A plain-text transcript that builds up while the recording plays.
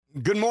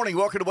Good morning.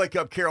 Welcome to Wake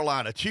Up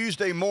Carolina.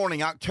 Tuesday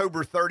morning,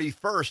 October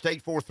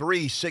 31st,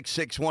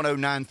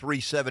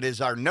 843-661-0937 is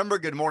our number.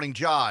 Good morning,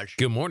 Josh.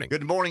 Good morning.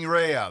 Good morning,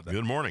 Rev.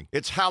 Good morning.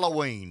 It's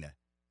Halloween,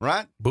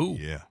 right? Boo.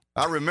 Yeah.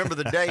 I remember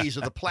the days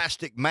of the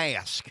plastic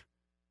mask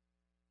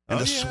and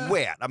the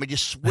sweat. I mean,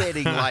 just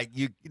sweating like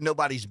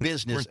nobody's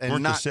business.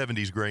 Weren't the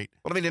 70s great?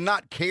 Well, I mean, and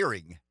not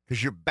caring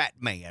because you're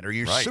Batman or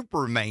you're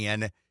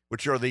Superman,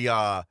 which are the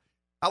I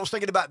was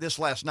thinking about this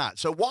last night.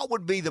 So what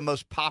would be the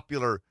most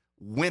popular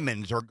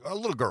women's or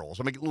little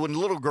girls? I mean, when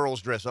little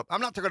girls dress up,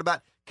 I'm not talking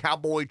about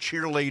cowboy,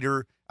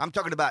 cheerleader. I'm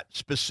talking about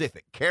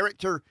specific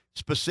character,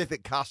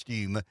 specific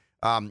costume.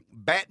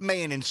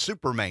 Batman and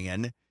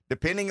Superman,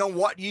 depending on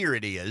what year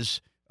it is,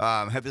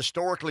 have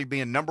historically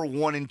been number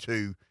 1 and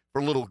 2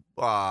 for little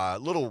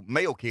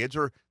male kids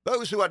or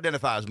those who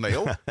identify as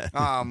male.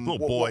 Little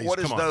boys. What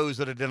is those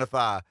that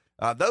identify?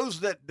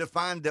 Those that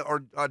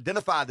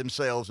identify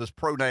themselves as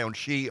pronoun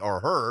she or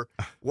her.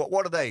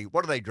 What do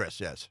they dress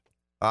as?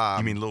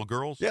 You mean little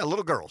girls? Yeah,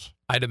 little girls.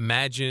 I'd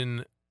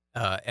imagine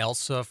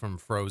Elsa from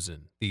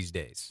Frozen these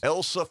days.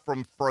 Elsa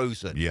from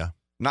Frozen. Yeah.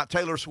 Not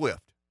Taylor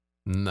Swift.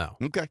 No.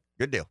 Okay,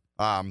 good deal.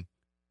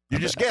 You're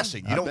just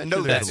guessing. You don't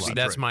know that.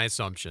 That's my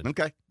assumption.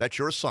 Okay, that's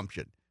your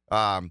assumption.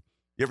 You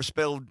ever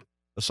spelled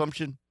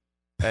assumption?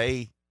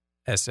 SSUM.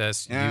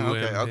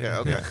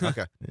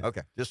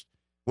 Okay. Just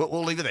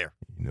we'll leave it there.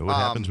 You know what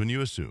happens when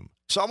you assume.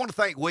 So I want to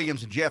thank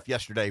Williams and Jeff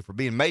yesterday for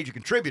being major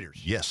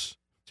contributors. Yes.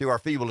 To our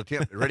feeble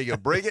attempt at Radio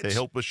Brigands. They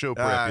helped with show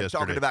prep yesterday.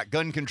 Talking about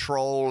gun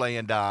control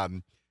and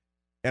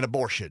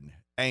abortion.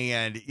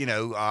 And,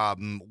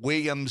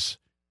 Williams'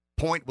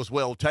 point was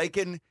well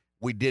taken.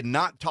 We did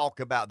not talk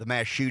about the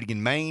mass shooting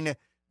in Maine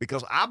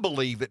because I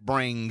believe it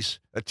brings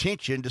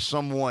attention to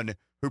someone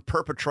who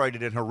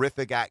perpetrated a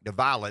horrific act of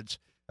violence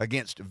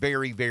against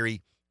very,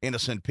 very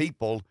innocent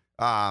people.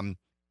 I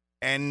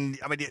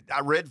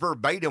read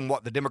verbatim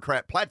what the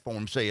Democrat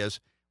platform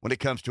says when it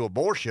comes to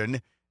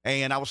abortion.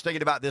 And I was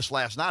thinking about this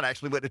last night. I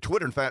actually went to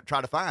Twitter and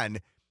tried to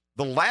find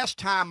the last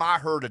time I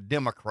heard a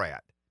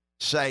Democrat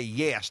say,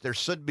 yes, there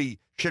should be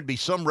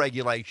some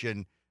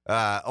regulation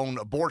on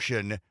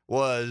abortion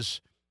was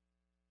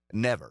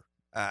never.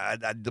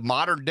 The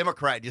modern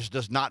Democrat just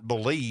does not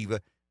believe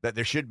that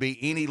there should be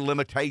any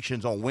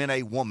limitations on when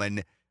a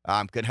woman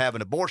could have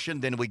an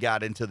abortion. Then we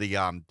got into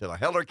the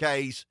Heller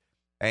case.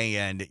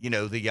 And,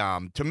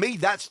 to me,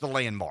 that's the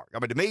landmark. I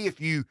mean, to me,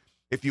 if you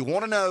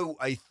want to know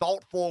a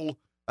thoughtful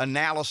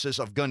analysis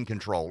of gun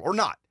control or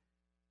not,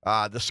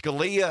 the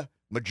Scalia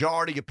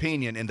majority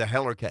opinion in the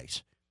Heller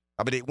case.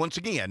 I mean, once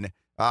again,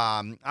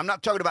 I'm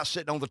not talking about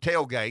sitting on the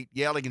tailgate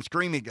yelling and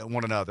screaming at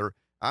one another.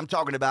 I'm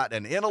talking about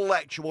an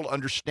intellectual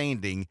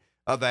understanding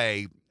of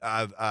a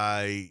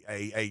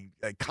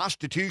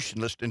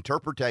constitutionalist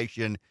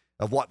interpretation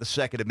of what the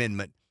Second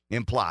Amendment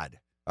implied.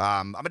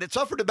 It's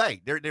up for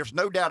debate. There's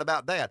no doubt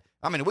about that.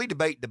 I mean, we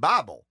debate the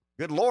Bible.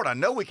 Good Lord, I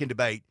know we can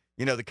debate,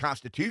 the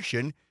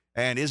Constitution.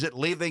 And is it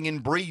living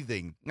and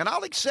breathing? And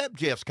I'll accept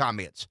Jeff's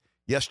comments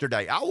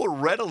yesterday. I will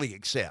readily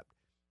accept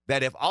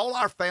that if all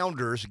our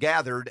founders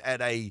gathered at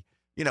a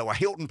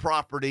Hilton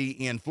property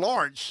in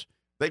Florence,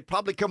 they'd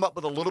probably come up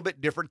with a little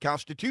bit different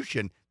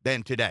Constitution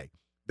than today.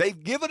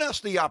 They've given us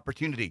the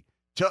opportunity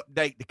to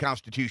update the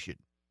Constitution.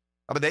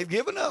 I mean, they've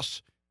given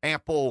us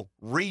ample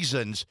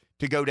reasons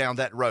to go down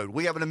that road.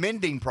 We have an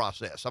amending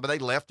process. I mean, they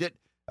left it.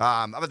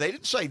 They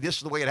didn't say this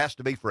is the way it has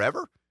to be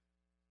forever.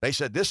 They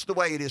said, this is the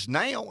way it is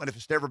now, and if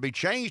it's to ever be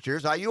changed,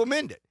 here's how you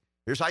amend it.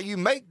 Here's how you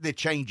make the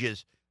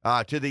changes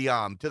to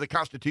the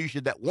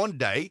Constitution that one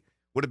day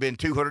would have been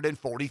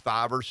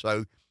 245 or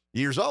so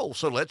years old.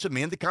 So let's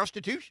amend the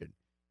Constitution.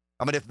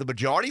 I mean, if the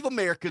majority of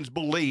Americans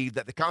believe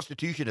that the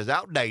Constitution is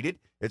outdated,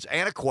 it's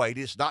antiquated,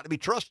 it's not to be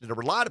trusted or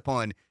relied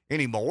upon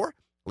anymore,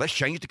 let's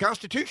change the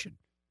Constitution.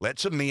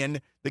 Let's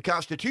amend the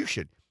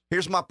Constitution.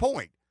 Here's my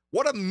point.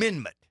 What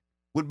amendment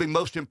would be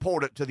most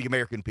important to the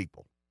American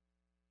people?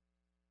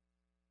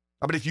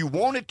 I mean, if you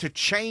wanted to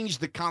change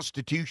the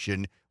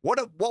Constitution, what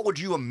would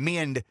you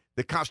amend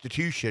the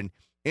Constitution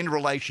in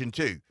relation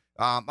to?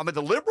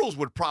 The liberals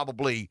would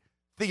probably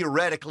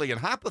theoretically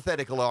and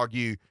hypothetically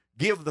argue,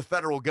 give the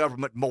federal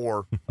government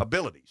more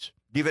abilities,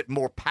 give it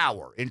more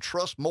power,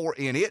 entrust more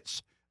in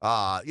its,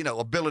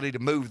 ability to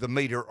move the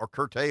meter or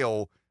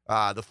curtail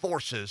the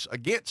forces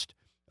against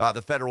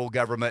the federal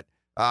government.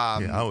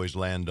 I always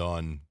land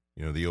on,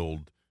 the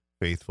old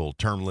faithful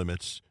term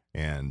limits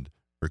and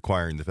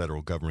requiring the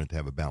federal government to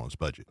have a balanced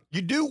budget.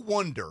 You do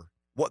wonder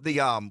what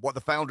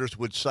the founders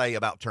would say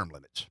about term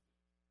limits.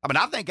 I mean,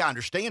 I think I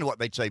understand what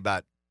they'd say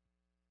about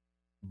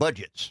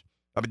budgets.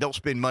 I mean, don't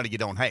spend money you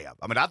don't have.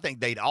 I mean, I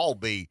think they'd all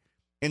be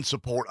in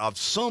support of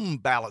some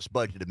balanced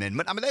budget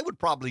amendment. I mean, they would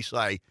probably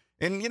say,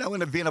 in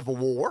event of a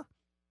war.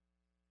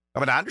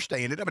 I mean, I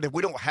understand it. I mean, if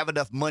we don't have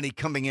enough money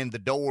coming in the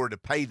door to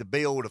pay the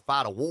bill to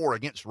fight a war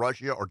against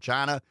Russia or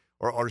China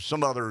or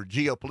some other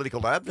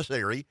geopolitical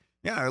adversary,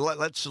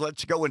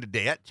 let's go into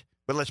debt,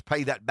 but let's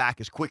pay that back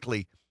as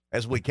quickly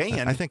as we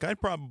can. I think I'd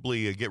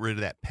probably get rid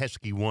of that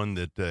pesky one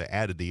that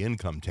added the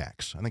income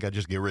tax. I think I'd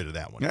just get rid of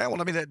that one. Yeah,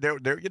 well, I mean,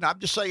 I'm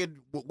just saying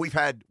we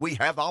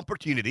have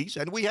opportunities,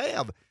 and we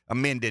have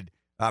amended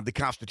the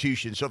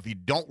Constitution. So if you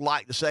don't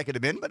like the Second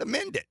Amendment,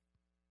 amend it.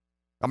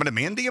 I'm going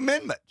to amend the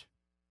amendment.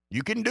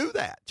 You can do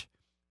that.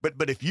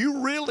 But if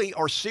you really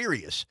are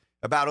serious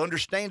about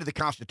understanding the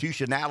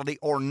constitutionality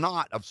or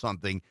not of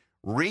something,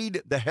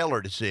 read the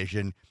Heller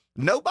decision.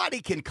 Nobody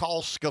can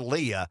call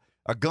Scalia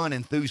a gun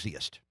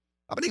enthusiast.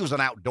 I mean, he was an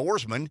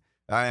outdoorsman.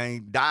 He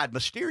died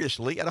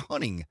mysteriously at a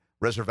hunting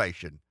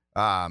reservation.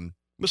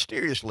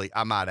 Mysteriously,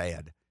 I might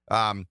add.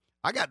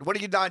 What are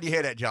you nodding your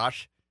head at,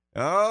 Josh?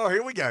 Oh,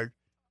 here we go.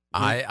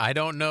 I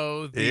don't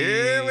know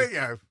Here we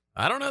go.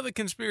 I don't know the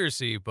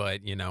conspiracy,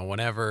 but,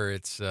 whenever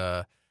it's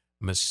a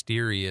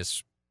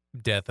mysterious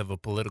death of a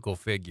political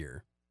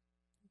figure,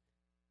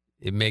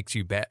 it makes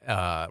you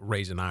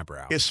raise an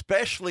eyebrow.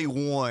 Especially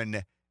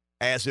one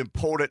as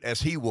important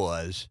as he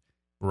was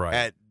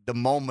at the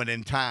moment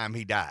in time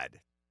he died.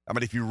 I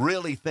mean, if you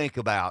really think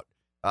about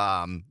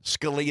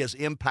Scalia's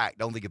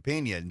impact on the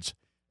opinions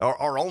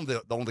or on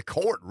the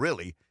court,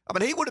 really, I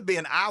mean, he would have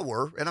been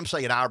and I'm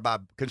saying our by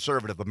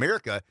conservative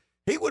America,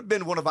 he would have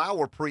been one of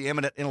our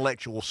preeminent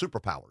intellectual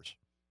superpowers.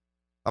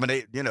 I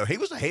mean, he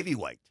was a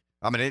heavyweight.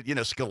 I mean,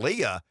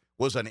 Scalia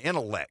was an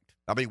intellect.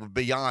 I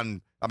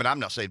mean, I'm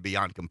not saying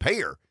beyond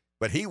compare,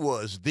 but he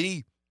was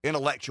the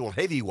intellectual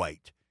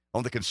heavyweight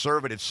on the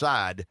conservative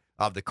side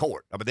of the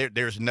court. I mean,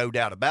 there's no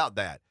doubt about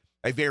that.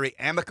 A very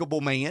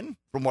amicable man,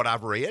 from what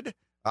I've read.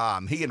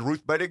 He and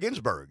Ruth Bader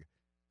Ginsburg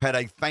had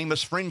a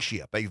famous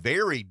friendship, a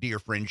very dear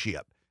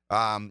friendship.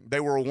 They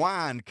were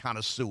wine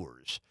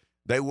connoisseurs.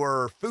 They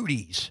were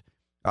foodies.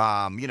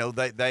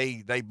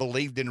 They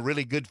believed in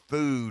really good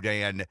food,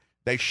 and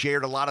they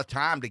shared a lot of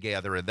time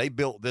together, and they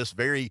built this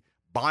very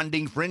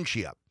bonding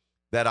friendship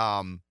that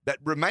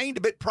remained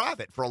a bit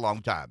private for a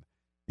long time.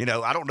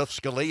 I don't know if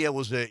Scalia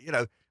was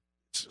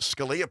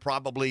Scalia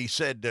probably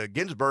said to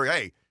Ginsburg,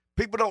 hey,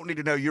 people don't need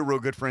to know you're real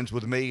good friends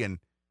with me, and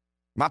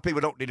my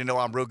people don't need to know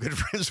I'm real good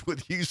friends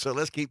with you, so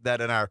let's keep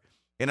that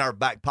in our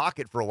back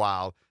pocket for a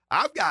while.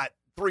 I've got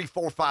 3,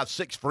 4, 5,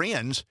 6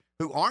 friends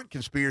who aren't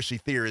conspiracy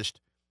theorists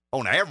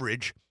on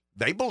average.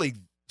 They believe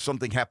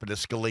something happened to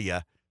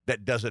Scalia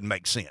that doesn't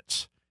make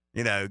sense.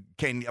 He's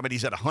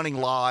at a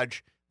hunting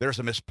lodge. There's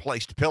a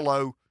misplaced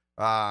pillow.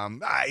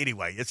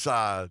 Anyway, it's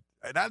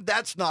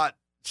that's not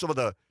some of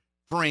the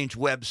fringe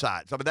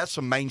websites. I mean, that's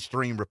some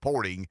mainstream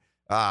reporting.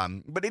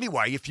 But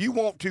anyway, if you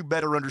want to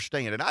better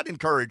understand, and I'd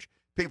encourage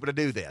people to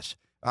do this.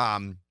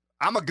 I'm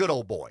a good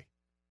old boy.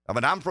 I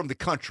mean, I'm from the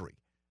country.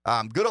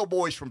 Good old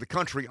boys from the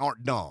country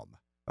aren't dumb.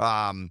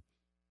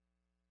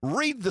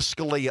 Read the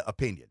Scalia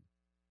opinion.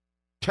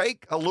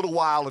 Take a little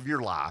while of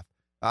your life.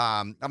 You're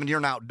an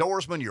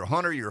outdoorsman, you're a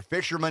hunter, you're a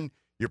fisherman,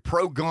 you're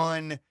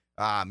pro-gun,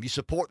 you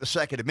support the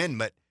Second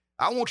Amendment.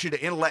 I want you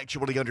to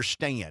intellectually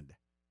understand.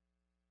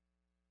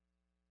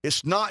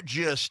 It's not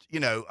just,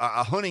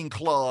 a hunting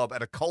club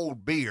and a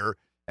cold beer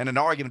and an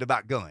argument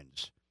about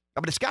guns. I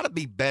mean, it's got to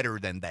be better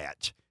than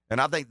that. And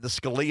I think the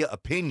Scalia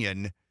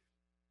opinion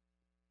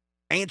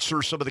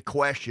answers some of the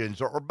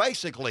questions or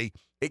basically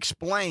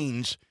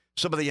explains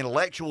some of the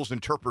intellectuals'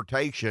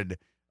 interpretation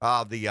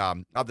of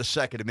the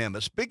Second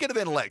Amendment. Speaking of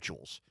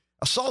intellectuals,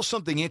 I saw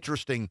something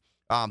interesting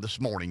this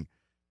morning,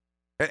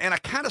 and I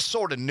kind of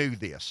sort of knew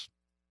this.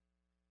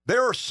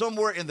 There are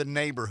somewhere in the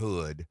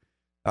neighborhood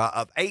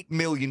of 8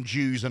 million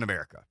Jews in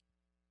America.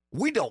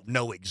 We don't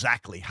know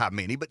exactly how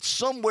many, but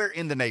somewhere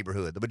in the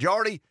neighborhood. The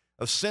majority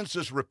of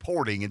census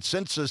reporting and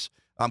census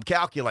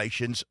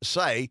calculations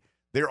say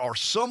there are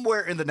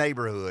somewhere in the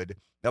neighborhood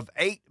of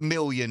 8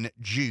 million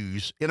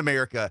Jews in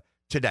America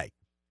today.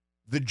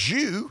 The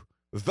Jew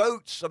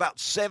votes about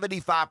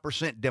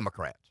 75%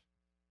 Democrat.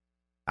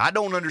 I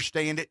don't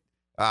understand it.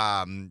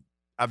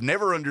 I've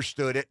never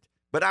understood it,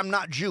 but I'm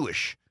not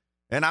Jewish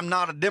and I'm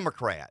not a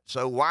Democrat.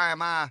 So why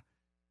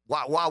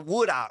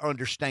would I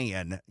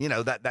understand,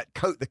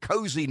 the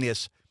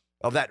coziness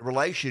of that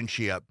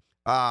relationship?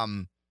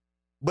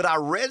 But I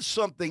read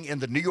something in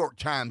the New York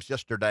Times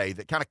yesterday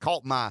that kind of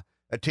caught my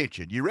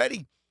attention. You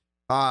ready?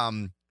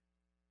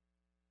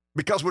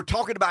 Because we're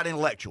talking about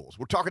intellectuals.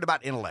 We're talking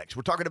about intellects.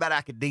 We're talking about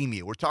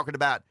academia. We're talking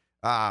about,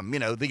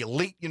 the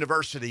elite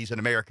universities in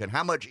America and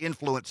how much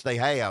influence they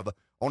have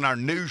on our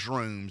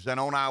newsrooms and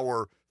on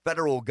our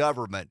federal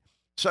government.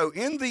 So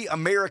in the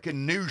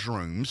American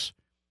newsrooms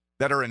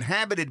that are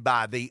inhabited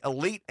by the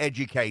elite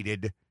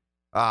educated,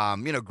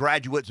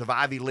 graduates of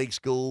Ivy League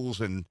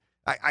schools, and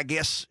I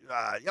guess,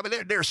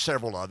 there's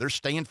several others.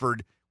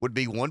 Stanford would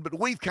be one, but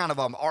we've kind of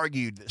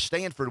argued that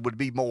Stanford would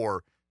be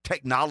more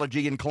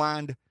technology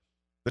inclined.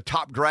 The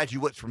top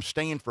graduates from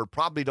Stanford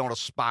probably don't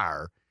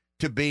aspire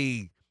to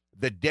be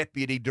the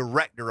deputy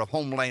director of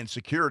Homeland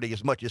Security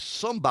as much as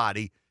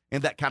somebody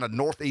in that kind of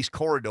Northeast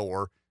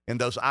corridor in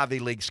those Ivy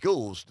League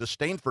schools. The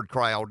Stanford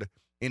crowd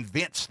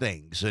invents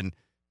things and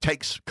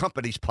takes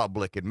companies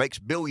public and makes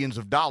billions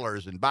of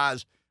dollars and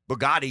buys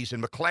Bugattis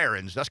and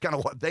McLarens. That's kind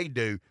of what they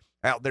do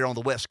out there on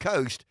the West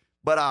Coast.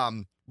 But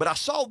But I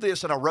saw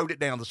this and I wrote it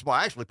down this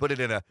morning. I actually put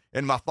it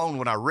in my phone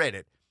when I read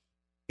it.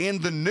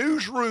 In the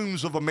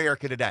newsrooms of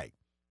America today,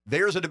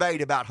 there's a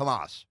debate about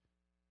Hamas.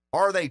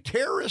 Are they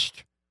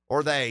terrorists or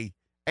are they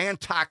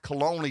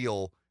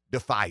anti-colonial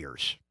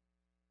defiers?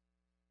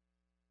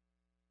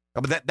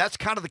 I mean, that's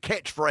kind of the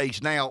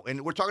catchphrase now,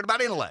 and we're talking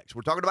about intellects.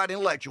 We're talking about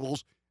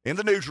intellectuals in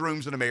the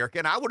newsrooms in America,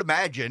 and I would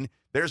imagine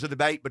there's a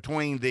debate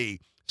between the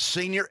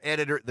senior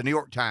editor at the New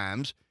York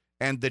Times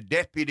and the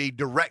deputy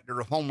director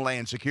of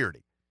Homeland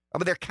Security. I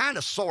mean, they're kind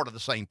of sort of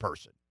the same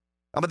person.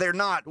 I mean, they're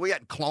not, we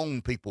haven't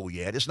cloned people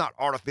yet. It's not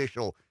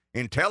artificial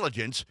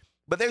intelligence,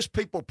 but those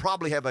people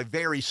probably have a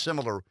very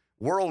similar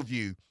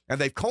worldview, and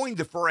they've coined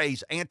the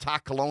phrase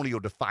anti-colonial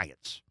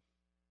defiance.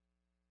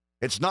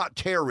 It's not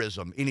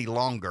terrorism any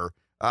longer.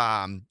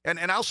 And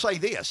I'll say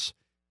this,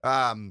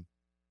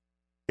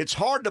 it's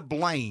hard to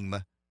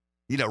blame,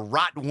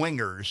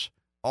 right-wingers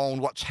on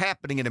what's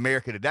happening in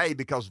America today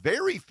because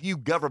very few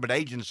government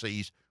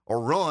agencies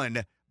are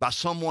run by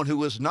someone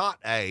who is not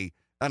an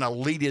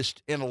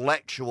elitist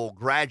intellectual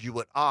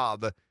graduate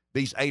of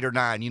these 8 or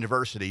 9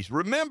 universities.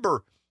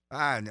 Remember,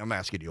 I'm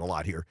asking you a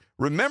lot here.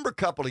 Remember a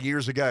couple of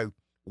years ago,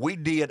 we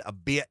did a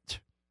bit,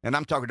 and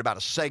I'm talking about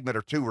a segment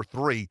or 2 or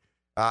 3.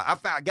 I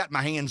got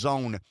my hands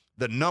on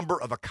the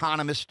number of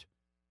economists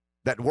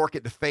that work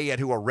at the Fed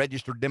who are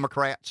registered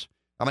Democrats.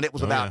 I mean, it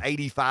was about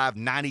 85,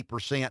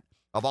 90%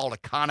 of all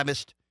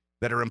economists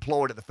that are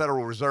employed at the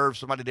Federal Reserve.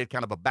 Somebody did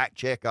kind of a back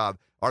check of,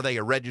 are they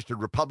a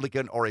registered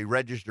Republican or a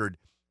registered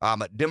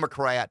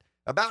Democrat?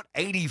 About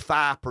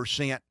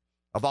 85%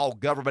 of all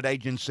government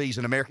agencies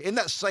in America. In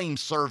that same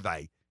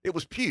survey, it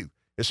was Pew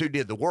is who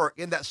did the work.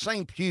 In that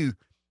same Pew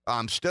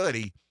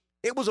study,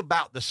 it was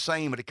about the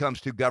same when it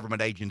comes to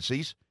government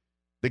agencies.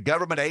 The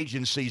government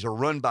agencies are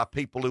run by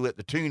people who at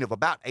the tune of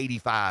about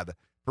 85%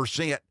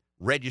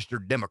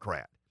 registered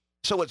Democrat.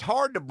 So it's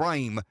hard to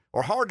blame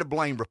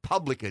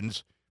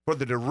Republicans for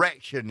the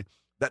direction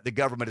that the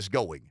government is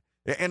going.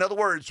 In other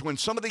words, when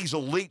some of these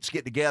elites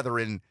get together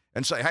and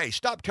say, hey,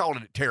 stop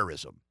calling it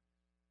terrorism.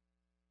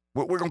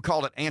 We're going to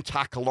call it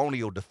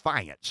anti-colonial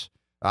defiance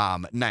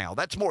now.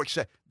 That's more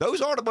acceptable.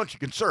 Those aren't a bunch of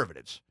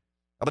conservatives.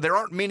 But there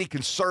aren't many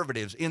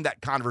conservatives in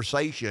that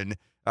conversation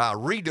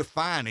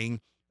redefining,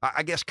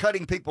 I guess,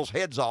 cutting people's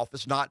heads off.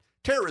 It's not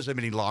terrorism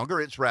any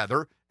longer. It's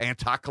rather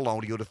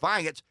anti-colonial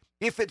defiance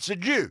if it's a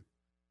Jew.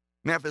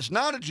 Now, if it's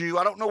not a Jew,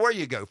 I don't know where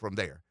you go from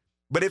there.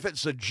 But if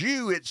it's a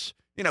Jew, it's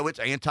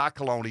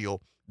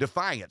anti-colonial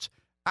defiance.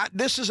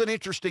 This is an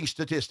interesting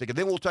statistic, and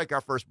then we'll take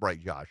our first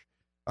break, Josh.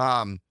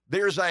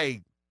 There's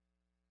a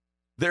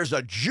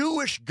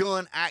Jewish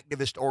gun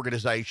activist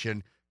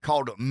organization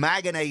called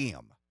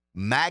MAGAN-AM.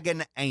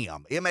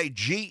 MAGAN-AM.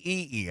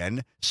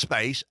 MAGEN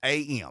space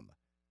AM.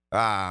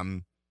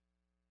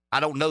 I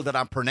don't know that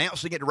I'm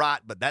pronouncing it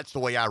right, but that's the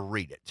way I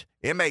read it.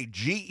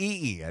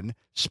 MAGEN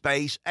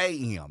space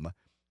AM.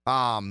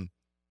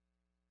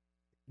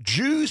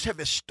 Jews have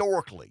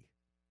historically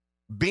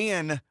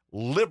been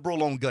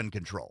liberal on gun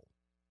control.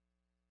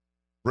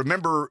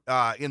 Remember,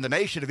 in the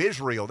nation of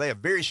Israel, they have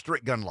very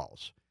strict gun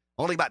laws.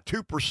 Only about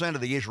 2%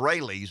 of the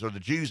Israelis or the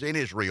Jews in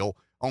Israel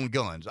own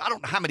guns. I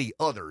don't know how many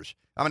others.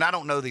 I mean, I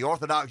don't know the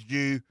Orthodox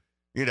Jew,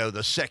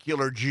 the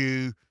secular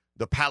Jew,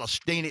 the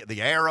Palestinian,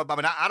 the Arab. I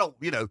mean, I don't,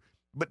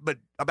 but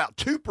about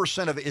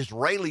 2% of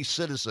Israeli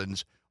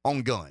citizens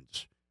own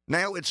guns.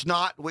 Now, it's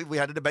not, we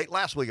had a debate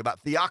last week about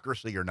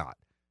theocracy or not.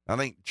 I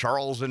think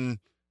Charles and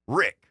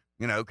Rick,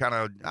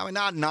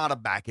 not a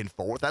back and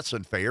forth. That's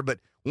unfair, but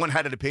one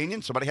had an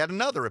opinion, somebody had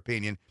another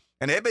opinion,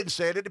 and Eben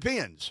said it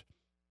depends.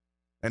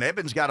 And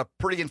Eben's got a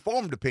pretty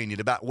informed opinion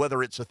about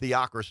whether it's a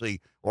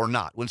theocracy or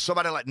not. When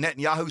somebody like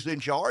Netanyahu's in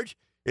charge,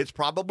 it's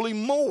probably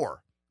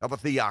more of a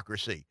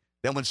theocracy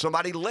than when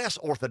somebody less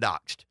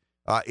orthodox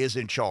is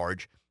in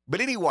charge.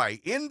 But anyway,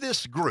 in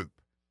this group,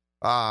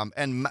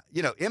 MAGEN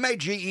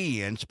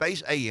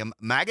space AM,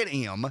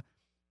 MAGAN-AM,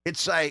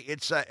 it's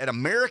an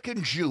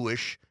American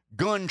Jewish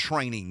gun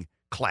training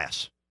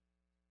class.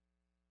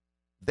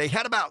 They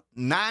had about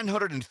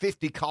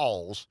 950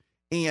 calls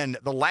in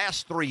the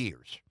last 3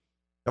 years,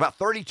 about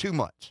 32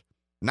 months.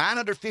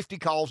 950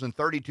 calls in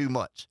 32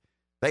 months.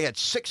 They had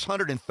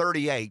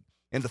 638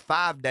 in the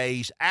 5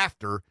 days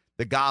after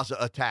the Gaza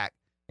attack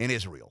in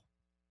Israel.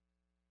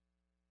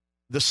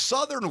 The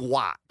Southern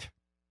White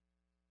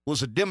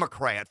was a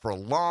Democrat for a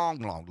long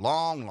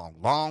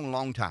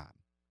time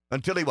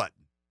until he wasn't.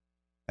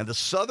 And the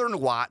Southern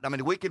White,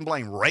 we can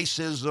blame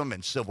racism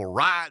and civil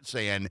rights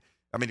and,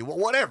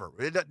 whatever.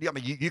 You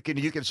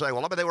can say,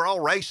 well, they were all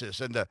racist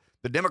and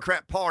the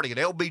Democrat Party and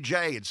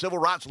LBJ and civil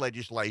rights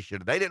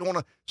legislation, they didn't want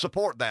to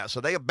support that,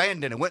 so they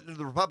abandoned and went to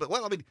the Republic.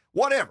 Well,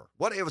 whatever.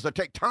 It was a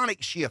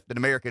tectonic shift in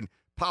American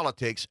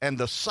politics, and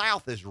the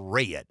South is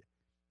red.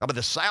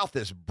 The South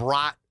is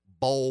bright,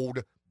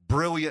 bold,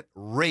 brilliant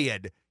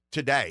red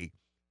today.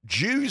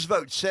 Jews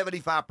vote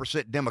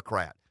 75%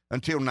 Democrat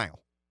until now.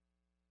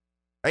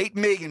 8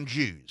 million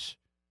Jews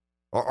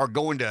are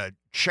going to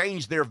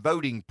change their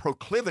voting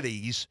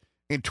proclivities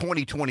in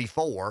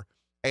 2024,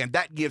 and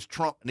that gives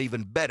Trump an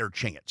even better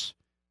chance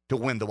to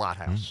win the White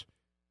House.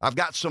 I've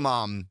got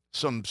some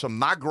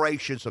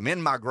migration, some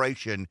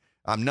in-migration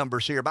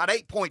numbers here. About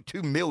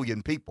 8.2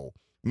 million people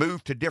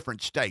moved to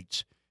different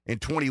states in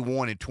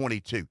 21 and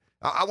 22.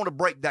 I want to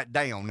break that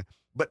down,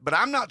 but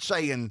I'm not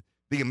saying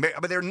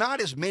but there are not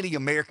as many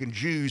American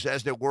Jews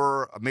as there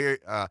were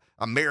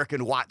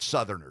American white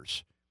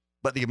Southerners.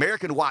 But the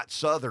American white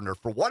Southerner,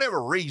 for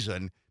whatever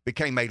reason,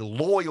 became a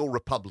loyal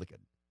Republican,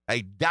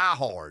 a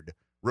diehard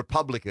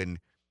Republican.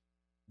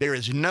 There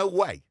is no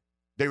way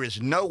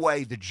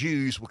the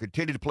Jews will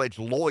continue to pledge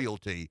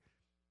loyalty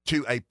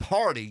to a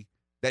party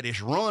that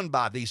is run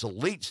by these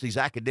elites, these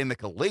academic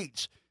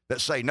elites that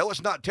say, no,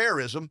 it's not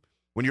terrorism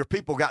when your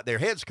people got their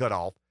heads cut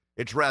off.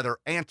 It's rather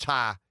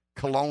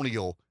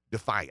anti-colonial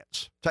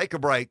defiance. Take a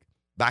break.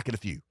 Back in a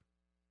few.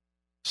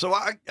 So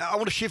I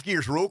want to shift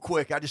gears real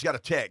quick. I just got a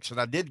text, and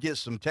I did get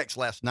some text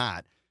last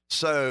night.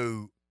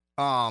 So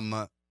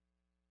the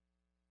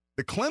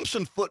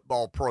Clemson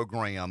football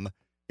program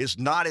is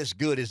not as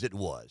good as it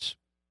was.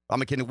 I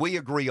mean, can we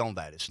agree on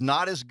that? It's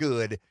not as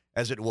good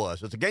as it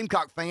was. As a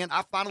Gamecock fan,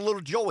 I find a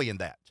little joy in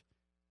that.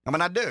 I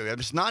mean, I do.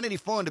 It's not any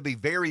fun to be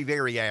very,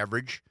 very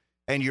average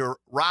and your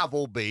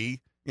rival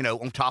be,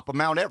 on top of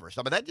Mount Everest.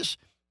 I mean,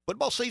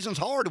 football season's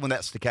hard when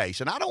that's the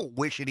case. And I don't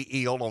wish any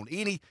ill on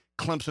any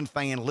Clemson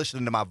fan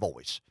listening to my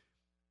voice.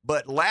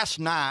 But last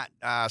night,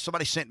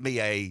 somebody sent me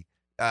a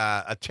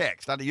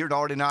text. You're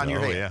already nodding your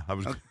head. Oh, yeah. I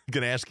was going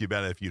to ask you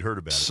about it if you'd heard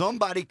about it.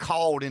 Somebody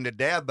called into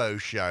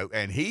Dabo's show,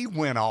 and he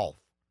went off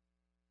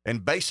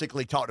and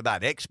basically talked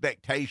about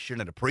expectation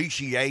and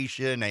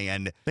appreciation.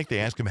 And I think they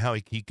asked him how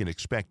he can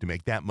expect to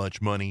make that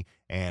much money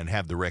and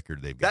have the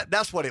record they've got.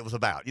 That's what it was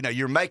about.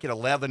 You're making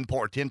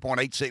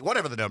 10.86,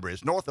 whatever the number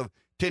is, north of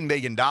 $10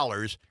 million,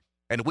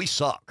 and we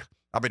suck.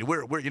 I mean,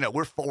 we're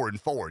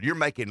 4-4. You're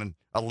making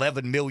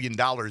 $11 million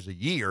a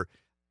year.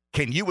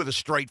 Can you, with a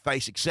straight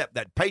face, accept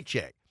that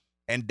paycheck?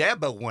 And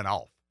Dabo went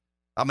off.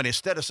 I mean,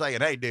 instead of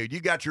saying, hey, dude, you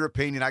got your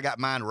opinion, I got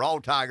mine, we're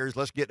all Tigers,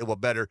 let's get to a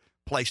better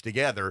place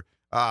together.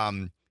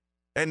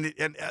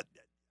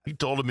 He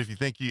told him, if you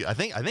think I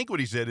think what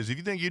he said is, if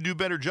you think you do a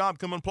better job,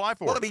 come and apply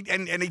for it. Well, I mean,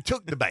 and he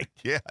took the bait.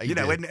 Yeah,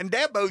 and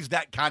Dabo's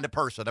that kind of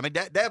person. I mean,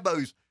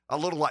 Dabo's a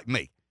little like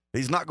me.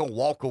 He's not going to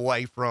walk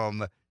away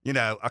from,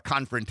 a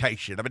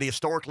confrontation. I mean, he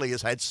historically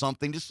has had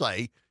something to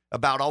say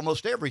about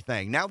almost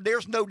everything. Now,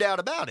 there's no doubt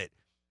about it.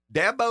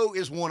 Dabo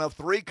is one of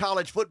 3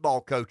 college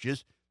football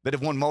coaches that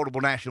have won multiple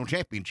national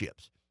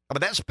championships. I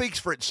mean, that speaks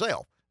for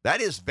itself.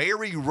 That is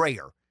very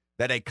rare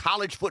that a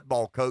college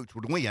football coach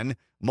would win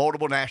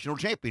multiple national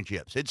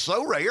championships. It's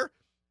so rare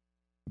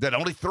that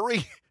only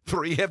three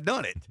have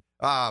done it.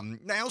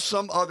 Now,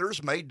 some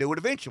others may do it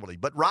eventually,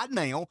 but right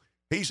now,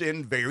 he's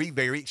in very,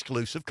 very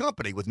exclusive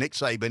company with Nick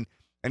Saban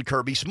and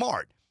Kirby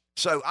Smart.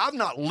 So I've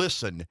not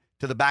listened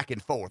to the back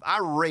and forth. I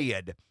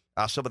read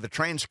some of the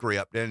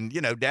transcript, and,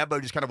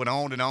 Dabo just kind of went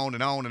on and on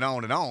and on and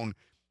on and on.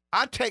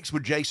 I texted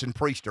with Jason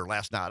Priester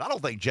last night. I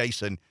don't think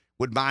Jason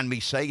would mind me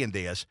saying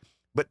this,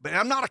 but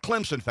I'm not a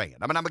Clemson fan.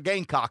 I mean, I'm a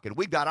Gamecock, and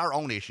we've got our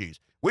own issues.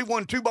 We've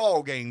won 2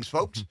 ball games,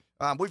 folks.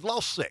 We've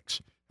lost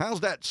 6. How's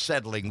that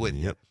settling with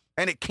you?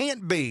 And it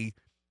can't be.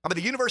 I mean,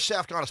 the University of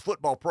South Carolina's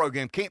football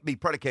program can't be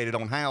predicated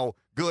on how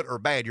good or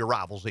bad your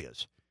rivals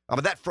is. I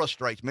mean, that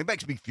frustrates me. It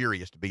makes me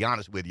furious, to be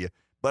honest with you.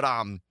 But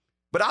I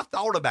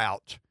thought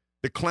about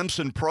the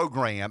Clemson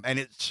program and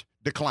its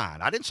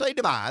decline. I didn't say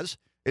demise.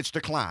 It's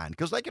decline,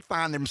 because they could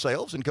find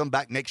themselves and come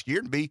back next year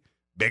and be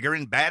bigger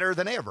and badder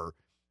than ever.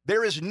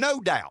 There is no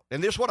doubt,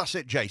 and this is what I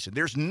said, Jason,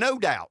 there's no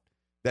doubt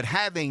that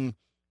having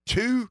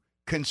 2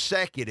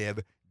 consecutive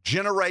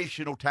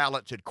generational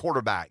talents at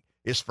quarterback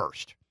is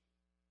first.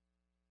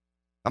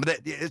 I mean,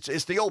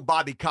 it's the old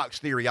Bobby Cox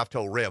theory I've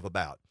told Rev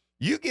about.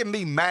 You give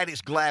me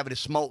Maddox, Glavitt,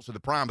 Smoltz at the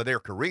prime of their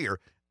career,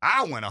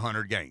 I'll win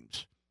 100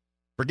 games.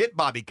 Forget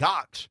Bobby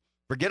Cox.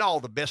 Forget all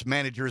the best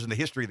managers in the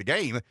history of the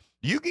game.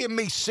 You give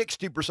me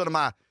 60% of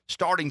my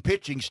starting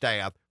pitching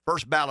staff,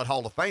 first ballot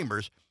Hall of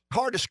Famers,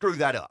 hard to screw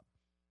that up.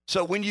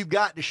 So when you've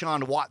got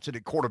Deshaun Watson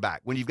at quarterback,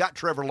 when you've got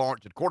Trevor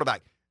Lawrence at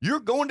quarterback, you're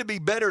going to be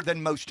better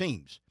than most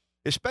teams,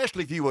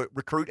 especially if you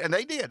recruit, and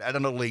they did at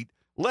an elite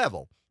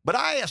level. But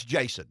I asked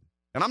Jason,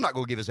 and I'm not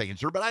going to give his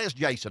answer, but I asked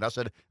Jason, I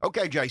said,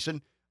 okay,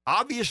 Jason,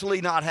 obviously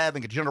not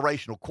having a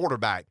generational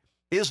quarterback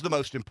is the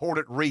most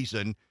important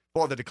reason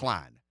for the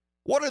decline.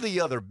 What are the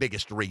other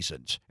biggest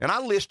reasons? And I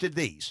listed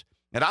these,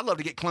 and I'd love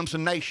to get Clemson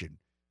Nation.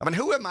 I mean,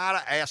 who am I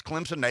to ask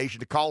Clemson Nation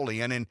to call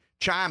in and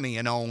chime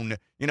in on,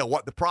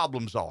 what the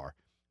problems are?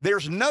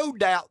 There's no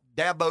doubt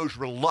Dabo's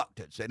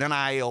reluctance at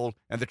NIL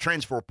and the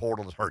transfer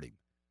portal has hurt him.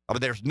 I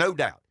mean, there's no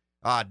doubt.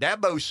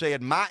 Dabo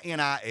said, my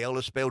NIL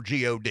is spelled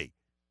G-O-D.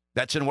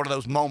 That's in one of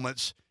those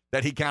moments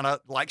that he kind of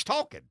likes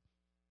talking.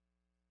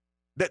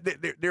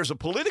 There's a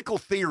political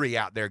theory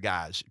out there,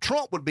 guys.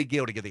 Trump would be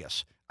guilty of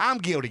this. I'm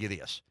guilty of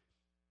this.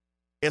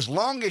 As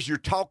long as you're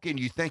talking,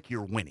 you think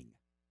you're winning.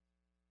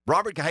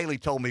 Robert Cahaley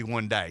told me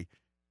one day,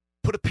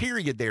 put a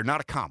period there,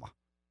 not a comma.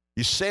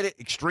 You said it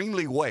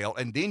extremely well,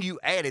 and then you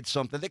added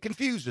something that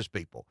confuses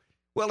people.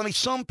 Well, I mean,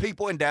 some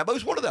people, and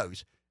Dabo's one of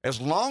those. As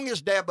long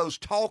as Dabo's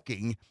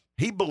talking,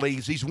 he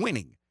believes he's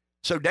winning.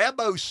 So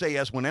Dabo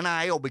says when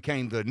NIL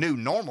became the new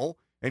normal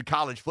in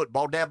college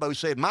football, Dabo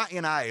said, my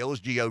NIL is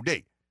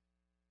G-O-D.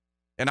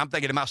 And I'm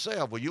thinking to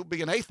myself, well, you'll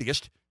be an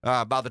atheist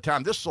by the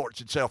time this sorts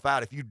itself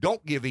out if you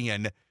don't give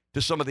in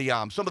to some of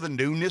the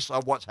newness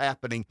of what's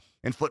happening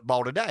in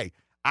football today.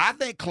 I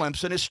think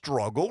Clemson has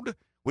struggled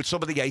with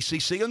some of the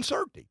ACC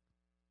uncertainty.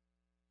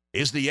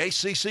 Is the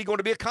ACC going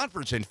to be a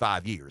conference in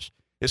 5 years?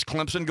 Is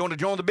Clemson going to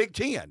join the Big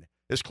Ten?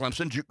 Is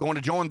Clemson going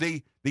to join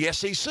the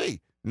SEC?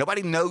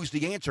 Nobody knows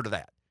the answer to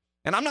that.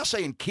 And I'm not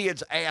saying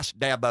kids ask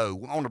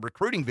Dabo on a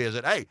recruiting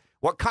visit, hey,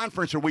 what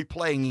conference are we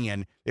playing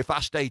in if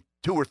I stay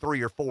 2 or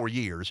 3 or 4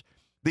 years?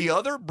 The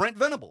other, Brent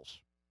Venables.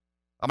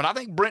 I mean, I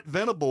think Brent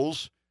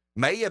Venables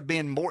may have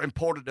been more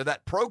important to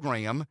that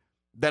program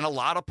than a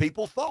lot of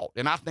people thought.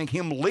 And I think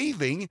him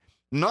leaving,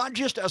 not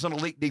just as an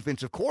elite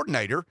defensive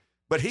coordinator,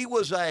 but he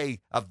was a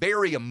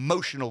very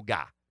emotional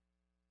guy.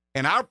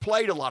 And I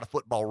played a lot of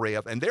football,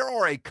 Rev, and there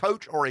are a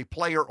coach or a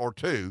player or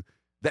two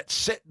that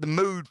set the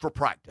mood for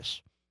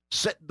practice,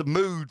 set the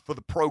mood for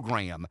the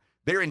program.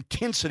 Their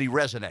intensity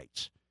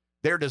resonates.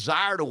 Their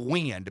desire to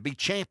win, to be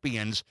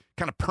champions,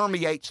 kind of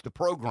permeates the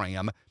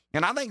program.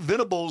 And I think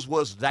Venables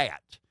was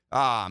that.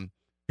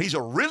 He's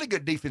a really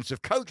good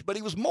defensive coach, but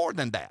he was more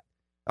than that.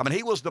 I mean,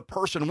 he was the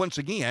person, once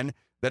again,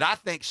 that I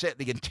think set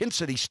the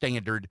intensity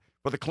standard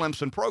for the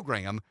Clemson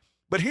program.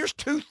 But here's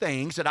two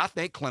things that I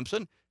think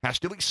Clemson has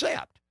to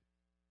accept.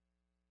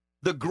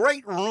 The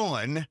great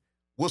run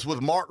was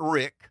with Mark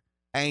Richt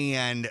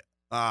and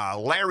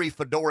Larry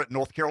Fedora at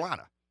North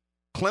Carolina.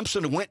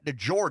 Clemson went to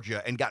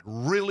Georgia and got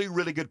really,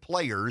 really good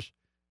players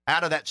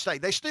out of that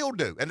state. They still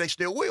do, and they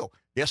still will.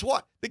 Guess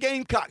what? The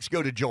Gamecocks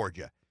go to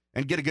Georgia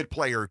and get a good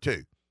player or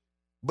two.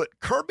 But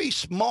Kirby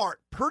Smart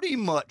pretty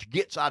much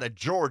gets out of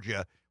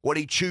Georgia what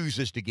he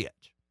chooses to get.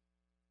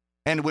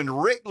 And when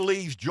Rick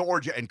leaves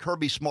Georgia and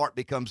Kirby Smart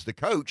becomes the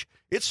coach,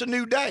 it's a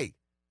new day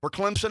for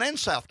Clemson and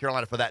South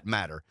Carolina for that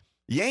matter.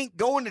 You ain't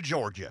going to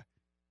Georgia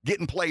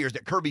getting players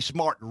that Kirby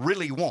Smart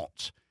really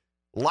wants.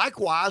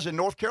 Likewise in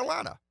North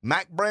Carolina.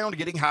 Mack Brown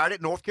getting hired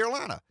at North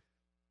Carolina.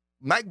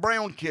 Mack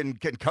Brown can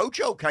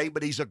coach okay,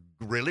 but he's a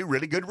really,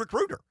 really good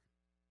recruiter.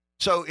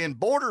 So in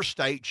border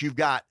states, you've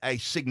got a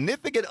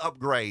significant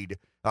upgrade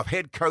of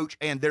head coach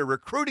and their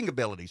recruiting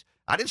abilities.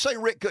 I didn't say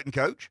Rick couldn't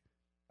coach.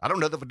 I don't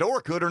know if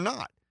Fedora could or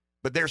not.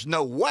 But there's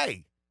no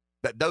way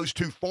that those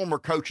two former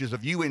coaches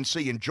of UNC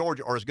and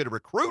Georgia are as good of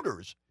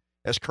recruiters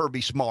as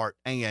Kirby Smart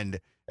and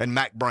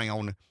Mack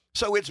Brown.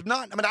 So it's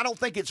not, I mean, I don't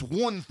think it's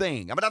one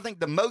thing. I mean, I think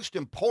the most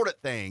important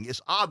thing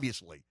is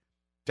obviously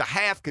to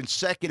have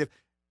consecutive.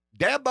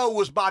 Dabo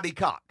was Bobby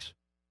Cox.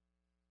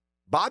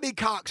 Bobby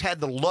Cox had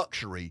the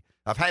luxury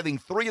of having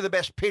three of the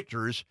best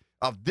pitchers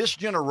of this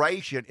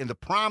generation in the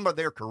prime of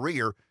their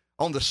career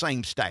on the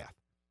same staff.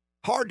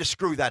 Hard to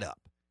screw that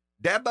up.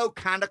 Dabo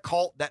kind of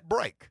caught that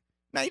break.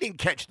 Now, he didn't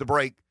catch the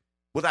break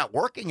without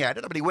working at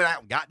it. I mean, he went out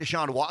and got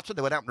Deshaun Watson.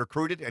 They went out and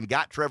recruited and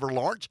got Trevor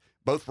Lawrence,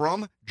 both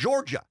from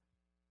Georgia.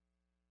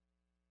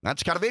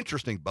 That's kind of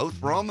interesting, both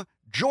from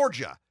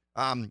Georgia.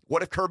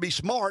 What if Kirby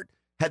Smart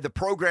had the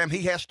program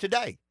he has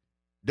today?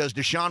 Does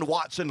Deshaun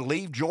Watson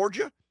leave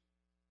Georgia?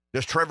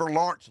 Does Trevor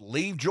Lawrence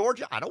leave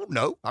Georgia? I don't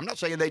know. I'm not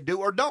saying they do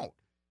or don't.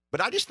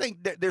 But I just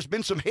think that there's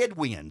been some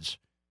headwinds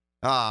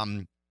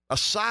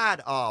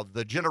aside of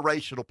the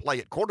generational play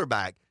at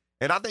quarterback.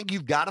 And I think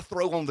you've got to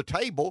throw on the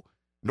table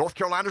North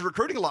Carolina's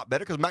recruiting a lot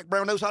better because Mack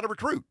Brown knows how to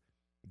recruit.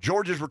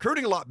 Georgia's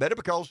recruiting a lot better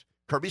because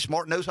Kirby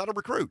Smart knows how to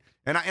recruit.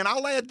 And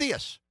I'll add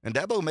this, and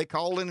Dabo may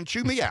call in and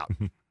chew me out.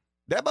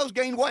 Dabo's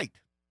gained weight.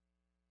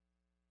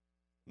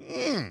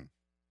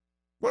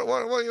 What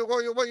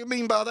do you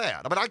mean by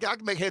that? I mean, I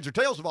can make heads or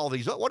tails of all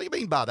these. What do you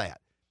mean by that?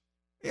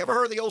 You ever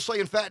heard the old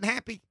saying, fat and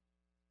happy?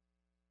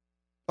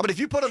 I mean, if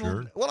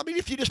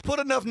you just put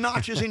enough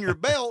notches in your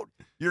belt,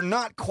 you're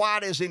not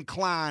quite as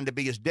inclined to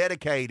be as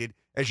dedicated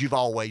as you've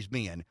always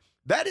been.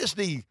 That is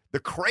the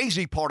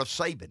crazy part of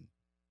Saban.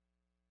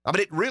 I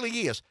mean, it really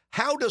is.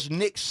 How does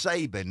Nick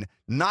Saban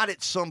not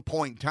at some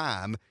point in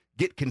time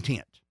get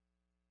content?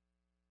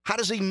 How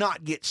does he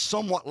not get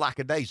somewhat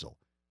lackadaisical?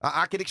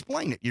 I can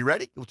explain it. You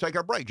ready? We'll take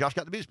our break. Josh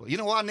got the music. You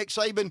know why Nick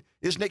Saban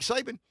is Nick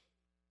Saban?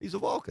 He's a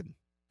Vulcan.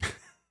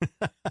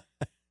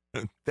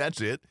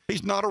 That's it.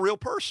 He's not a real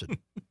person.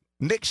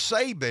 Nick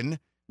Saban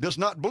does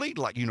not bleed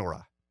like you nor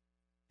I.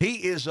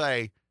 He is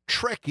a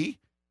Trekkie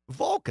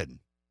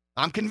Vulcan.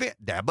 I'm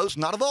convinced. Dabo's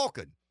not a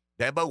Vulcan.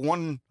 Dabo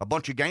won a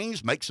bunch of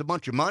games, makes a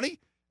bunch of money,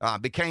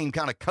 became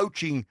kind of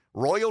coaching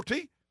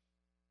royalty.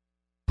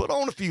 Put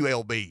on a few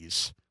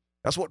LBs.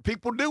 That's what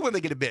people do when they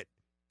get a bit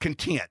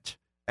content.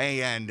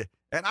 And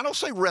I don't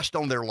say rest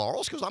on their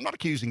laurels because I'm not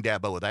accusing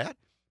Dabo of that.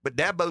 But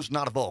Dabo's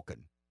not a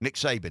Vulcan. Nick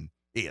Saban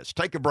is.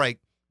 Take a break.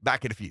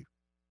 Back in a few.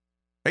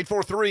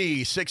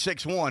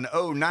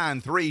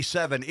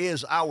 843-661-0937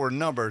 is our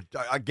number.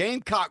 A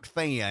Gamecock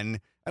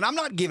fan, and I'm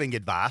not giving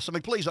advice. I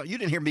mean, please, you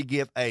didn't hear me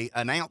give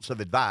an ounce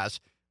of advice.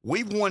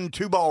 We've won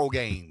 2 ball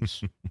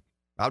games.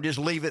 I'll just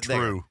leave it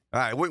there. True. All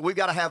right, we've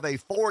got to have a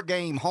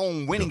 4-game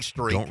home winning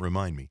streak. Don't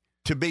remind me.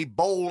 To be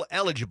bowl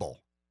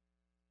eligible.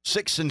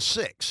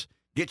 6-6.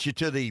 get you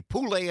to the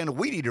Poulan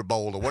Weed Eater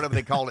Bowl or whatever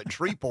they call it in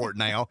Shreveport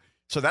now.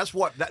 So that's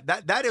what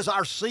that is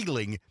our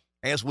ceiling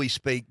as we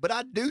speak. But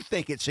I do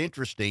think it's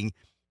interesting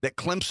that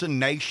Clemson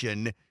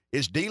Nation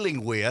is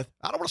dealing with,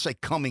 I don't want to say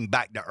coming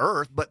back to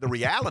earth, but the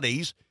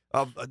realities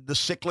of the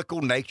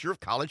cyclical nature of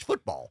college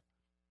football.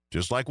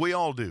 Just like we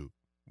all do.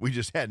 We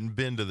just hadn't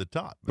been to the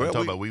top.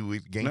 Well, about we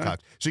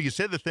Gamecocks. No. So you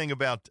said the thing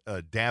about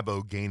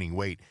Dabo gaining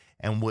weight,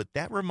 and what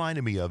that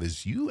reminded me of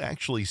is you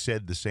actually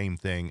said the same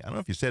thing. I don't know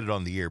if you said it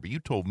on the air, but you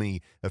told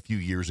me a few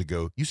years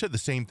ago, you said the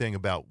same thing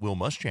about Will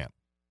Muschamp.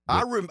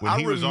 When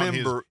he was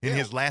remember in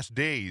his last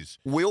days.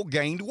 Will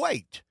gained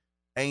weight.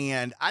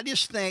 And I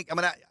just think, I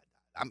mean,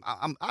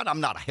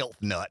 I'm not a health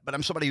nut, but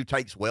I'm somebody who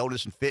takes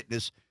wellness and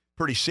fitness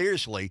pretty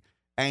seriously.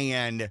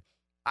 And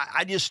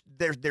I just,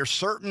 there's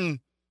certain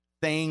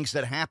things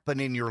that happen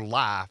in your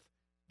life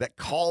that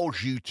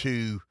cause you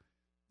to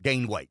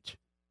gain weight.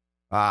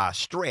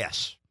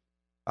 Stress,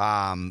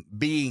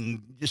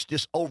 being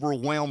just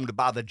overwhelmed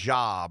by the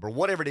job or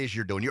whatever it is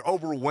you're doing. You're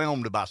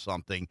overwhelmed by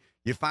something.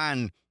 You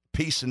find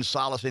peace and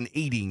solace in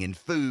eating and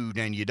food,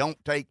 and you don't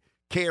take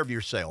care of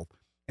yourself.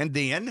 And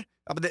then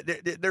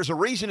there's a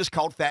reason it's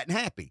called Fat and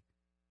Happy,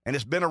 and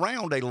it's been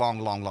around a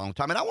long, long, long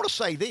time. And I want to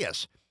say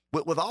this,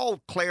 with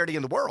all clarity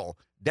in the world,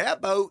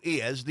 Dabo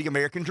is the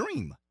American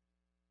dream.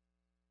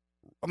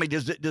 I mean,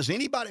 does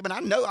anybody, I mean, I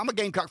know, I'm a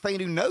Gamecock fan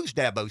who knows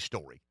Dabo's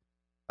story.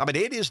 I mean,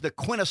 it is the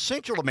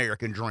quintessential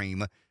American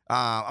dream.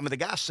 I mean, the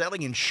guy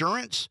selling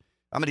insurance,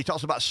 I mean, he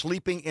talks about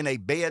sleeping in a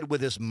bed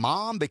with his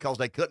mom because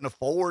they couldn't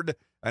afford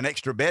an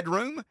extra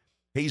bedroom.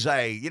 He's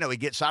he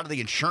gets out of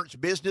the insurance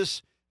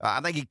business. I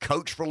think he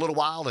coached for a little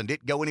while and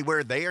didn't go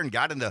anywhere there and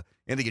got in the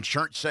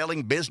insurance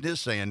selling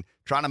business and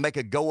trying to make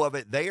a go of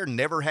it there.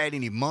 Never had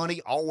any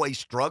money, always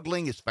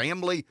struggling. His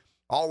family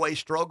always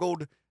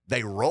struggled.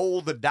 They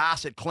rolled the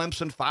dice at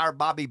Clemson, fired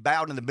Tommy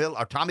Bowden in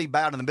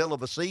the middle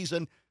of a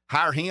season,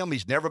 hire him.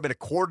 He's never been a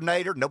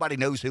coordinator. Nobody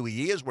knows who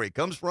he is, where he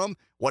comes from,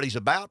 what he's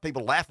about.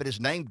 People laugh at his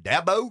name,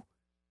 Dabo.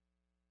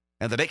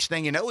 And the next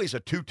thing you know, he's a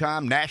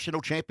two-time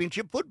national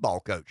championship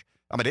football coach.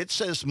 I mean, it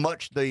says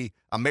much the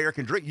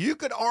American dream. You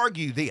could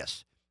argue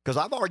this, because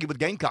I've argued with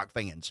Gamecock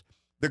fans,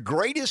 the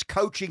greatest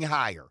coaching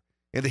hire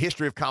in the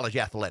history of college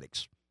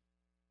athletics.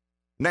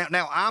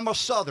 Now I'm a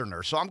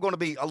Southerner, so I'm going to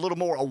be a little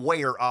more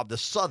aware of the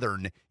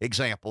Southern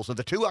examples. And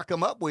the two I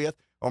come up with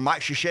are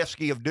Mike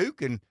Krzyzewski of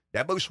Duke and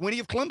Dabo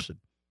Swinney of Clemson.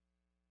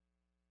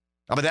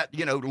 I mean,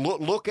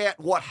 look at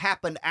what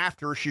happened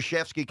after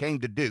Krzyzewski came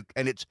to Duke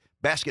and its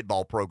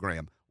basketball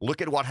program.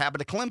 Look at what happened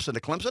to Clemson. The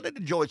Clemson had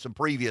enjoyed some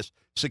previous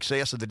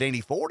success in the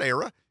Danny Ford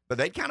era, but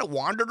they kind of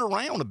wandered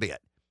around a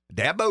bit.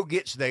 Dabo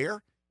gets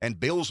there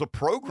and builds a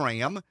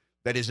program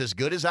that is as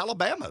good as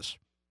Alabama's.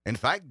 In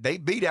fact, they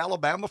beat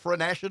Alabama for a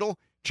national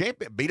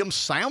champion, beat them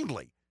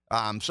soundly.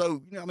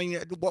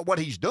 What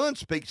he's done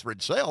speaks for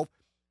itself.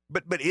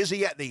 But is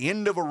he at the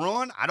end of a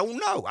run? I don't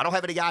know. I don't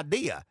have any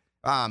idea.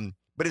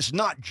 But it's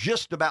not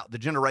just about the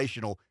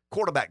generational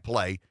quarterback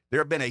play. There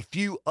have been a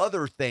few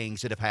other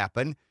things that have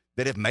happened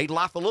that have made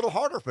life a little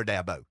harder for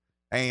Dabo.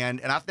 And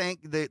I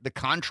think the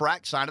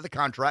sign of the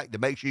contract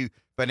that makes you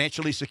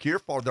financially secure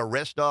for the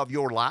rest of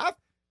your life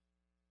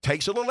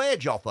takes a little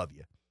edge off of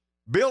you.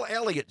 Bill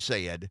Elliott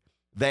said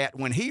that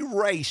when he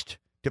raced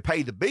to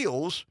pay the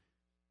bills,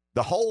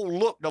 the hole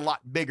looked a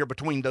lot bigger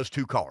between those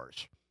two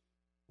cars.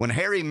 When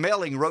Harry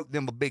Melling wrote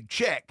them a big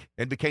check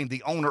and became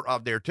the owner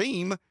of their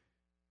team,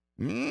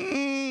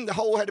 the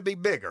hole had to be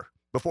bigger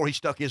before he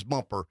stuck his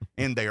bumper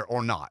in there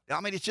or not.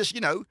 I mean, it's just,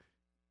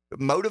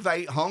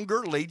 hunger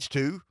leads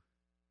to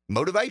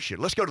motivation.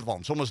 Let's go to the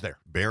phone. Someone's there.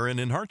 Barron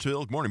in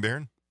Hartsville. Good morning,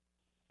 Barron.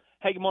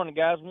 Hey, good morning,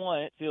 guys. One,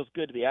 it feels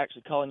good to be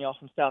actually calling y'all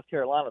from South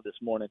Carolina this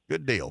morning.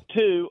 Good deal.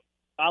 Two,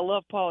 I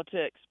love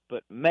politics,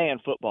 but man,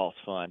 football's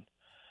fun.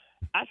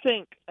 I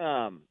think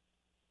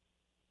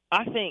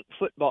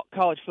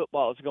college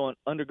football is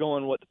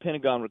undergoing what the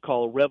Pentagon would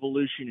call a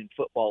revolution in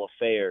football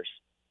affairs.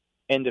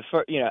 And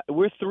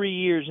we're 3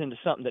 years into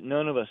something that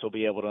none of us will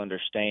be able to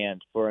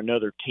understand for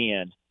another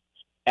 10.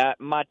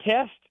 At my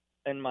test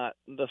and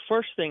the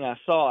first thing I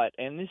saw it,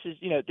 and this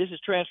is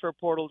transfer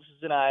portal, this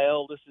is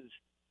NIL,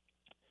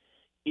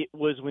 it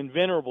was when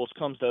Venerables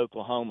comes to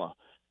Oklahoma.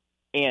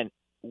 And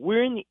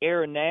we're in the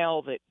era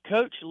now that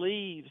coach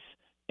leaves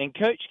and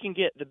coach can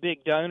get the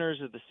big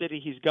donors of the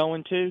city he's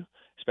going to,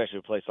 especially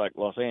a place like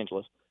Los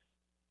Angeles,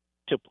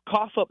 to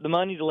cough up the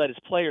money to let his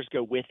players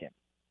go with him.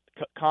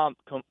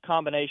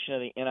 Combination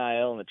of the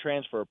NIL and the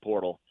transfer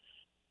portal.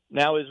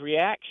 Now his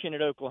reaction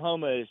at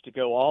Oklahoma is to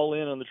go all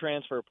in on the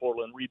transfer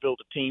portal and rebuild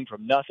a team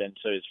from nothing,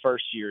 so his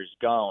first year is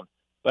gone.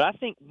 But I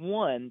think,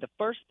 the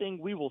first thing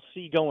we will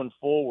see going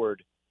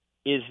forward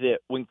is that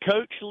when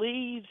coach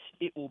leaves,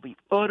 it will be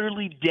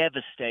utterly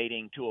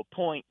devastating to a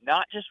point,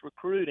 not just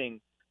recruiting,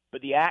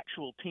 but the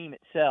actual team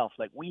itself,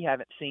 like we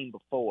haven't seen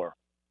before.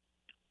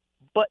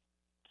 But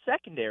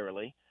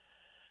secondarily,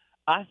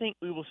 I think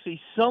we will see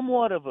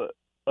somewhat of a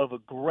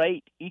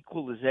great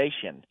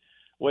equalization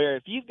where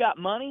if you've got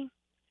money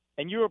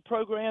and you're a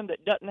program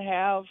that doesn't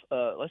have,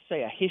 let's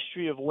say, a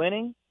history of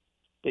winning,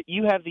 that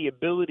you have the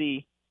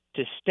ability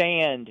to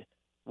stand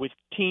with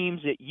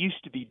teams that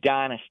used to be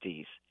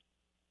dynasties.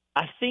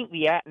 I think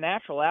the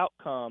natural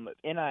outcome of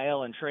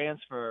NIL and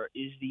transfer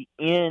is the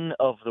end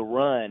of the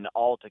run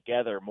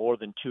altogether more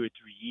than 2 or 3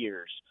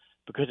 years,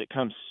 because it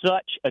becomes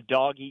such a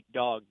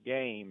dog-eat-dog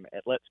game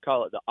at, let's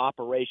call it, the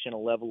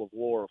operational level of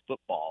war of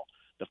football,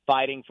 the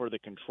fighting for the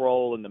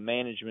control and the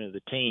management of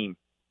the team.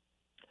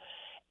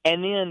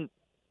 And then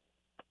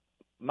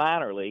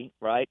minorly,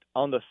 right,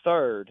 on the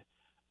third,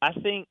 I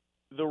think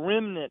the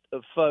remnant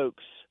of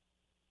folks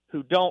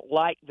who don't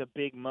like the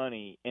big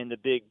money and the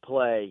big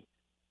play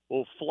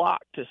will flock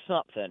to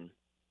something.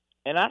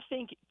 And I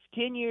think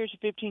 10 years,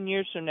 15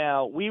 years from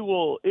now, we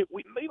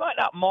might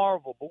not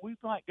marvel, but we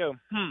might go,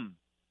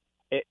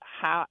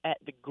 at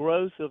the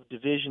growth of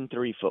Division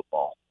III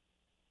football.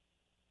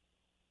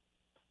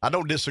 I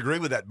don't disagree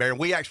with that, Baron.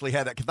 We actually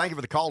had that. Thank you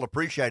for the call.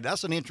 Appreciate it.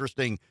 That's an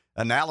interesting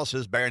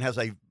analysis. Baron has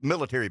a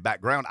military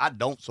background. I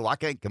don't, so I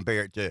can't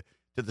compare it to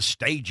the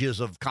stages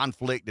of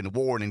conflict and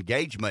war and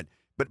engagement.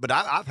 But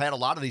I've had a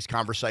lot of these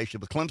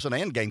conversations with Clemson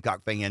and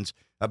Gamecock fans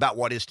about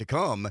what is to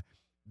come.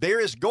 There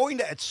is going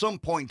to, at some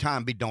point in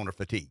time, be donor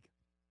fatigue.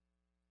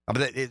 I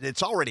mean,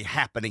 it's already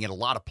happening in a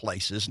lot of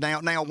places.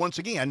 Now, once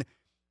again,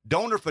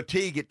 donor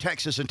fatigue at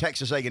Texas and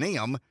Texas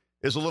A&M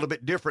is a little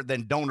bit different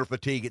than donor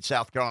fatigue at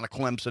South Carolina,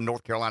 Clemson,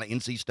 North Carolina,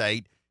 NC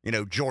State,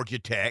 Georgia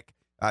Tech.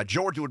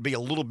 Georgia would be a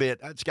little bit,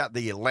 it's got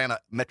the Atlanta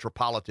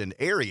metropolitan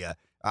area.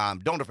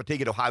 Donor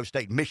fatigue at Ohio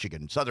State,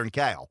 Michigan, Southern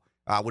Cal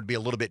would be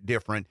a little bit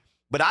different.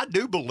 But I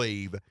do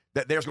believe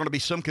that there's going to be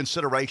some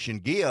consideration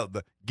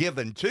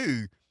given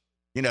to,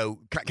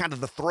 kind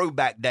of the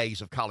throwback days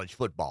of college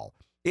football.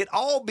 It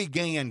all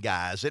began,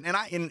 guys, and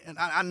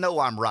I know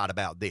I'm right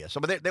about this.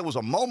 I mean, there was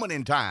a moment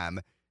in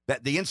time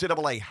that the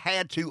NCAA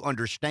had to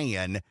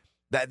understand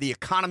that the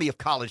economy of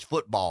college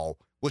football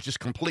was just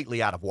completely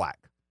out of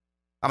whack.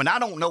 I mean, I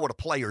don't know what a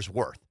player's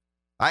worth.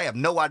 I have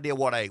no idea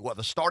what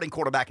the starting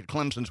quarterback at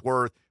Clemson's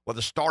worth, what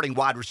the starting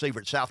wide receiver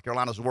at South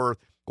Carolina's worth,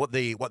 what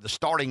the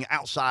starting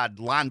outside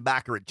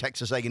linebacker at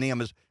Texas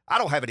A&M is. I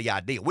don't have any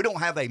idea. We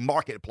don't have a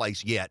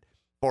marketplace yet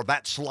for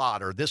that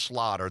slot or this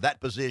slot or that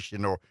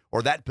position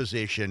or that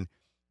position.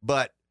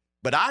 But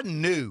I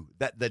knew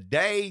that the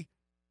day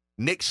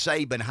Nick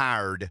Saban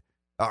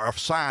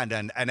signed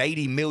an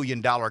 $80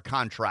 million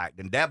contract,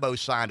 and Dabo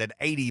signed an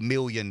 $80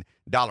 million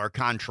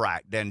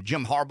contract, and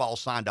Jim Harbaugh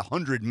signed a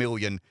 $100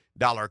 million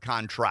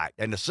contract,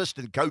 and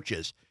assistant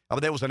coaches. I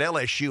mean, there was an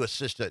LSU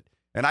assistant,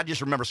 and I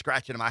just remember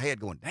scratching in my head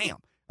going, damn.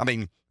 I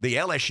mean, the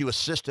LSU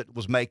assistant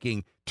was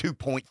making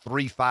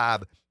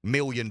 $2.35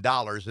 million.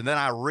 And then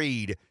I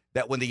read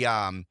that when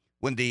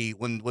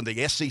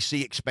the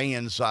SEC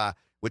expands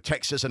with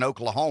Texas and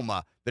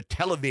Oklahoma, the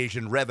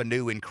television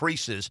revenue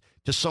increases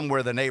to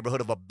somewhere in the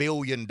neighborhood of $1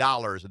 billion.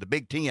 And the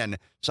Big Ten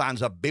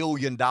signs a $1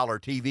 billion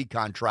TV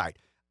contract.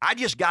 I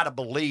just got to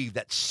believe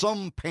that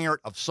some parent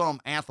of some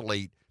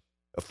athlete,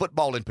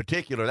 football in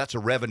particular, that's a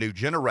revenue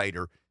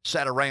generator,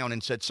 sat around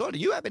and said, son, do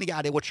you have any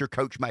idea what your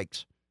coach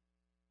makes?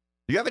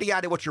 Do you have any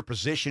idea what your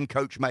position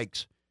coach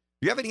makes?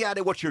 Do you have any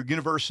idea what your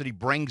university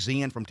brings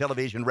in from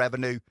television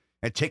revenue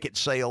and ticket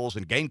sales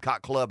and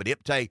Gamecock Club and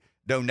IPTAY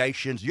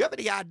donations? Do you have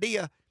any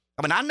idea?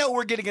 I mean, I know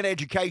we're getting an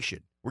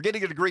education. We're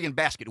getting a degree in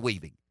basket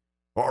weaving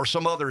or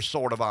some other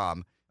sort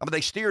of,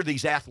 they steer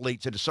these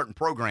athletes into certain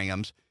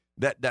programs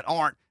that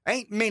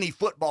ain't many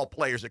football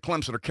players at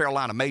Clemson or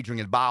Carolina majoring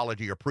in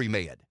biology or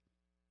pre-med.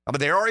 I mean,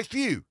 there are a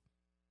few,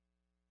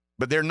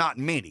 but they're not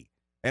many.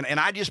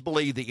 And I just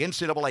believe the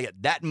NCAA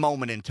at that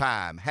moment in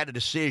time had a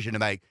decision to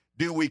make.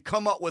 Do we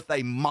come up with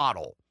a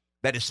model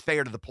that is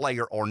fair to the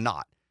player or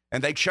not?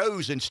 And they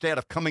chose, instead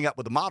of coming up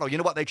with a model, you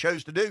know what they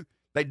chose to do?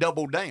 They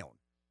doubled down.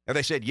 And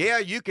they said, yeah,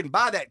 you can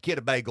buy that kid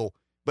a bagel,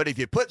 but if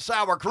you put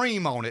sour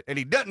cream on it and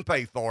he doesn't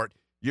pay for it,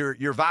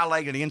 you're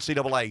violating an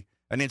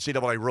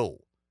NCAA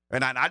rule.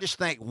 And I just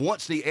think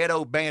once the Ed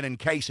O'Bannon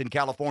case in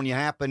California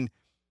happened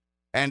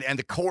and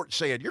the court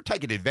said, you're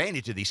taking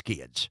advantage of these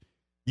kids,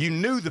 you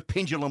knew the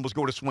pendulum was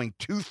going to swing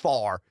too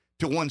far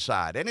to one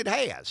side, and it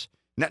has.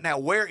 Now,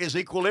 where is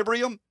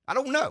equilibrium? I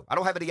don't know. I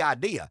don't have any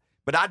idea.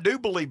 But I do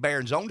believe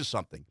Barron's on to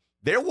something.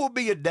 There will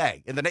be a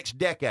day in the next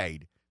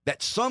decade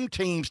that some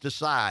teams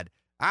decide,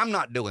 I'm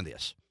not doing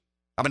this.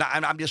 I mean,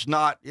 I'm just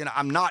not,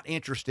 I'm not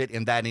interested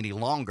in that any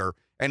longer.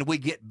 And we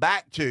get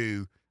back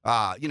to,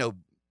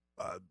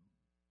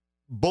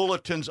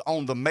 bulletins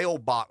on the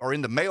mailbox or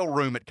in the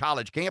mailroom at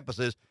college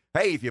campuses.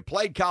 Hey, if you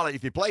played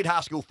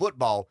high school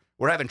football,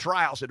 we're having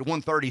tryouts at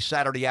 1:30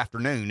 Saturday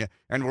afternoon,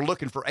 and we're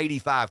looking for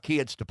 85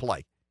 kids to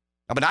play.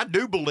 I mean, I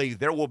do believe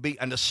there will be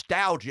a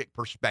nostalgic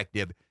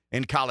perspective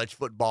in college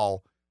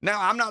football.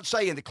 Now, I'm not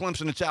saying that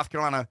Clemson and South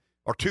Carolina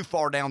are too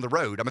far down the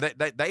road. I mean,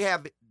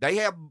 they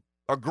have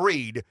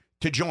agreed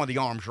to join the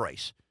arms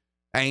race,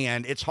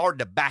 and it's hard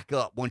to back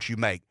up once you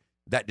make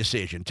that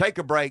decision. Take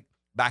a break.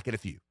 Back in a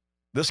few.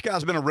 This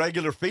guy's been a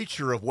regular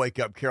feature of Wake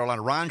Up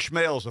Carolina. Ryan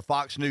Schmelz of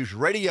Fox News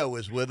Radio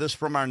is with us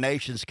from our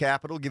nation's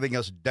capital, giving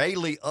us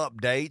daily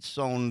updates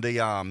on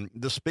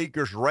the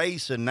speaker's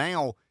race. And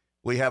now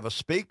we have a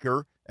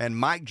speaker and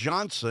Mike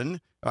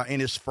Johnson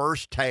in his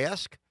first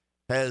task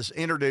has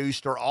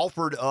introduced or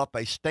offered up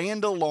a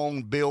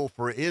standalone bill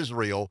for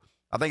Israel.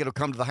 I think it'll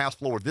come to the House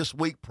floor this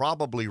week,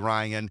 probably,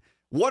 Ryan.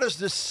 What does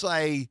this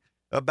say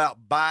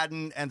about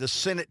Biden and the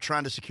Senate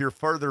trying to secure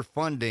further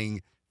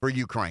funding for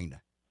Ukraine?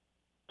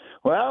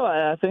 Well,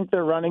 I think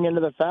they're running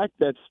into the fact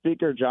that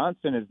Speaker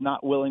Johnson is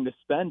not willing to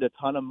spend a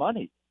ton of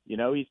money. You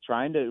know, he's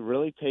trying to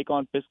really take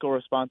on fiscal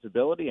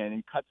responsibility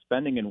and cut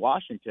spending in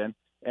Washington.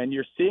 And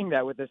you're seeing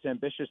that with this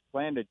ambitious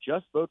plan to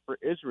just vote for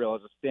Israel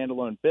as a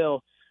standalone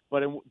bill.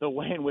 But in the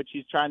way in which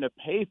he's trying to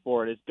pay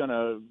for it is going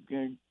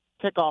to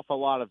tick off a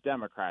lot of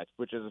Democrats,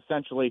 which is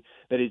essentially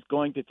that he's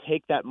going to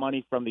take that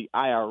money from the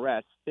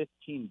IRS,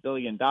 $15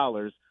 billion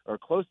or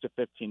close to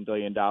 $15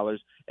 billion,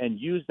 and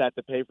use that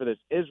to pay for this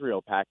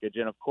Israel package.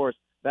 And, of course,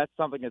 that's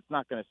something that's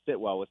not going to sit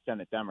well with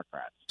Senate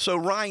Democrats. So,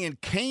 Ryan,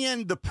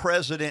 can the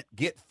president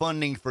get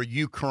funding for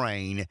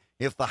Ukraine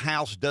if the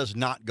House does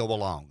not go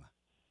along?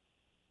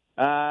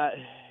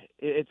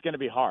 It's going to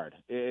be hard.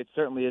 It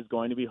certainly is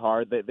going to be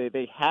hard.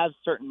 They have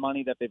certain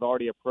money that they've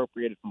already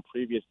appropriated from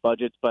previous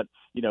budgets, but,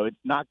 you know, it's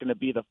not going to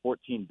be the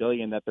 $14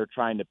 billion that they're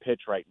trying to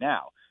pitch right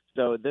now.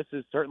 So this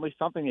is certainly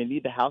something they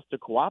need the House to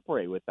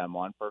cooperate with them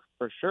on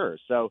for sure.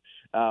 So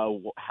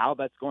how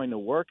that's going to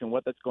work and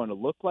what that's going to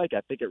look like,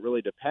 I think it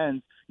really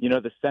depends. You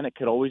know, the Senate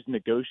could always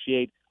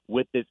negotiate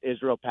with this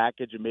Israel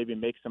package and maybe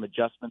make some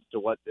adjustments to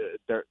what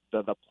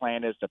the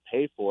plan is to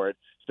pay for it.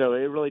 So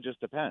it really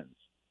just depends.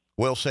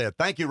 Well said.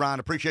 Thank you,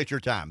 Ryan. Appreciate your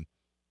time.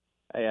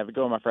 Hey, have a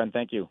good one, my friend.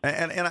 Thank you.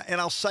 And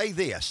I'll say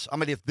this. I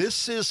mean, if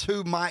this is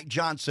who Mike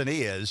Johnson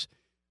is,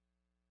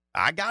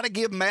 I got to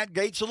give Matt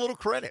Gaetz a little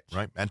credit.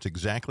 Right. That's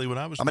exactly what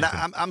I was thinking.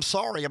 I'm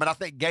sorry. I mean, I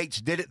think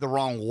Gaetz did it the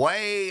wrong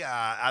way.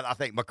 I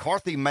think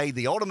McCarthy made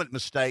the ultimate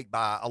mistake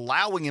by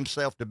allowing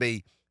himself to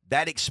be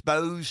that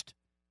exposed.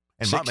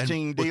 And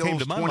 16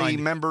 deals, 20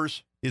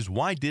 members. Is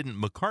why didn't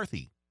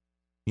McCarthy,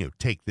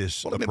 take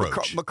this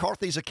approach?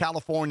 McCarthy's a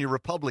California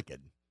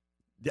Republican.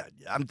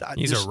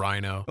 He's a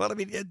rhino. Well, I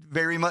mean,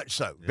 very much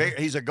so. Yeah,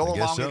 he's a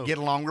go-along and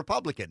get-along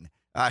Republican.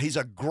 He's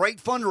a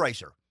great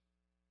fundraiser.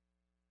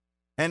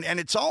 And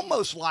it's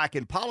almost like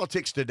in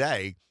politics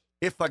today,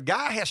 if a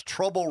guy has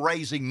trouble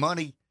raising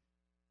money,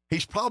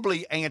 he's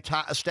probably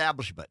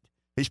anti-establishment.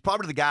 He's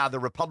probably the guy the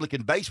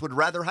Republican base would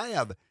rather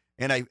have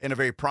in a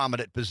very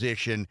prominent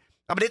position.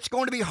 I mean, it's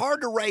going to be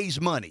hard to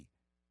raise money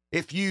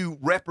if you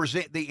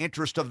represent the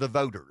interest of the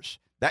voters.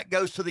 That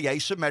goes to the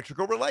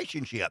asymmetrical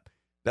relationship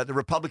that the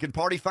Republican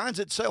Party finds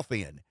itself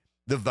in.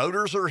 The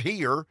voters are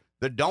here.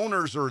 The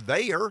donors are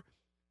there.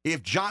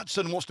 If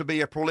Johnson wants to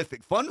be a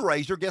prolific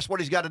fundraiser, guess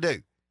what he's got to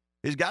do?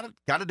 He's got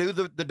to do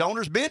the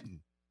donors' bidding.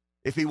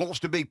 If he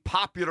wants to be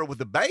popular with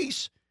the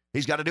base,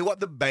 he's got to do what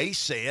the base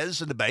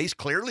says, and the base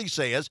clearly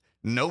says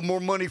no more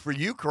money for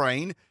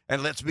Ukraine,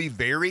 and let's be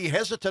very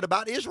hesitant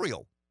about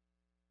Israel.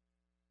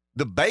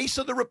 The base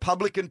of the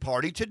Republican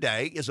Party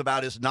today is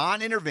about as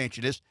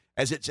non-interventionist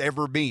as it's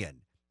ever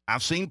been.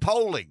 I've seen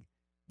polling.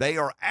 They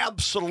are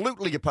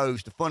absolutely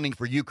opposed to funding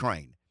for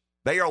Ukraine.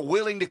 They are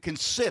willing to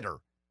consider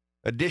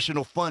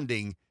additional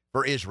funding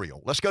for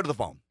Israel. Let's go to the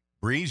phone.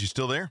 Breeze, you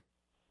still there?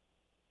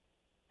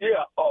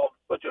 Yeah,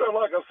 but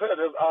like I said,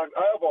 I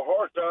have a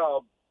hard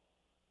time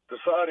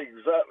deciding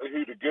exactly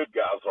who the good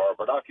guys are,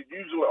 but I can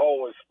usually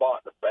always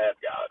spot the bad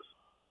guys.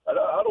 And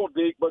I don't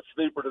dig much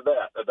deeper than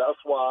that, and that's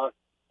why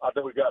I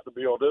think we got to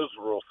be on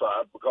Israel's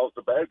side, because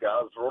the bad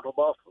guys are on the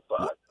Muslim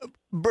side.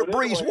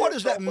 Breeze, anyway, what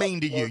does that mean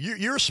to you?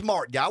 You're a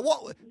smart guy.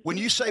 When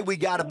you say we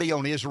got to be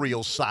on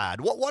Israel's side,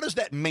 what does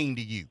that mean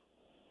to you?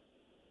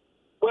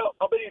 Well,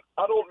 I mean,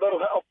 I don't know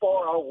how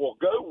far I will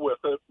go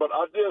with it, but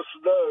I just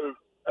know,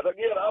 and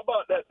again, I'm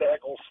not that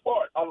daggone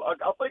smart.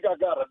 I think I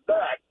got a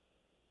knack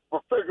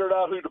for figuring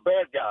out who the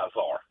bad guys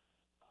are.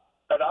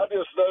 And I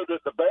just know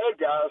that the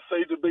bad guys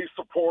seem to be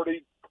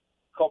supporting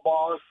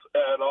Hamas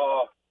and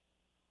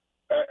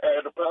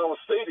the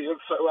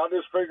Palestinians. So I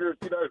just figured,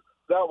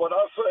 now when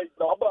I say,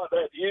 I'm not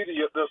that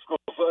idiot that's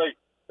going to say,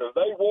 if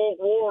they want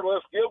war,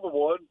 let's give them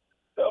one.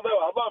 Hell no,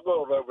 I'm not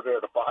going over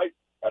there to fight.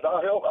 And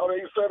I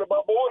ain't sending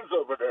my boys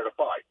over there to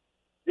fight.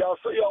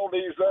 Y'all see all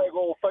these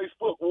daggone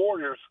Facebook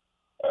warriors.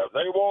 If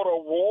they want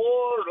a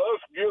war,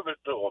 let's give it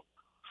to them.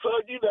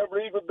 Son, you never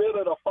even been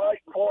in a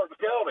fight in Martin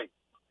County.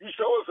 You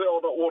sure as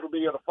hell don't want to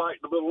be in a fight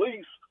in the Middle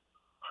East.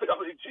 I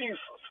mean,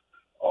 Jesus.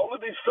 All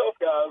of these tough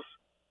guys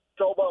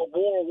talk about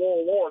war.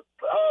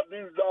 I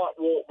do not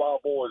want my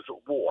boys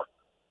at war.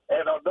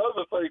 And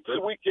another thing,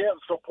 too, we can't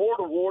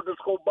support a war that's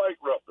going to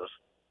bankrupt us.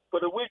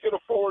 But if we can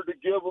afford to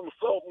give them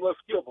something,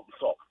 let's give them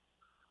something.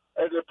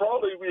 And we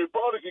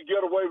probably could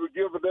get away with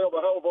giving them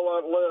a hell of a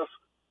lot less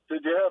than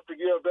you have to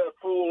give that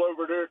fool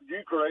over there in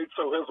Ukraine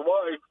so his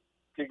wife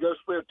can go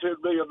spend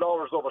 $10 million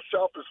on a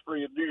shopping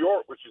spree in New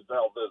York, which is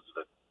now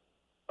visiting.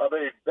 I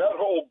mean, that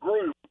whole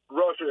group,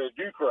 Russia and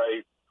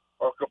Ukraine,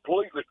 are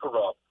completely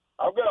corrupt.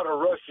 I've got a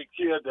Russian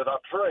kid that I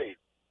train,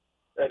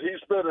 and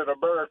he's been in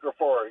America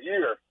for a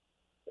year.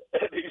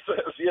 And he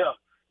says,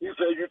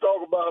 you're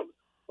talking about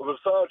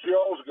besides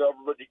y'all's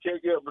government, you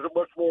can't get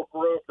much more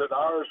corrupt than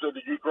ours and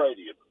the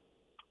Ukrainian.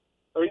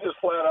 He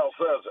just flat out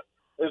says it.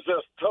 is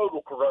just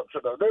total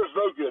corruption. There's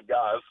no good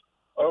guys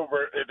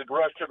over in the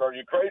Russian or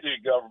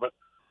Ukrainian government.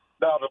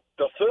 Now,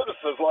 the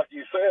citizens, like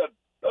you said,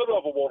 none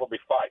of them want to be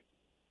fighting.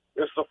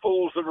 It's the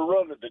fools that are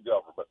running the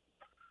government.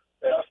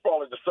 And that's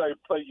probably the same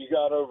thing you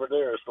got over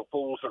there. It's the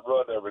fools that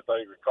run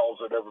everything and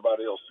causing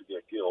everybody else to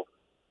get killed.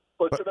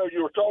 But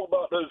you were talking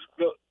about those.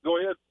 Go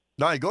ahead.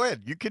 No, go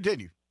ahead. You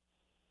continue.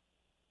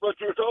 But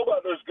you were talking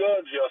about those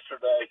guns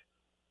yesterday,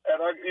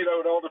 and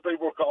and all the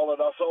people were calling.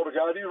 I saw the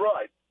guy. And he's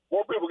right.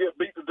 More people get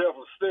beat to death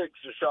with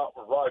sticks than shot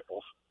with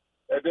rifles.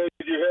 And then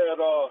you had,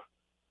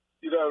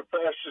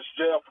 Fascist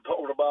Jeff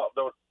talking about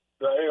the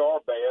AR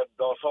ban,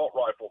 the assault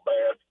rifle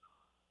ban,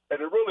 and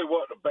it really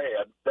wasn't a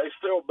ban. They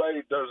still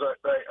made those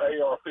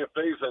AR-15s.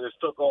 They just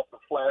took off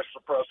the flash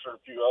suppressor and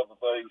a few other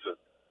things and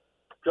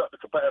cut the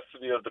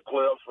capacity of the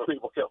clips where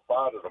people kept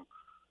finding them.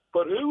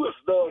 But who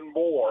has done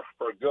more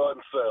for gun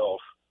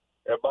sales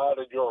in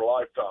mine in your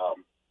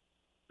lifetime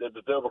than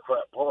the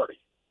Democrat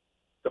Party?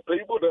 The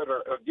people that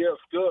are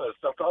against guns,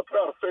 I'm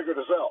trying to figure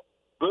this out.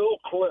 Bill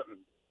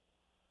Clinton.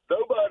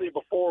 Nobody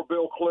before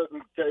Bill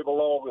Clinton came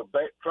along and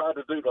tried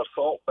to do the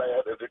assault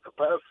ban and the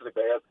capacity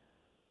ban.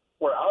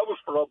 Where I was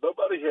from,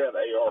 nobody had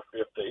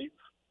AR-15s.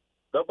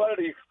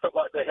 Nobody felt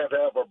like they had to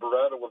have a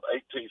Beretta with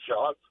 18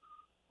 shots.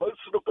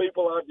 Most of the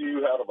people I knew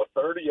had a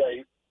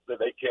 38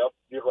 that they kept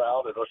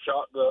around and a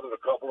shotgun and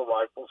a couple of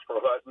rifles for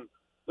hunting.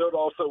 They would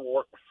also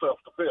work for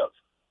self-defense.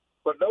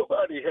 But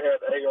nobody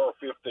had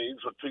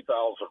AR-15s with 2,000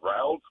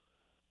 rounds.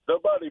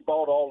 Nobody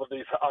bought all of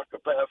these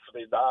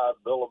high-capacity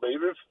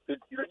 9mm. You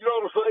know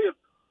what I'm saying?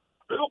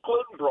 Bill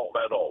Clinton brought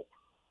that on.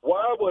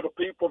 Why would the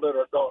people that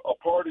are a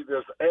party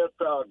that's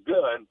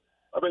anti-gun,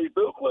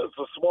 Bill Clinton's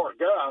a smart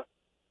guy.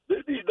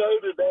 Didn't he know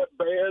that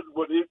ban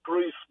would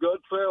increase gun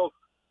sales?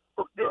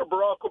 During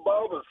Barack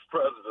Obama's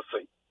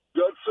presidency,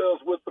 gun sales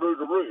went through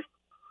the roof.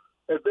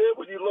 And then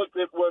when you looked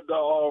at when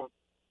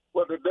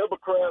the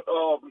Democrat,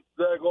 the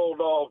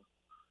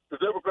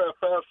Democrat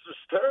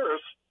fascist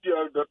terrorists,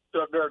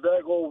 their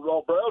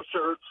daggone brown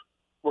shirts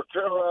were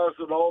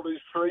terrorizing all these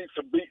streets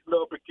and beating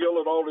up and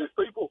killing all these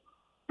people.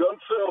 Gun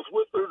sales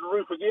went through the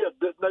roof again.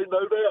 Didn't they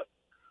know that?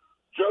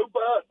 Joe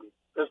Biden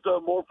has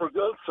done more for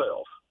gun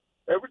sales.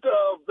 Every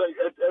time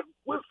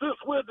when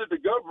did the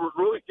government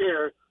really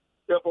care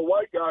if a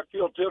white guy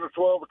killed 10 or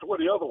 12 or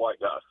 20 other white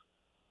guys?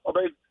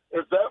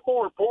 Is that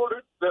more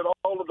important than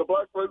all of the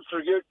black folks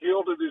that get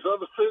killed in these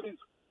other cities?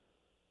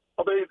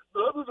 I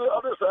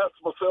just ask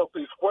myself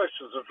these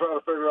questions and try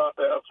to figure out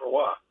the answer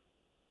why.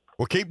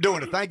 Well, keep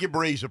doing it. Thank you,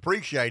 Breeze.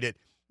 Appreciate it.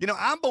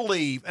 I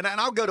believe, and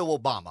I'll go to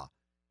Obama.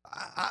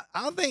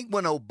 I think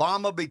when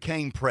Obama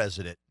became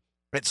president,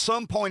 at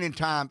some point in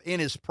time in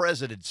his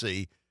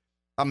presidency,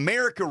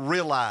 America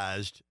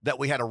realized that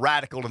we had a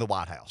radical in the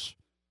White House.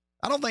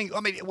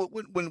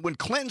 When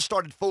Clinton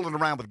started fooling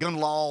around with gun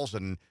laws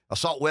and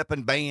assault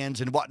weapon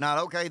bans and whatnot,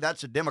 okay,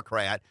 that's a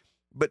Democrat.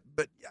 But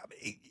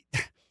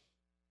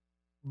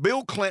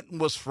Bill Clinton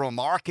was from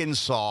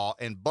Arkansas,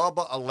 and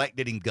Bubba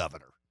elected him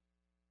governor.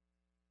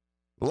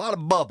 A lot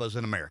of Bubbas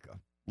in America.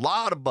 A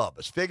lot of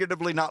Bubbas,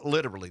 figuratively, not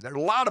literally. There are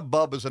a lot of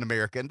Bubbas in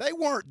America, and they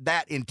weren't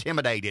that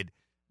intimidated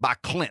by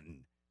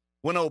Clinton.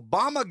 When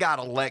Obama got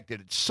elected,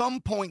 at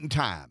some point in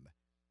time,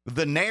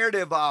 the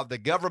narrative of the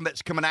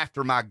government's coming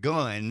after my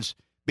guns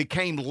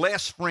became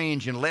less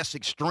fringe and less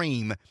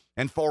extreme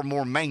and far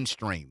more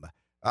mainstream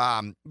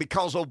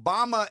because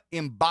Obama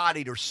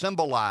embodied or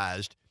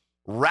symbolized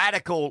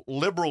radical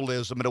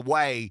liberalism in a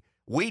way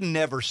we'd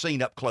never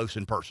seen up close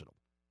and personal.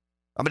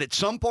 At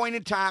some point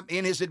in time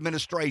in his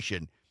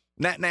administration,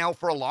 now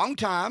for a long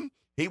time,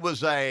 he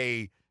was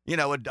a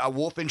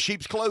wolf in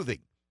sheep's clothing.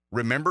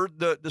 Remember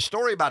the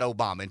story about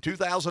Obama. In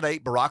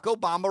 2008, Barack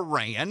Obama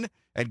ran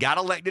and got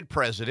elected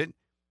president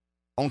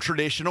on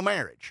traditional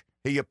marriage.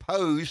 He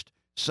opposed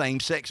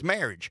same-sex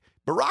marriage.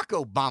 Barack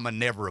Obama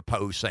never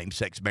opposed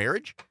same-sex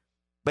marriage,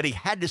 but he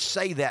had to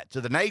say that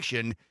to the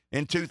nation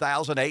in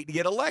 2008 to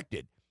get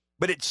elected.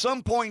 But at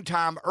some point in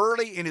time,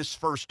 early in his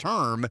first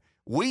term,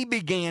 we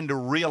began to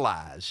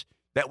realize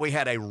that we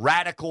had a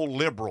radical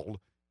liberal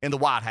in the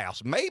White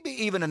House, maybe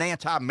even an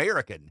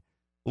anti-American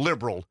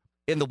liberal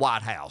in the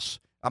White House.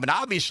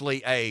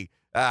 Obviously a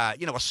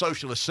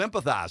socialist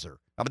sympathizer.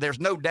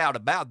 There's no doubt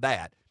about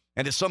that.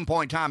 And at some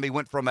point in time, he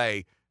went from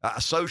a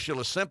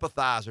socialist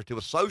sympathizer to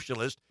a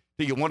socialist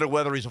till you wonder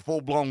whether he's a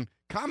full-blown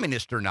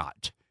communist or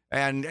not.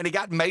 And he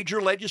got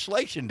major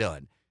legislation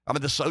done.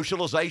 The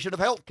socialization of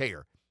health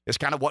care is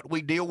kind of what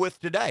we deal with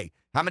today.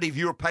 How many of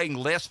you are paying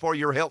less for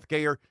your health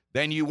care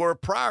than you were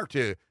prior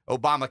to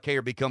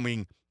Obamacare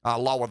becoming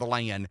law of the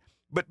land?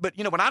 But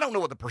when I don't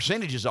know what the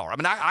percentages are,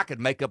 I could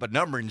make up a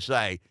number and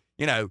say,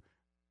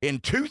 in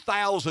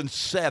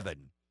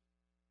 2007,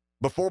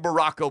 before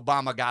Barack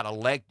Obama got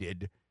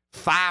elected,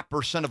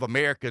 5% of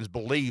Americans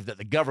believe that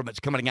the government's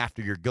coming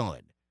after your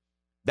gun.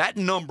 That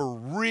number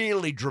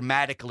really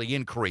dramatically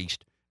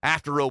increased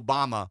after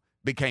Obama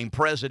became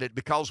president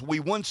because we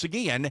once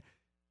again,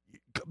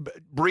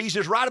 Breeze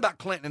is right about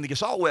Clinton and the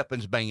assault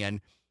weapons ban,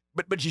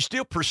 but you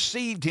still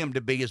perceived him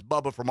to be as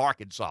Bubba from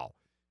Arkansas.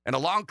 And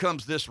along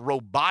comes this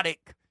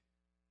robotic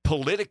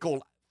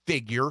political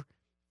figure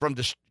from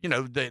the,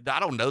 I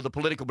don't know, the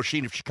political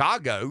machine of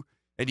Chicago,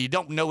 and you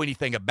don't know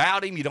anything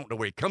about him. You don't know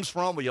where he comes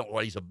from. You don't know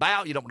what he's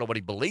about. You don't know what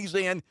he believes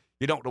in.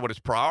 You don't know what his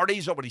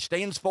priorities or what he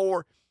stands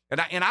for. And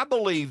I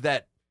believe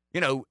that,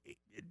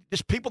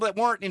 just people that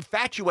weren't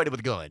infatuated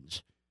with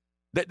guns,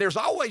 that there's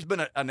always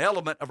been an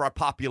element of our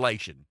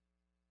population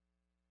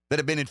that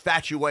have been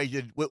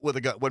infatuated with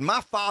a gun. When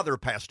my father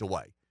passed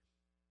away,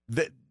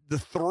 the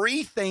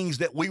three things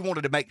that we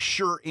wanted to make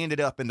sure ended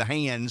up in the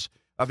hands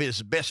of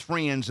his best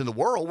friends in the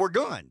world were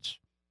guns.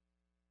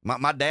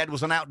 My dad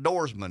was an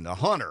outdoorsman, a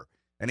hunter,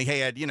 and he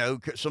had,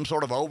 some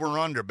sort of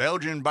over-under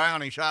Belgian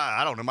bounty shot.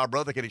 I don't know. My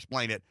brother can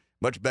explain it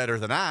much better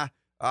than I.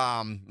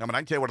 I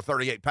can tell you what a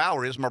 38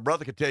 power is. My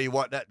brother could tell you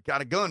what that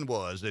kind of gun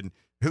was and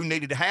who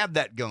needed to have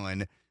that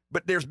gun.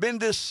 But there's been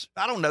this,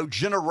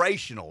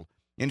 generational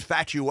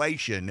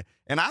infatuation,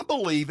 and I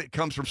believe it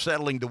comes from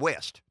settling the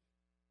West.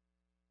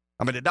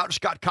 Dr.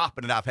 Scott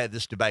Coppin and I have had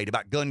this debate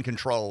about gun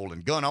control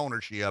and gun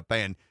ownership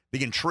and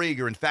the intrigue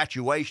or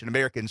infatuation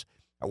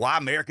why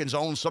Americans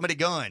own so many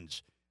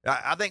guns.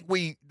 I think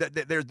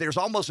there's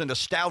almost a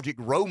nostalgic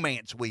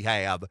romance we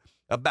have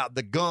about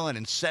the gun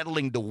and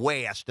settling the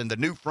West and the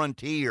new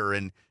frontier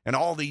and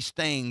all these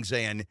things.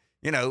 And,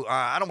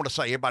 I don't want to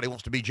say everybody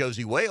wants to be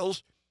Josie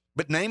Wales,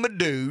 but name a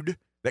dude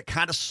that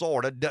kind of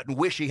sort of doesn't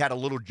wish he had a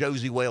little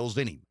Josie Wales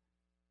in him.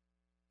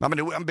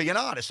 I'm being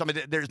honest.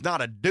 There's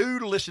not a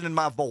dude listening to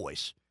my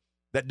voice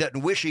that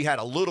doesn't wish he had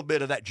a little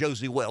bit of that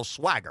Josie Wales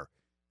swagger.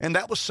 And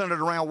that was centered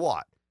around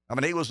what?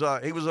 He was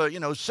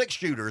six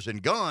shooters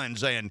and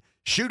guns and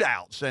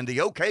shootouts and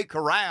the OK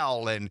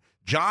Corral and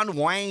John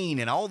Wayne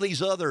and all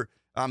these other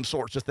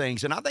sorts of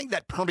things. And I think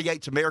that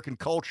permeates American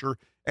culture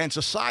and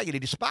society,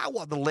 despite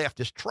what the left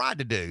has tried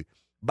to do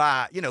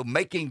by,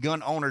 making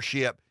gun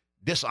ownership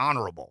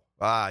dishonorable.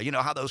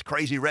 How those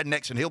crazy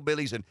rednecks and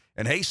hillbillies and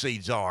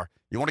hayseeds are.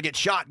 You want to get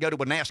shot, go to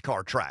a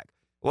NASCAR track.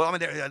 Well,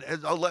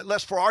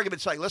 let's, for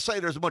argument's sake, let's say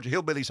there's a bunch of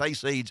hillbillies,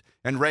 hayseeds,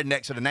 and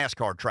rednecks at a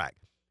NASCAR track.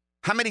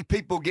 How many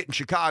people get in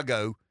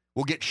Chicago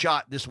will get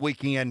shot this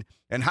weekend,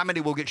 and how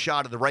many will get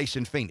shot at the race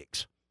in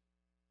Phoenix?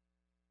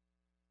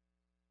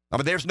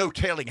 There's no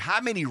telling how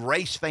many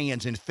race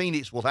fans in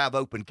Phoenix will have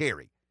open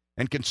carry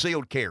and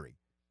concealed carry.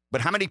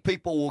 But how many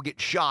people will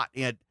get shot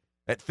at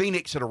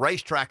Phoenix at a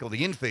racetrack on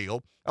the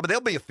infield?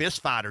 There'll be a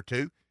fist fight or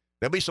two.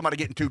 There'll be somebody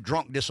getting too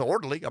drunk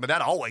disorderly.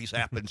 That always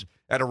happens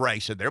at a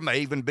race. And there may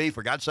even be,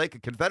 for God's sake, a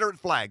Confederate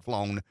flag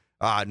flown,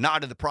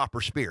 not in the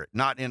proper spirit,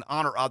 not in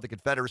honor of the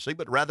Confederacy,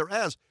 but rather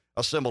as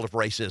a symbol of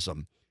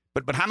racism.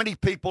 But how many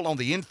people on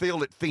the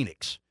infield at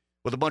Phoenix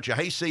with a bunch of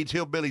hayseeds,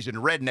 hillbillies, and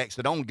rednecks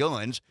that own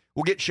guns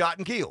will get shot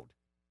and killed?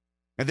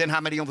 And then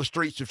how many on the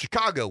streets of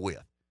Chicago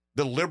with?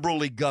 The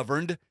liberally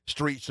governed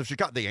streets of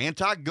Chicago, the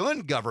anti-gun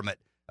government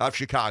of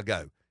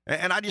Chicago.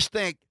 And I just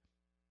think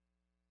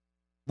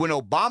when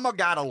Obama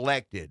got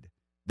elected,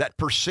 that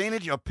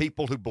percentage of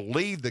people who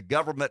believed the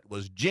government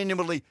was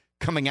genuinely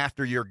coming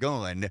after your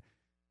gun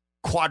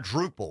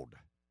quadrupled,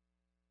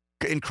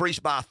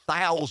 increased by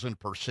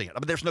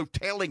 1,000%. There's no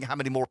telling how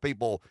many more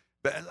people.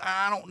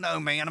 I don't know,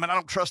 man. I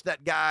don't trust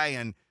that guy.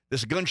 And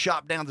this gun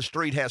shop down the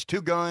street has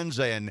two guns,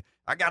 and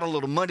I got a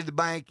little money in the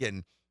bank.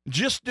 And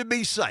just to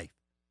be safe,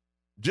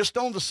 just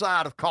on the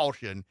side of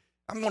caution,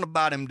 I'm going to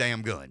buy them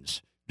damn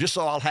guns just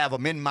so I'll have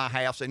them in my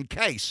house in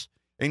case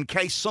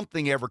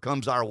something ever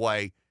comes our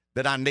way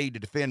that I need to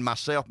defend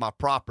myself, my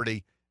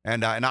property,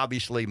 and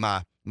obviously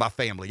my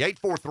family.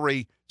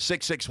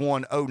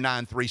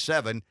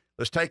 843-661-0937.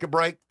 Let's take a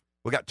break.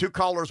 We got two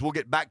callers. We'll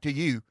get back to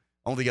you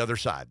on the other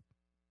side.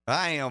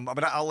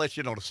 I'll let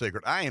you know the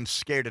secret. I am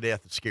scared to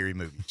death of scary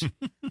movies.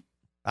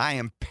 I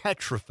am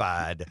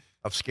petrified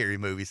of scary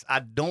movies. I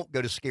don't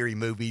go to scary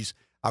movies.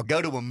 I'll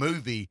go to a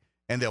movie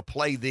and they'll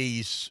play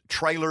these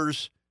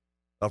trailers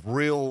of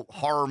real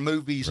horror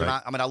movies.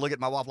 Right. And I look at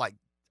my wife like,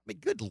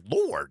 good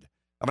Lord.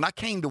 I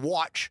came to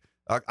watch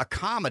a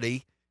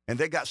comedy and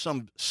they got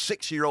some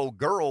 6-year-old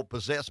girl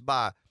possessed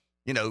by,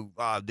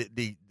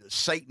 the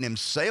Satan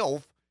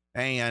himself.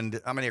 And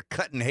they're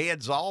cutting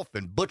heads off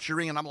and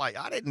butchering. And I'm like,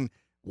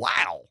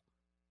 wow.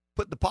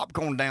 Put the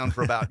popcorn down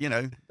for about,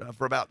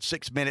 for about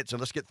 6 minutes and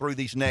let's get through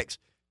these next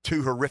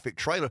two horrific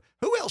trailers.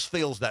 Who else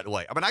feels that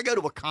way? I go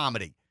to a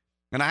comedy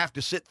and I have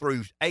to sit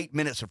through 8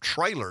 minutes of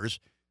trailers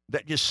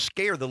that just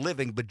scare the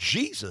living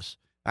bejesus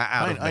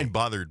out of me. I ain't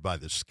bothered by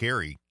the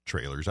scary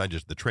trailers.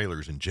 The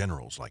trailers in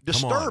general is like,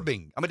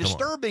 disturbing.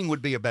 Disturbing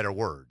would be a better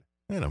word.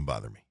 It don't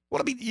bother me.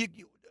 Well,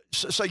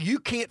 so you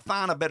can't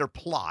find a better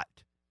plot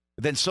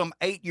than some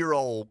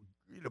 8-year-old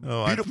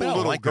beautiful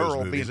little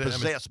girl being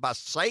possessed by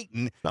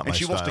Satan and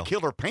she wants to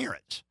kill her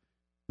parents.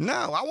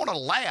 No, I want to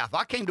laugh.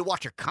 I came to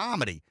watch a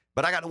comedy,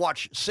 but I got to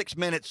watch 6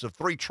 minutes of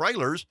 3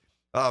 trailers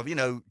of,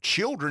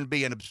 children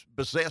being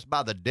possessed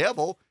by the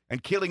devil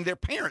and killing their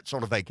parents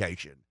on a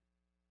vacation.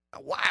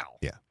 Wow.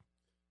 Yeah.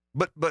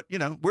 But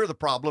we're the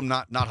problem,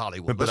 not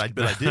Hollywood.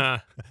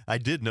 I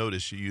did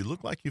notice you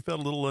look like you felt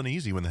a little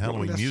uneasy when the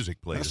Halloween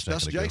music played.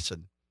 That's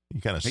Jason.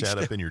 You kind of sat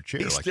up in your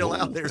chair. He's like, still whoa.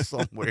 out there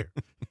somewhere.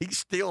 He's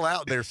still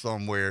out there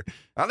somewhere.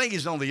 I think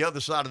he's on the other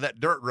side of that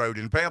dirt road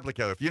in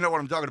Pamplico. If you know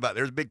what I'm talking about,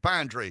 there's a big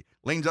pine tree,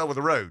 leans over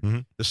the road. Mm-hmm.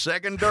 The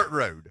second dirt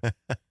road.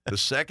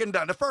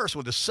 The first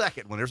one, the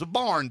second one. There's a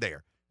barn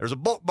there. There's a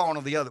bulk barn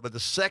on the other, but the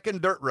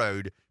second dirt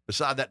road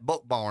beside that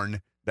bulk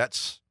barn,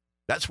 that's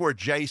where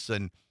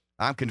Jason,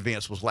 I'm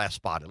convinced, was last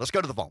spotted. Let's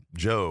go to the phone.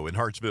 Joe in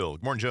Hartsville.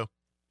 Good morning, Joe.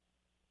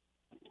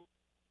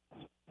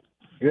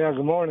 Yeah,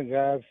 good morning,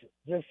 guys.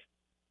 This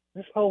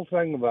whole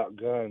thing about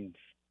guns,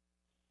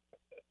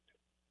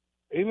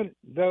 even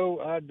though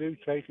I do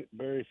take it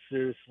very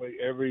seriously,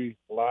 every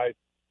life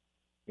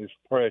is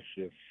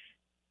precious.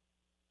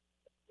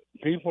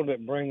 People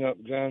that bring up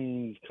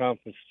gun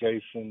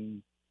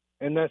confiscation,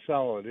 and that's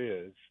all it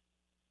is.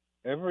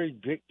 Every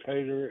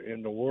dictator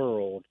in the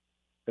world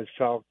has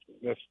talked,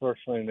 that's the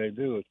first thing they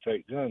do is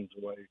take guns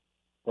away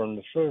from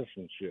the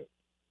citizenship.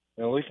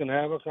 Now, we can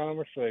have a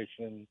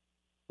conversation,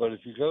 but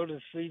if you go to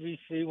the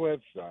CDC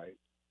website,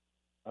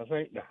 I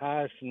think the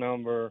highest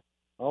number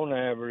on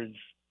average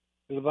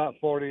is about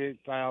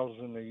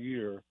 48,000 a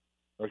year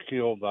are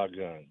killed by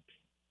guns.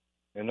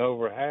 And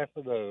over half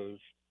of those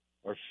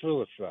are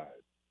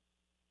suicide.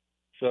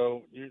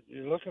 So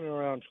you're looking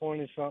around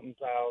 20-something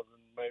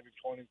thousand, maybe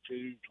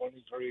 22,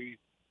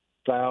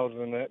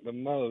 23,000 at the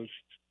most.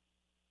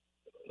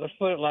 Let's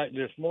put it like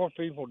this. More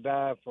people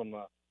die from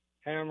a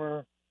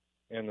hammer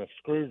and a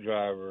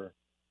screwdriver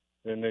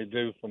than they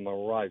do from a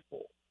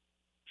rifle.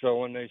 So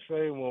when they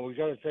say, well, we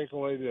got to take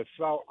away the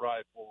assault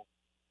rifle,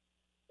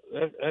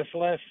 that's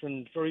less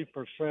than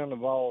 3%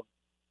 of all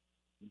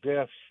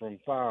deaths from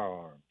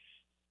firearms.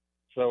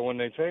 So when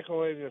they take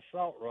away the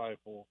assault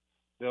rifle,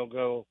 they'll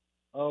go,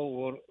 oh,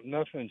 well,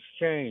 nothing's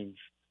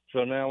changed,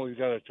 so now we've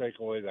got to take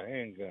away the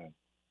handgun.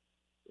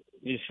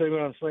 You see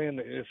what I'm saying?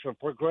 It's a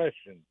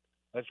progression.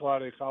 That's why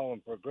they call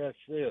them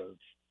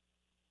progressives.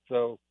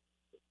 So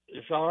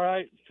it's all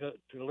right to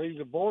leave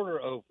the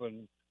border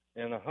open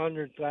and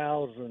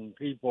 100,000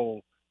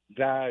 people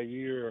die a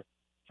year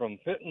from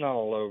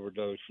fentanyl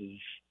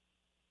overdoses,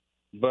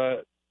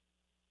 but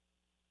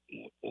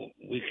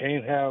we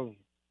can't have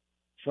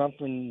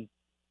something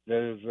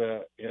that is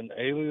an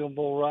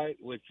inalienable right,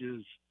 which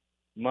is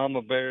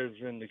mama bears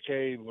in the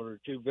cave with her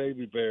two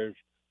baby bears,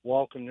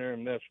 walk in there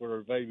and mess with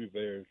her baby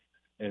bears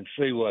and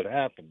see what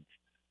happens.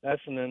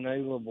 That's an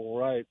inalienable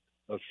right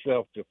of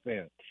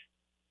self-defense.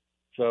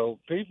 So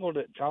people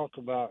that talk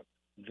about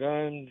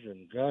guns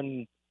and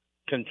gun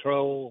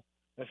control,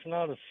 that's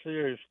not a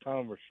serious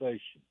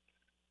conversation.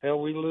 Hell,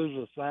 we lose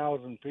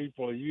 1,000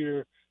 people a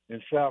year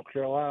in South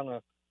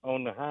Carolina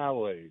on the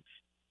highways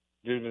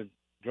due to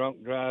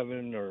drunk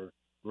driving or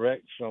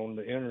wrecks on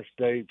the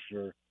interstates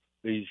or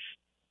these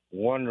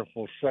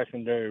wonderful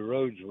secondary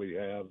roads we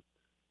have.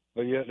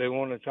 But yet they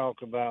want to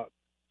talk about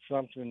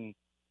something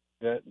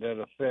that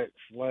affects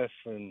less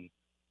than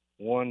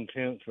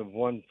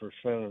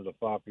 0.1% of the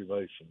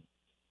population.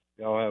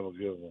 Y'all have a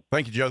good one.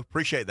 Thank you, Joe.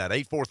 Appreciate that.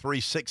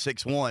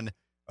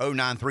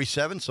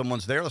 843-661-0937.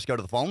 Someone's there. Let's go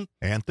to the phone.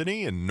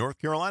 Anthony in North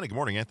Carolina. Good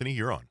morning, Anthony.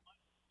 You're on.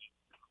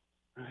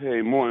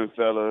 Hey, morning,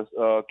 fellas.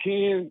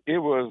 Ken, it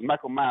was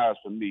Michael Myers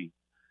for me.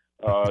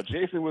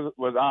 Jason was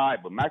all right,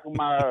 but Michael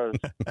Myers,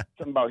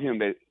 something about him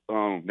that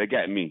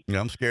got me. Yeah,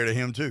 I'm scared of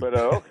him, too. But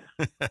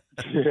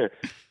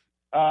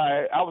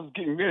I was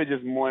getting ready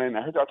this morning.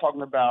 I heard y'all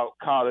talking about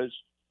college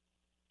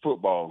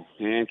football.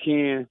 And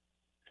Ken,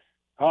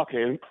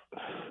 okay,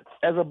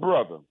 as a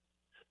brother,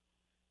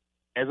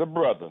 a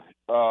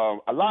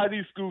lot of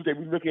these schools that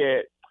we look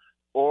at,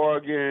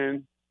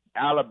 Oregon,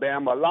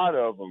 Alabama, a lot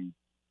of them,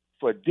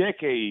 for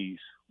decades,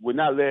 would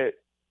not let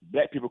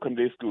black people come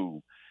to their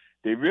school.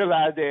 They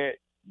realized that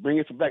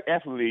bringing some black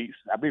athletes,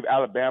 I believe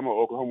Alabama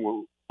or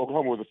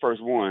Oklahoma was the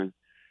first one,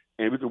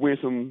 and we could win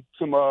some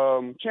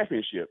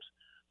championships.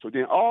 So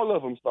then all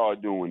of them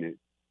started doing it.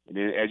 And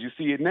then as you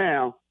see it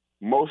now,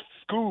 most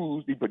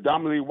schools, the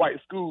predominantly white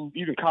schools,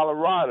 even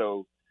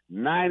Colorado,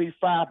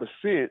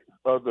 95%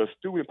 of the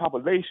student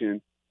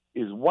population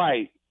is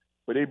white,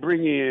 but they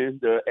bring in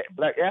the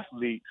black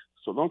athletes.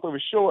 So long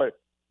story short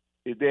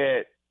is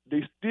that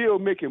they still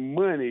making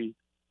money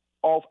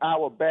off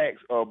our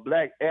backs of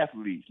black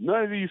athletes.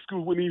 None of these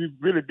schools wouldn't even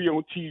really be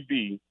on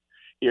TV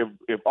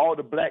if all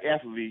the black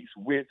athletes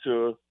went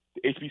to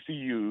the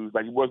HBCUs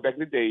like it was back in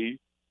the day,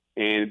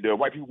 and the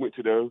white people went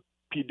to the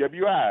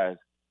PWIs.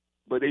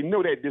 But they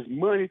know that this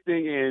money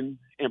thing,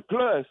 and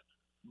plus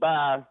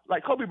by,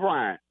 like Kobe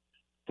Bryant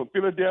from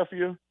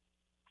Philadelphia,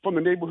 from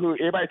the neighborhood,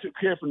 everybody took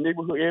care from the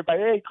neighborhood, everybody,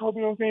 hey, Kobe,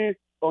 you know what I'm saying?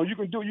 Oh, you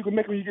can do it, you can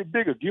make it when you get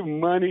bigger. Give him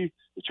money,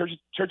 the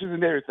churches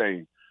and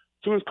everything.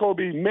 As soon as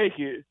Kobe make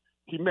it,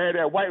 he married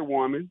that white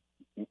woman.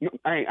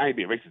 I ain't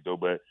being racist though,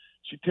 but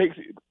she takes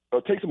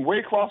him way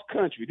across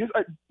country.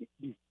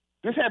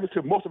 This happens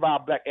to most of our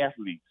black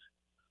athletes.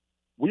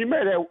 When you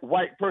marry that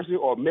white person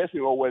or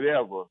Mexican or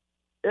whatever,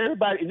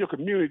 everybody in your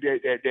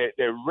community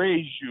that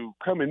raised you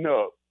coming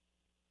up,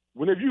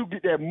 whenever you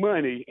get that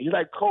money and you're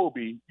like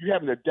Kobe, you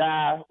having to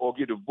die or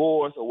get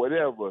divorced or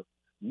whatever,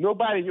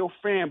 nobody in your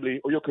family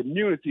or your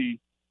community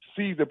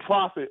sees the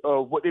profit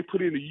of what they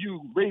put into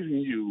you, raising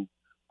you.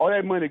 All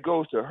that money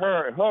goes to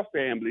her and her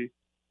family,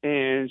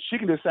 and she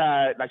can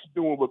decide, like she's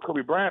doing with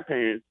Kobe Bryant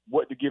parents,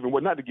 what to give and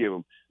what not to give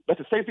them. That's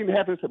the same thing that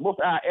happens to most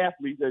of our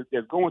athletes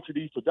that's going to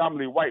these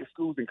predominantly white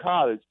schools and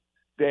college,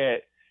 that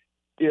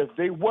if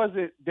they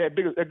wasn't that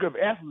good of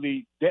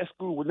athlete, that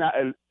school would not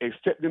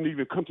accept them to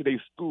even come to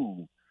their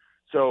school.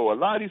 So a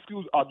lot of these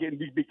schools are getting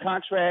these big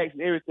contracts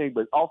and everything,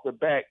 but off the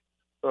back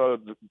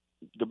of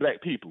the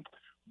black people.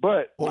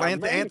 But well,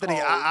 Anthony,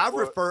 I've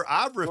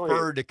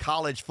referred to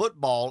college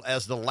football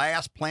as the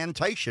last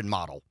plantation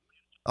model.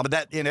 I mean,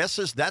 that in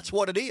essence, that's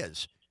what it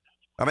is.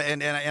 I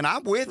mean, and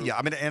I'm with you.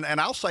 I mean,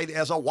 and I'll say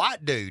as a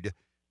white dude,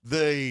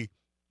 the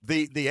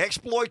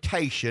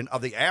exploitation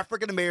of the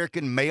African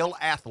American male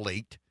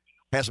athlete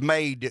has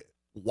made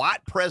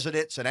white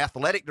presidents and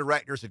athletic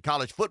directors and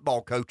college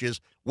football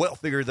coaches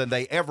wealthier than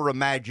they ever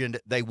imagined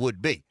they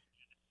would be.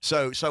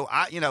 So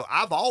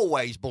I've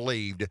always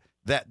believed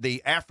that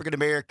the African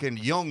American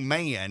young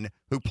man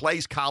who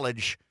plays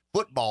college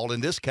football, in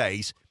this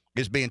case,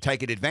 is being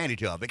taken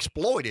advantage of,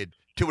 exploited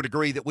to a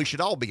degree that we should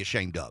all be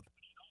ashamed of.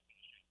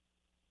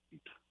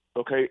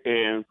 Okay,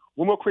 and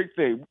one more quick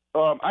thing.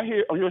 I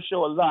hear on your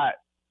show a lot,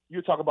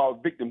 you talk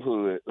about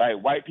victimhood, like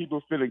white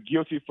people feeling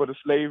guilty for the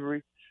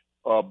slavery,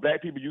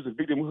 black people using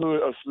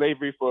victimhood of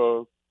slavery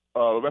for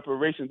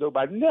reparations, though,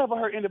 but I never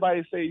heard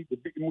anybody say the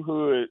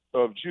victimhood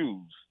of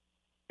Jews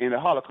in the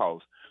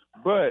Holocaust.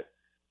 But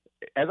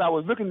as I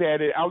was looking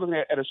at it, I was looking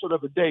at a show the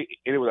other day,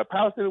 and it was a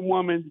Palestinian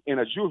woman and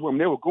a Jewish woman.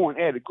 They were going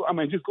at it. I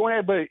mean, just going at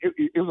it, but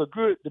it was a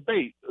good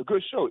debate, a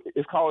good show.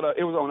 It's called,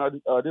 it was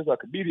on, there's a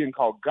comedian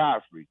called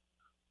Godfrey.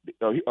 He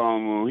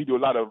do a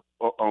lot of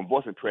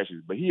voice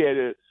impressions, but he had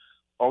it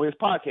on his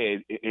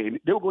podcast, and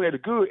they were going at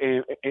it good.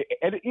 And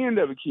at the end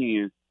of it,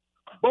 Ken,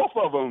 both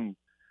of them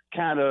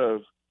kind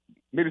of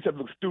made themselves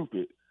look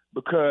stupid,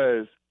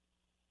 because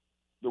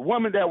the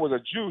woman that was a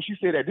Jew, she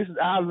said that this is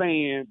our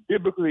land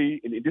biblically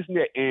and this and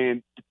that.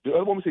 And the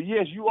other woman said,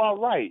 yes, you are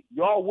right.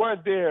 Y'all were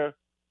there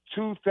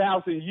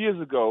 2,000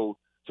 years ago.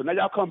 So now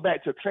y'all come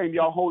back to claim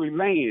y'all holy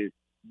land.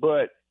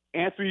 But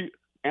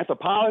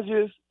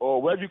anthropologists,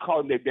 or whatever you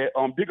call them, that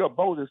dig up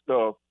bones and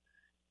stuff,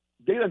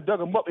 they done dug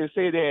them up and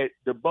say that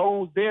the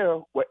bones there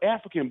were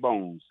African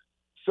bones.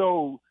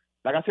 So,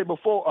 like I said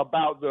before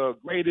about the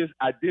greatest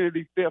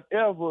identity theft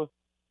ever,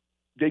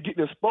 they get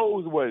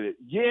disposed with it.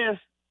 Yes,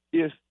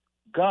 it's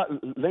God,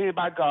 land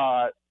by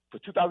God for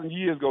 2,000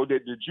 years ago,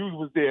 that the Jews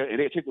was there and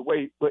they took it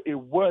away, but it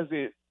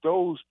wasn't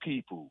those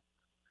people.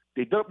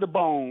 They dug up the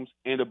bones,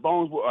 and the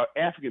bones were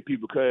African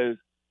people, because,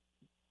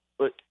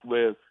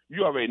 well,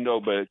 you already know,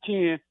 but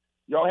Ken,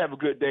 y'all have a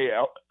good day.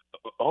 I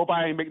hope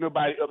I ain't making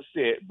nobody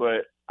upset,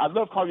 but I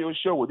love calling your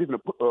show with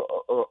different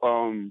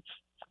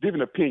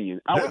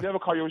opinion. I would never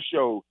call your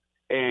show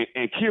and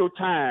kill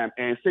time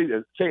and say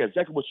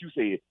exactly what you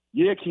said.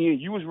 Yeah, Ken,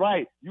 you was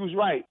right. You was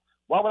right.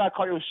 Why would I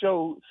call your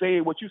show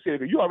saying what you said?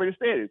 Because you already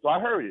said it, so I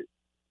heard it.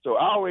 So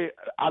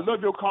I love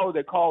your callers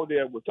that call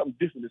there with something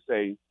different to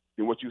say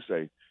than what you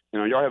say.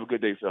 Y'all have a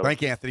good day, sir.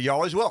 Thank you, Anthony. You're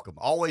always welcome.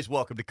 Always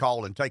welcome to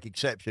call and take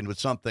exception with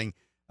something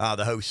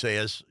the host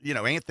says.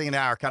 Anthony and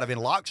I are kind of in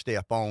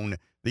lockstep on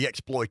the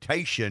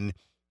exploitation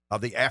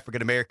of the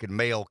African-American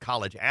male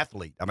college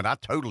athlete. I mean, I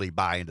totally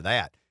buy into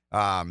that.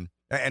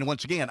 And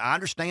once again, I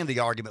understand the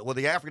argument. Well,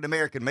 the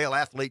African-American male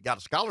athlete got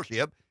a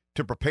scholarship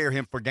to prepare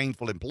him for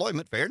gainful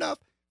employment. Fair enough.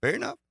 Fair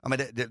enough. I mean,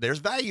 there's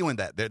value in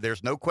that.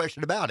 There's no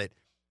question about it.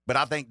 But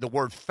I think the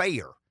word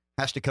fair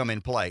has to come in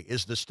play.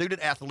 Is the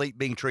student athlete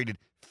being treated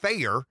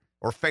fair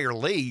or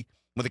fairly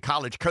when the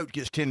college coach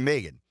gets $10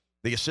 million,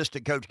 the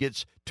assistant coach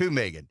gets $2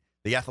 million,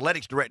 the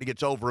athletics director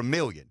gets over $1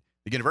 million,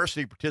 the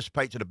university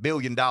participates in $1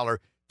 billion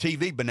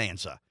TV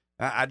bonanza?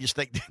 I just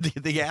think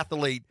the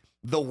athlete,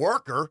 the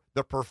worker,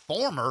 the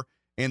performer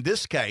in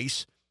this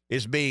case,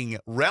 is being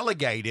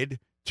relegated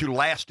to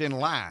last in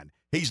line.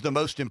 He's the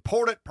most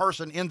important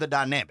person in the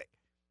dynamic.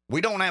 We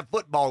don't have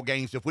football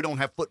games if we don't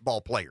have football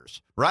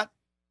players, right?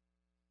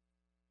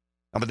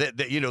 I mean,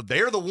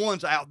 they're the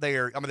ones out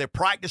there. I mean, they're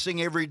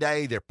practicing every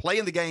day. They're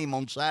playing the game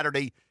on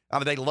Saturday. I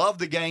mean, they love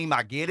the game.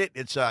 I get it.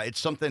 It's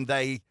something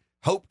they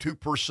hope to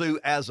pursue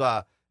as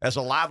a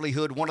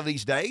livelihood one of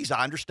these days.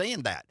 I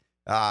understand that.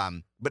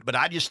 But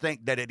I just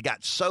think that it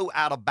got so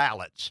out of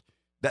balance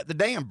that the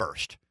dam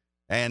burst,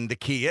 and the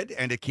kid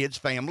and the kid's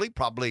family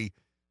probably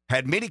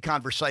had many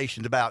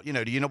conversations about,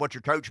 do you know what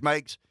your coach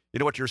makes? You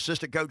know what your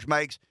assistant coach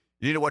makes?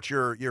 You know what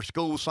your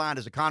school signed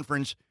as a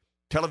conference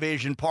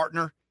television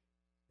partner?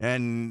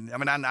 And I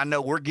mean, I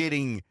know we're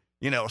getting,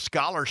 a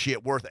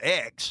scholarship worth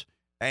X,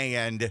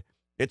 and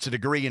it's a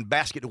degree in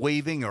basket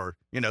weaving or,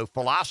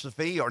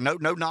 philosophy, or no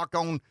knock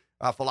on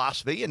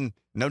philosophy and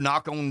no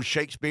knock on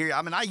Shakespeare.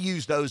 I mean, I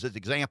use those as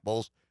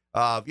examples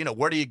of,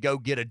 where do you go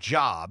get a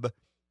job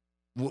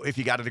if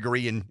you got a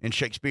degree in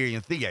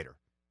Shakespearean theater?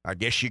 I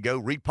guess you go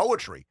read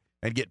poetry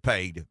and get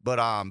paid. But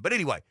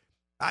anyway,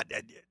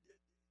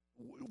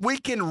 we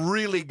can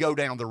really go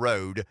down the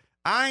road.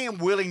 I am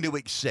willing to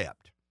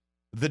accept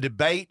the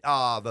debate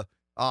of,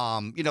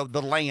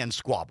 the land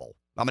squabble.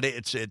 I mean,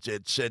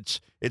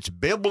 it's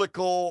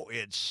biblical.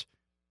 It's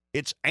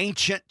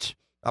ancient.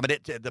 I mean,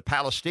 the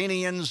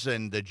Palestinians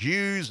and the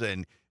Jews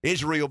and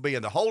Israel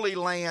being the Holy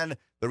Land,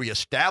 the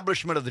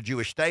reestablishment of the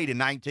Jewish state in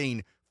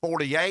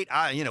 1948.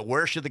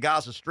 Where should the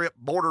Gaza Strip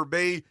border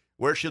be?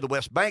 Where should the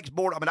West Bank's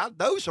border? I mean,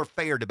 those are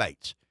fair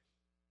debates.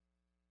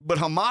 But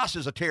Hamas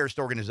is a terrorist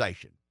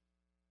organization.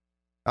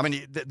 I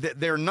mean,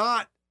 they're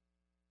not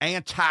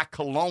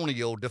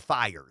anti-colonial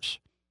defiers.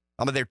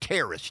 I mean, they're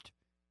terrorists,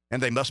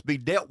 and they must be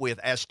dealt with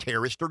as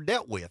terrorists are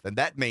dealt with, and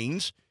that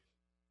means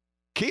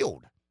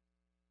killed.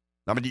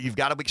 I mean, you've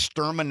got to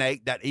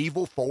exterminate that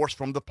evil force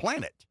from the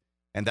planet,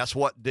 and that's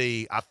what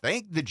I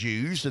think the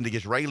Jews and the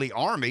Israeli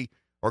army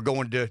are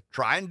going to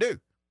try and do.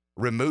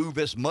 Remove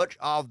as much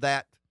of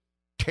that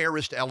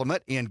terrorist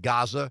element in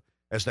Gaza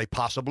as they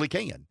possibly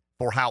can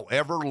for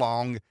however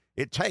long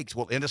it takes.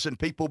 Will innocent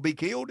people be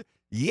killed?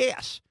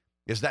 Yes.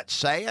 Is that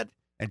sad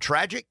and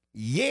tragic?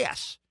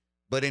 Yes.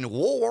 But in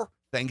war,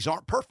 things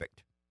aren't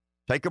perfect.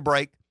 Take a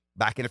break.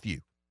 Back in a few.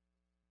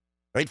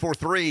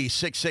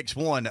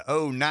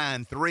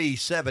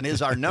 843-661-0937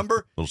 is our number.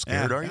 A little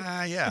scared, are you?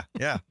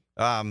 Yeah.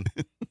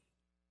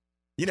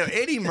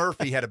 Eddie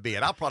Murphy had a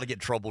bit. I'll probably get in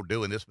trouble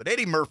doing this, but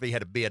Eddie Murphy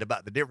had a bit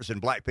about the difference in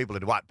black people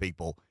and white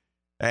people.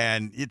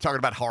 And you're talking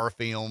about horror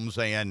films,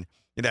 and,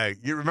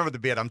 you remember the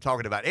bit I'm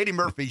talking about. Eddie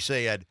Murphy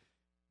said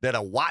that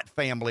a white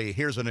family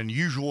hears an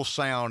unusual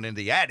sound in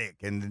the attic,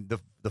 and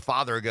the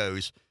father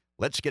goes,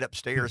 let's get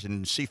upstairs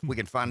and see if we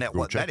can find out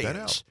what that is.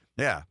 Out.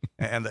 Yeah.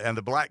 And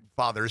the black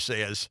father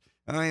says,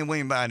 we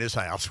ain't buying this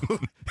house.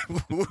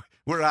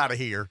 We're out of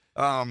here.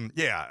 I'm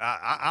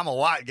a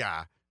white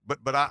guy,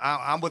 but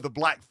I'm with the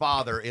black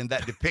father in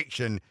that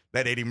depiction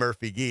that Eddie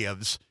Murphy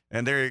gives.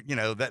 And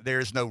that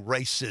there's no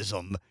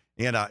racism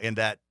in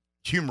that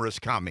humorous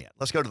comment.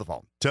 Let's go to the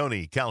phone.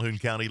 Tony, Calhoun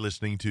County,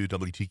 listening to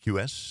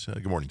WTQS.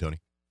 Good morning, Tony.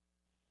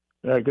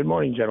 Good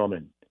morning,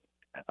 gentlemen.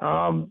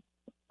 In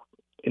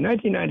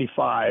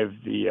 1995,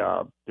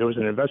 there was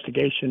an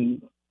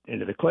investigation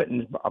into the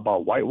Clintons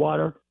about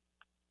Whitewater,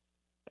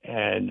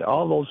 and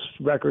all those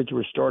records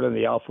were stored in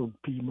the Alfred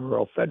P.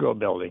 Murrow Federal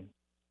Building,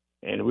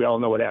 and we all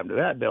know what happened to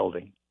that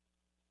building.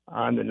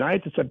 On the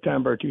 9th of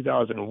September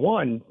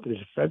 2001, the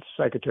Defense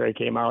Secretary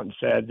came out and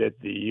said that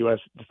the U.S.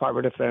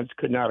 Department of Defense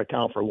could not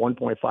account for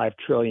 $1.5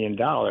 trillion.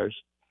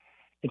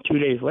 And 2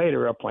 days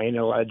later, a plane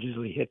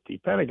allegedly hit the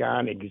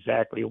Pentagon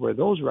exactly where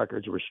those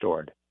records were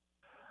stored.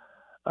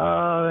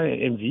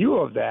 In view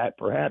of that,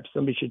 perhaps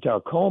somebody should tell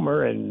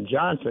Comer and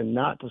Johnson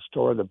not to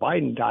store the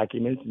Biden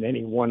documents in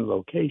any one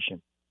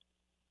location.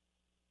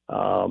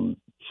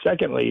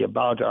 Secondly,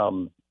 about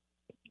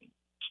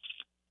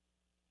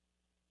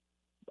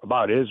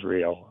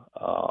Israel,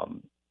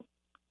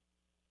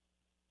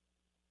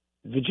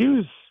 the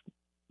Jews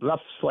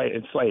left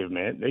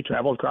enslavement. They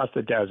traveled across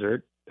the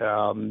desert.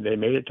 They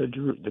made it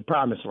to the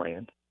Promised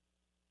Land.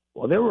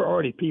 Well, there were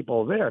already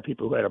people there,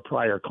 people who had a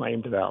prior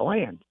claim to that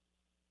land.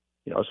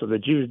 So the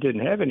Jews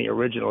didn't have any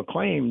original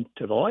claim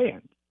to the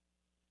land.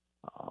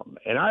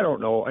 And I don't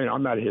know,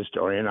 I'm not a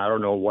historian. I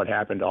don't know what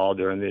happened all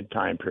during the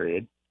time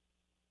period.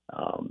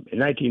 In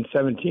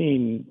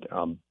 1917,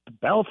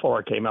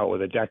 Balfour came out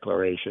with a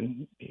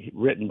declaration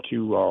written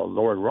to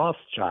Lord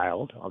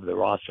Rothschild of the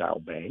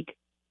Rothschild Bank,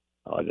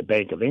 the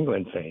Bank of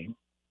England fame.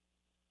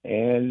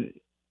 And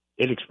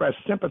it expressed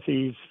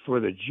sympathies for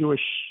a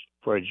Jewish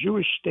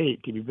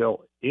state to be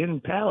built in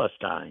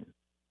Palestine.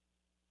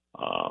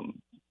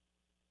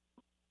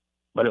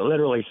 But it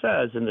literally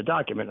says in the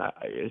document,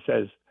 it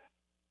says,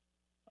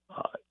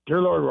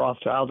 Dear Lord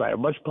Rothschild, I have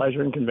much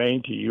pleasure in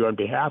conveying to you on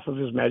behalf of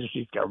His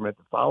Majesty's government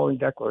the following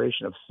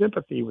declaration of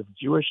sympathy with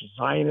Jewish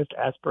Zionist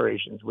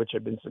aspirations which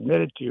have been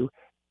submitted to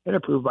and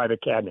approved by the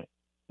Cabinet.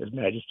 His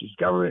Majesty's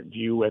government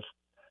view with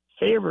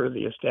favor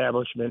the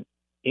establishment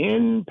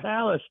in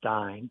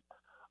Palestine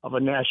of a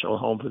national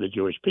home for the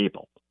Jewish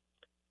people.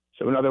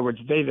 So in other words,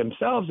 they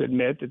themselves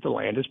admit that the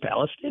land is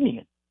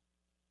Palestinian.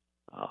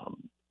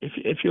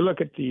 If you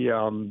look at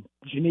the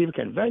Geneva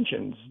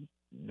Conventions,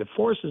 the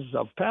forces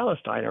of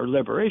Palestine are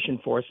liberation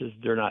forces.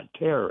 They're not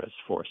terrorist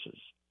forces.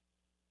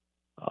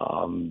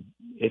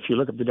 If you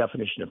look at the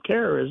definition of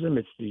terrorism,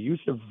 it's the use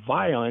of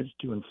violence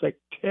to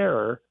inflict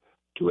terror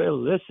to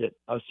elicit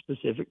a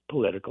specific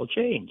political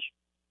change.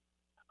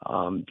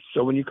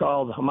 So when you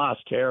call the Hamas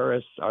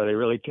terrorists, are they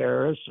really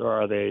terrorists or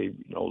are they,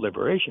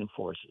 liberation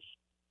forces?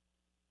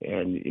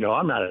 And,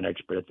 I'm not an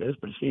expert at this,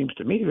 but it seems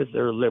to me that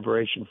they're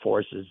liberation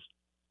forces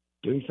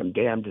doing some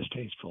damn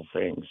distasteful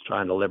things,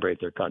 trying to liberate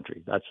their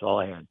country. That's all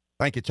I had.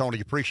 Thank you, Tony.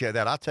 Appreciate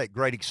that. I take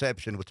great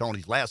exception with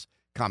Tony's last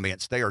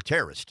comments. They are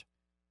terrorists.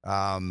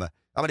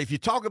 If you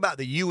talk about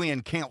the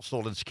UN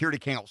Council and Security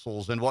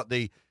Councils and what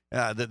the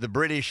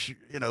British,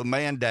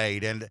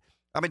 mandate, and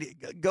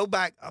go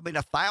back,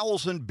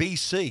 1000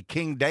 BC,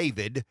 King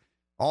David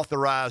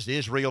authorized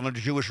Israel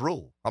under Jewish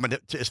rule.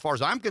 As far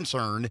as I'm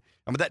concerned,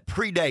 that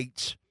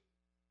predates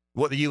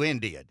what the UN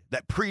did.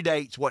 That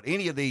predates what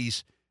any of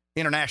these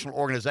international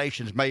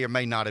organizations may or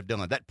may not have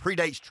done. That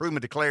predates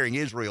Truman declaring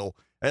Israel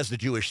as the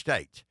Jewish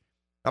state.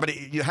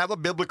 You have a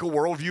biblical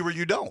worldview or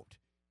you don't.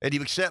 and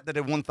you accept that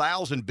in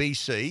 1000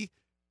 BC,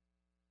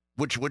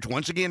 which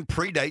once again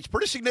pretty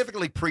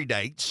significantly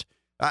predates,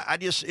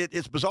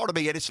 it's bizarre to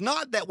me. And it's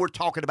not that we're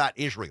talking about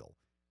Israel.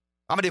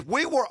 I mean, if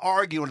we were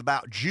arguing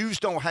about Jews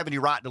don't have any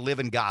right to live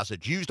in Gaza,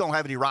 Jews don't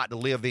have any right to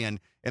live in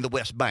the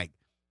West Bank,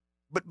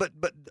 but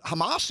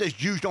Hamas says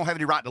Jews don't have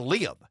any right to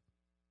live.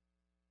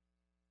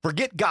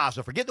 Forget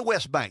Gaza, forget the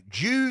West Bank.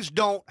 Jews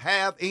don't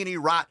have any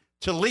right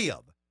to live.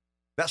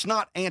 That's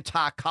not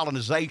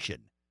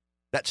anti-colonization.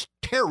 That's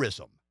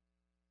terrorism.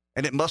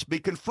 And it must be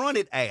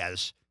confronted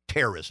as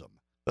terrorism.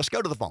 Let's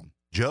go to the phone.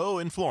 Joe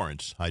in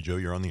Florence. Hi, Joe.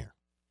 You're on the air.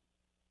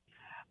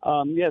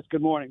 Yes,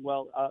 good morning.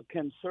 Well,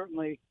 Ken,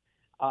 certainly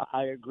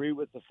I agree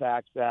with the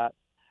fact that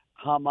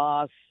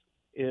Hamas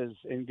is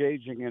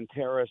engaging in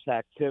terrorist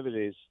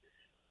activities,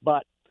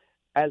 but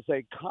as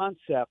a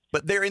concept.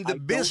 But they're in the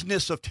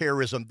business of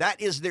terrorism. That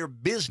is their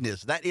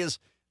business. That is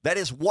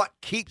what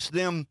keeps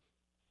them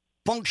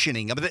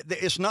functioning. I mean,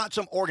 it's not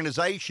some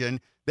organization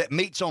that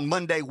meets on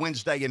Monday,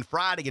 Wednesday, and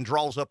Friday and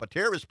draws up a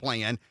terrorist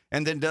plan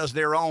and then does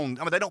their own.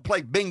 I mean, they don't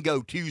play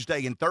bingo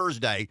Tuesday and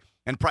Thursday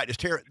and practice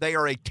terror. They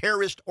are a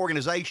terrorist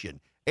organization.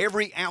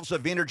 Every ounce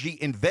of energy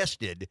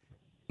invested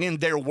in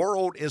their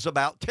world is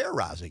about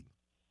terrorizing.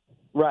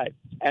 Right.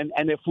 And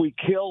if we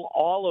kill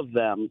all of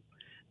them,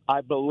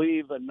 I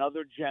believe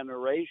another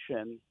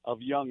generation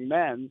of young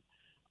men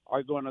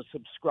are going to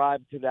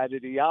subscribe to that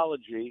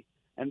ideology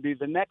and be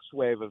the next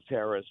wave of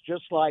terrorists,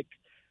 just like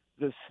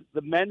the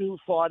men who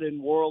fought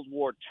in World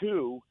War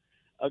II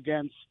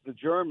against the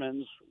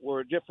Germans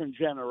were a different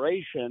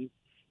generation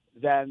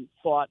than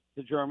fought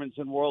the Germans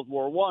in World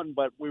War I,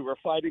 but we were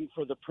fighting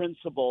for the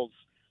principles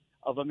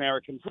of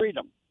American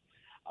freedom.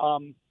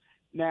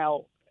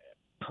 Now,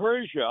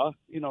 Persia,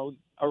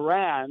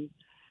 Iran,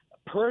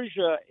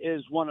 Persia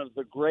is one of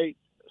the great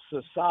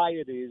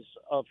societies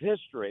of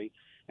history.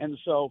 And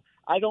so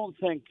I don't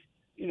think,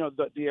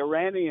 that the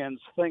Iranians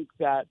think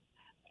that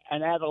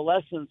an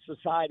adolescent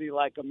society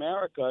like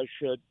America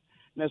should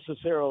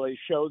necessarily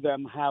show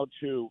them how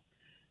to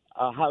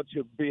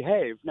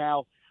behave.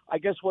 Now, I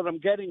guess what I'm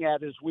getting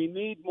at is we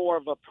need more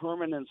of a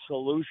permanent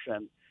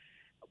solution.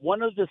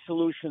 One of the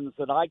solutions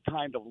that I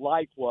kind of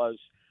like was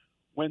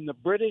when the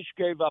British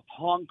gave up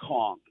Hong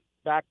Kong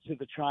back to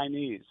the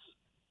Chinese.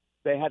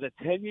 They had a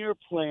 10-year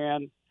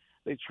plan.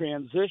 They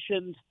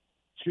transitioned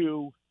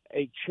to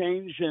a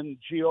change in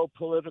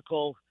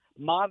geopolitical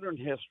modern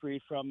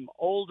history from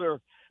older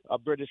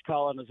British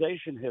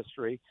colonization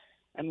history,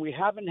 and we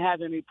haven't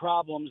had any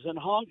problems in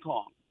Hong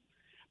Kong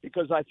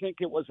because I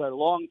think it was a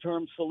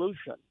long-term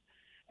solution.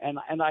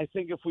 And I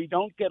think if we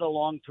don't get a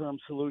long-term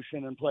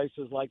solution in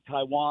places like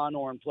Taiwan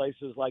or in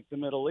places like the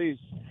Middle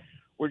East,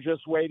 we're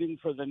just waiting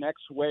for the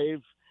next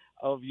wave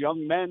of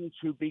young men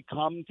to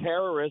become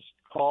terrorists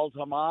called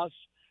Hamas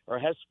or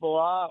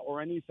Hezbollah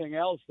or anything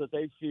else that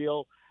they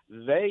feel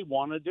they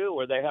want to do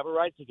or they have a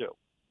right to do.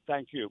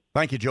 Thank you.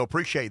 Thank you, Joe.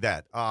 Appreciate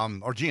that.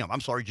 Or Jim.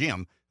 I'm sorry,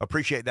 Jim.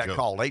 Appreciate that Joe.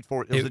 call.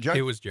 84. Was it Joe?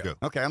 It was Joe.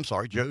 Okay, I'm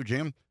sorry, Joe,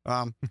 Jim.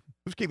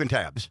 Who's keeping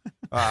tabs?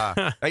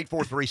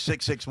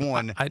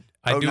 843-661.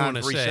 I do want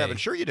to say.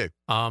 Sure you do.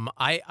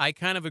 I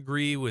kind of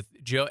agree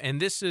with Joe,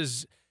 and this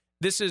is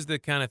the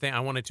kind of thing I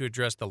wanted to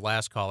address the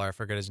last caller. I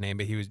forgot his name,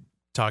 but he was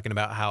talking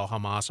about how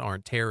Hamas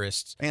aren't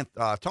terrorists. And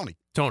Tony,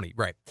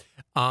 right.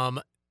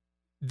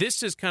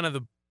 This is kind of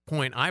the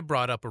point I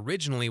brought up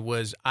originally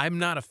was I'm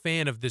not a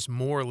fan of this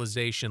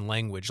moralization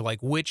language,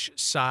 like which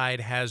side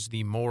has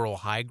the moral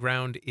high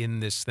ground in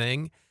this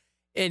thing.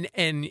 And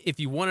if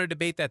you want to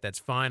debate that, that's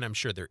fine. I'm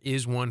sure there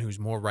is one who's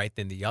more right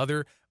than the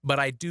other. But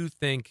I do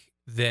think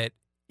that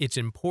it's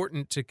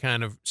important to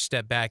kind of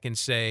step back and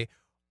say,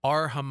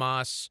 are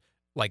Hamas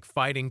like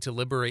fighting to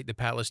liberate the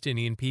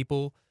Palestinian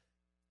people?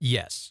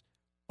 Yes.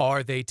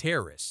 Are they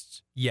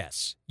terrorists?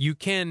 Yes. You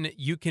can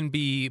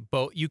be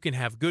both. You can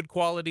have good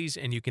qualities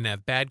and you can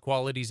have bad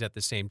qualities at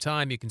the same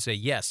time. You can say,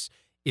 yes,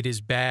 it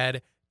is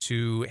bad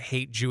to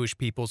hate Jewish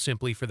people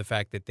simply for the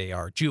fact that they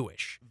are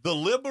Jewish. The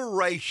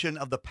liberation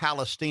of the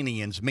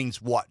Palestinians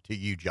means what to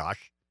you,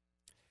 Josh?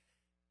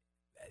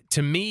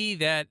 To me,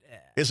 that...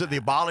 Is it the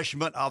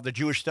abolishment of the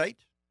Jewish state?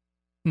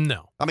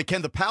 No. I mean,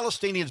 can the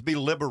Palestinians be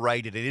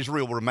liberated and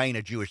Israel remain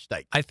a Jewish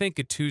state? I think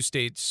a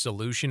two-state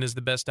solution is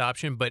the best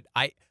option, but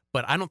I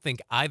don't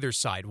think either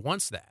side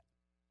wants that.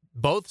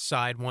 Both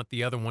sides want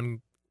the other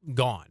one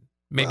gone.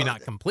 Maybe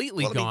not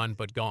completely gone,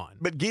 but gone.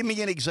 But give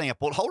me an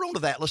example. Hold on to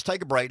that. Let's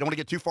take a break. Don't want to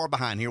get too far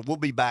behind here. We'll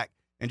be back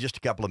in just a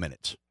couple of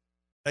minutes.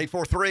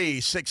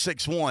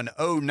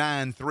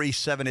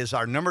 843-661-0937 is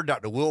our number.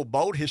 Dr. Will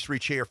Bolt, history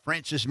chair,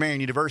 Francis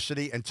Marion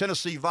University, and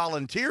Tennessee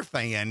Volunteer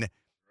fan.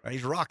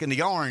 He's rocking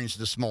the orange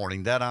this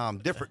morning, that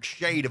different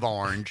shade of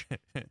orange.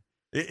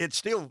 It's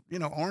still,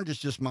 orange is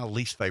just my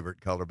least favorite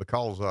color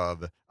because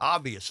of,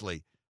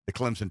 obviously, the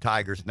Clemson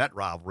Tigers and that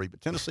rivalry, but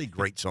Tennessee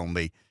grates on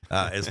me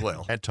as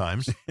well. At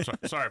times.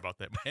 Sorry about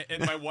that.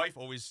 And my wife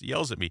always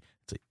yells at me.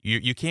 It's like,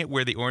 you can't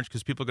wear the orange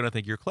because people are going to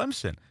think you're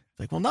Clemson. It's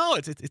like, well, no,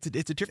 it's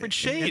a different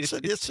shade.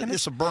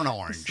 It's a burnt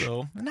orange.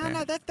 So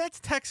no, that's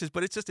Texas,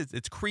 but it's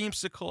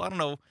creamsicle. I don't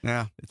know.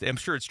 Yeah, I'm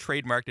sure it's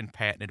trademarked and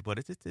patented, but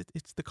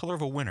it's the color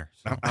of a winner.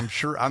 So. I'm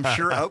sure.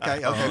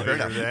 Okay, fair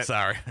enough.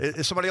 Sorry.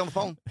 Is somebody on the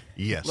phone?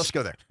 Yes. Let's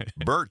go there.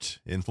 Bert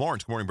in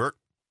Florence. Good morning, Bert.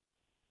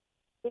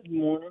 Good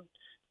morning.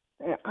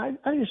 I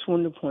just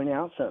wanted to point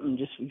out something,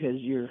 just because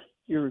you're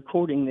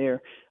recording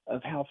there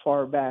of how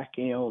far back,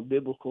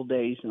 biblical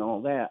days and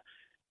all that.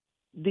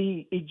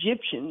 The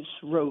Egyptians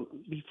wrote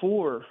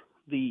before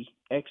the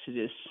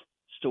Exodus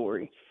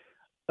story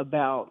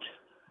about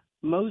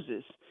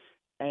Moses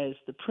as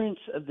the prince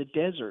of the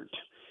desert,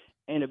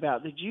 and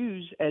about the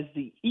Jews as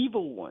the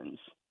evil ones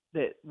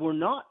that were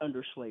not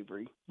under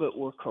slavery but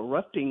were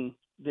corrupting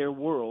their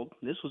world.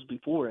 This was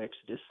before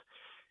Exodus,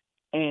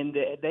 and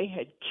they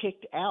had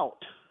kicked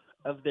out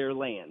of their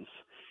lands.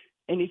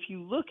 And if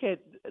you look at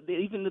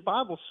even the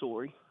Bible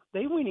story,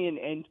 they went in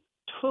and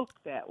took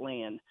that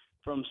land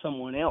from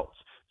someone else.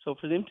 So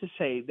for them to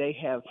say they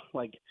have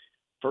like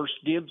first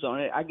dibs on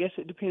it, I guess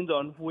it depends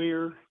on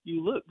where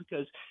you look,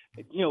 because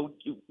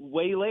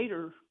way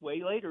later,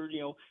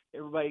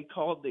 everybody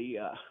called the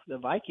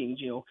Vikings,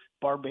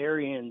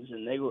 barbarians,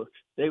 and they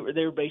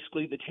were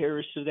basically the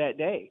terrorists of that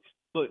day.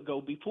 But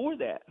go before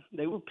that,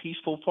 they were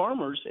peaceful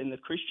farmers, and the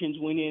Christians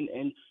went in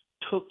and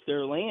took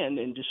their land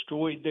and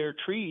destroyed their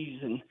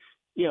trees and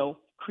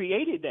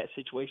created that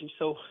situation.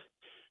 So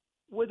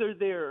whether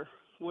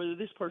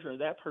this person or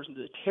that person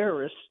is a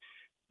terrorist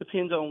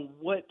depends on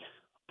what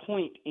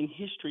point in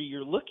history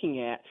you're looking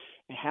at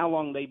and how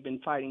long they've been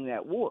fighting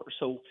that war.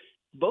 So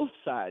both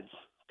sides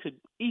could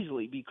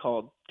easily be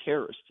called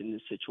terrorists in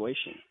this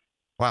situation.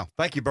 Wow.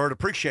 Thank you, Bert.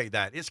 Appreciate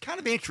that. It's kind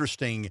of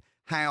interesting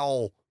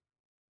how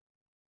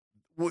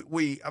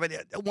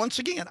once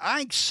again,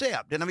 I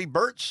accept, and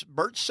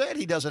Bert said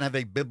he doesn't have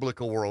a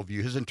biblical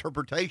worldview. His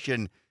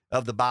interpretation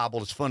of the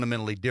Bible is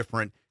fundamentally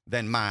different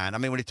than mine.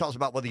 When he talks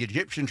about what the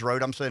Egyptians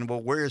wrote, I'm saying, well,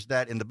 where is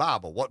that in the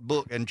Bible? What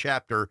book and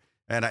chapter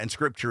and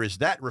scripture is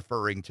that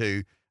referring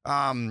to?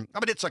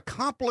 It's a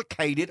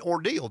complicated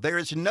ordeal. There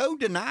is no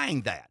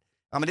denying that.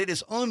 It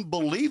is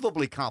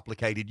unbelievably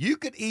complicated. You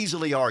could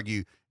easily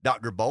argue,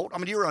 Dr. Bolt,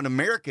 you're an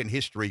American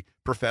history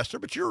professor,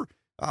 but you're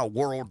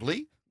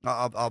worldly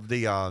of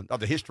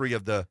the history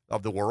of the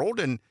world,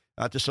 and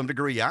to some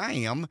degree I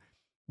am.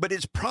 But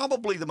it's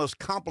probably the most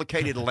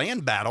complicated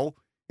land battle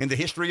in the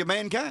history of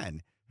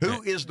mankind.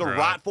 Who is the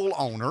rightful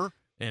owner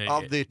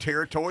of the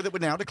territory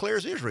that now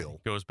declares Israel?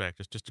 Goes back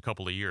just a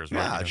couple of years,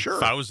 right? Yeah, sure.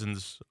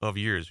 Thousands of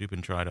years we've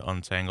been trying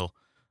to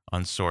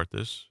unsort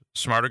this.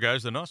 Smarter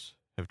guys than us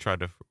have tried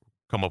to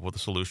come up with a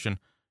solution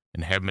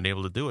and haven't been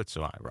able to do it.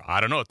 So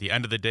I don't know. At the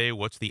end of the day,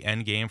 what's the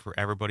end game for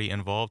everybody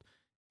involved?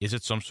 Is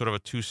it some sort of a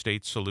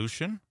two-state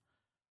solution?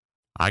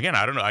 Again,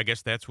 I don't know. I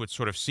guess that's what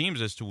sort of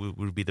seems as to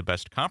would be the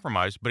best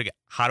compromise. But again,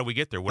 how do we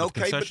get there? What are the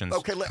concessions?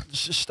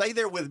 Let's stay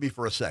there with me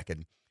for a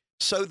second.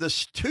 So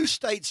this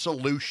two-state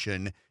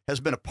solution has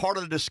been a part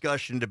of the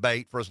discussion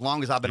debate for as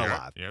long as I've been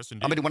alive. Yes,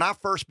 indeed. When I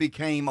first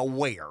became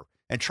aware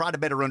and tried to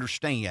better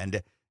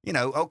understand,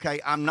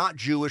 I'm not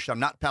Jewish, I'm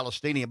not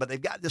Palestinian, but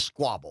they've got this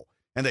squabble,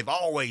 and they've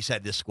always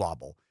had this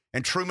squabble.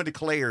 And Truman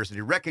declares that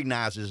he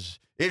recognizes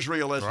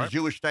Israel as the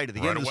Jewish state at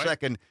the end of the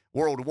Second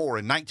World War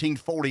in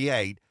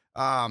 1948.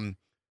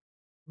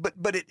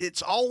 But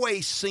it's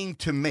always seemed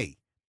to me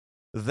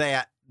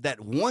that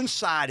one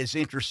side is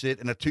interested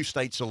in a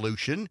two-state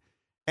solution,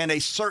 and a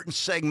certain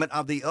segment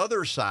of the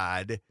other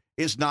side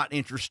is not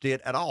interested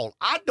at all.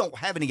 I don't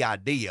have any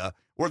idea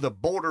where the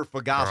border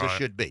for Gaza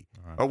should be,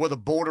 or where the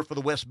border for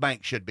the West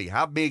Bank should be.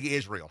 How big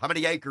Israel? How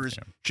many acres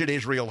should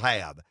Israel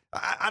have?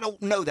 I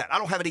don't know that. I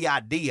don't have any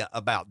idea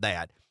about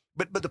that.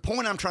 But the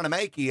point I'm trying to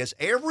make is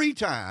every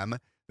time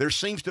there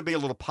seems to be a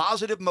little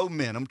positive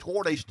momentum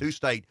toward a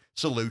two-state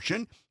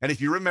solution, and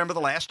if you remember the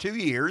last 2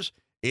 years,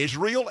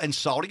 Israel and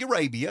Saudi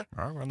Arabia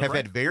have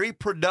had very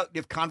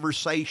productive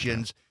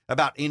conversations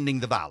about ending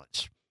the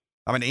violence.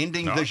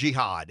 Ending the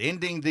jihad,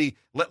 ending the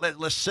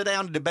let's sit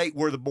down and debate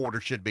where the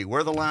border should be,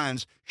 where the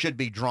lines should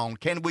be drawn.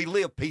 Can we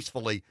live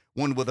peacefully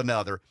one with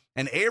another?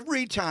 And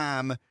every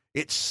time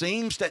it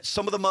seems that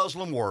some of the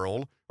Muslim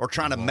world are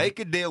trying to make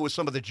a deal with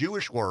some of the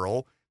Jewish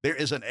world, there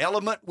is an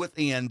element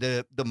within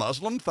the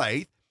Muslim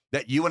faith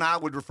that you and I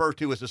would refer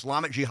to as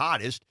Islamic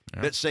jihadists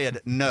that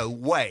said, no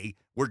way,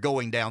 we're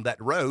going down that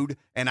road.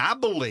 And I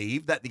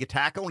believe that the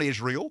attack on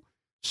Israel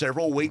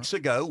several weeks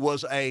ago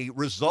was a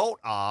result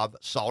of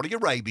Saudi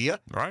Arabia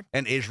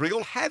and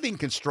Israel having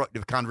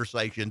constructive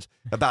conversations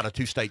about a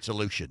two-state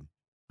solution.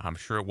 I'm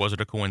sure it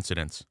wasn't a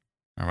coincidence.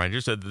 All right,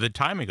 just the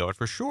timing of it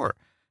for sure.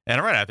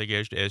 And I think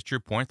as to your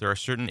point, there are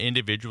certain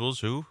individuals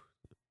who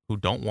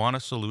don't want a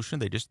solution.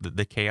 They just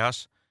the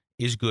chaos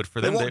is good for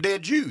them. They want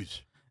dead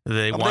Jews.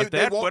 They want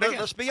that. But again,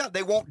 let's be honest,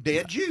 they want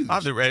dead Jews.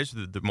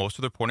 Most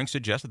of the reporting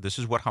suggests that this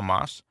is what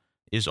Hamas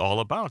is all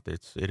about.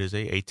 It is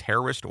a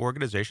terrorist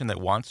organization that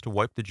wants to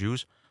wipe the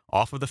Jews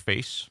off of the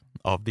face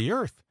of the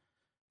earth.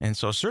 And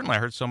so certainly I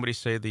heard somebody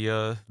say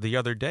the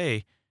other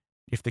day,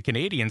 if the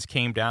Canadians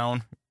came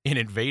down and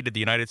invaded the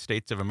United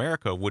States of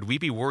America, would we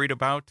be worried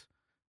about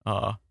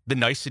the the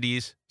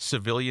niceties,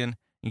 civilian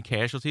and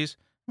casualties.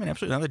 I mean,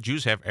 absolutely. Now the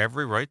Jews have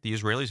every right. The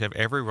Israelis have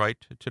every right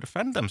to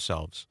defend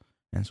themselves.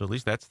 And so at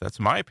least that's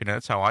my opinion.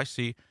 That's how I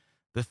see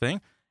the thing.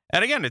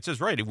 And again, it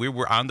says right. We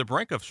were on the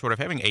brink of sort of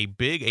having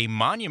a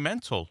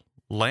monumental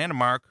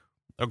landmark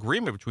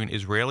agreement between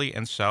Israeli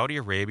and Saudi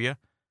Arabia.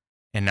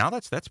 And now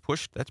that's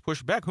pushed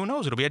back. Who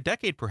knows? It'll be a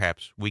decade,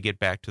 perhaps, we get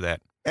back to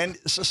that. And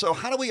so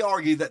how do we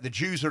argue that the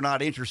Jews are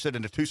not interested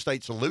in a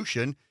two-state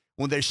solution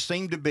when there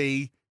seem to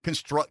be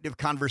constructive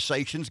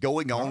conversations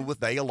going on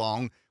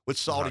along with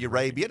Saudi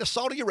Arabia? And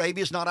Saudi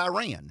Arabia is not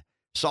Iran.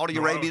 Saudi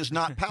Arabia is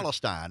not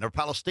Palestine or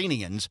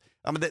Palestinians.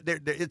 I mean,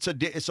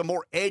 it's a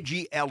more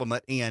edgy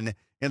element in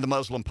the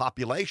Muslim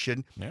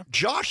population. Yeah.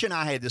 Josh and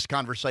I had this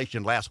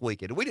conversation last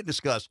weekend, and we didn't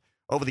discuss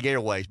over the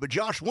airways. But,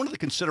 Josh, one of the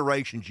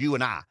considerations you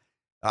and I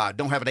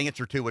don't have an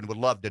answer to and would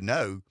love to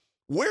know,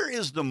 where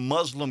is the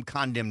Muslim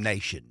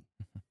condemnation?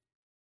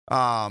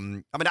 I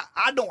mean,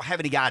 I don't have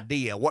any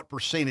idea what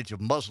percentage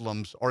of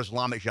Muslims are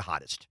Islamic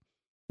jihadists.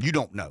 You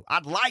don't know.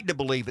 I'd like to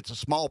believe it's a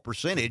small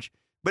percentage,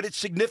 but it's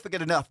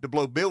significant enough to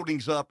blow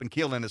buildings up and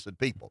kill innocent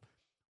people.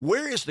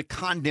 Where is the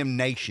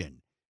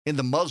condemnation in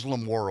the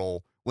Muslim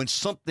world when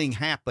something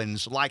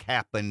happens like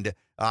happened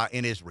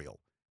in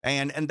Israel?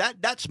 And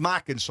that's my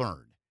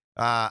concern.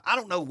 I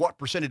don't know what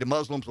percentage of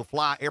Muslims will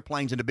fly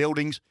airplanes into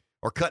buildings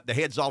or cut the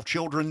heads off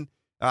children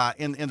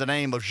in the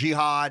name of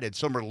jihad and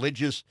some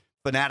religious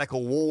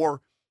fanatical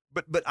war.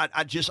 But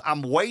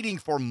I'm waiting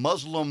for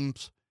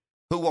Muslims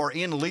who are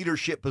in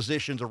leadership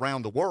positions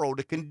around the world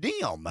to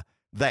condemn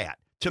that.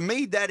 To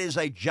me, that is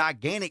a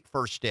gigantic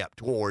first step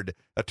toward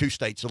a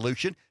two-state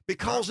solution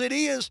because it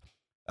is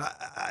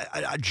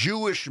a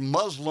Jewish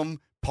Muslim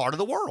part of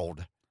the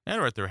world.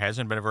 And right, there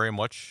hasn't been very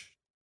much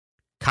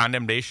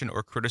condemnation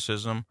or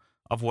criticism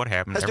of what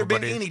happened. Has there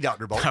been any,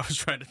 Dr. Bolt? I was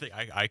trying to think.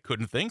 I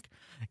couldn't think.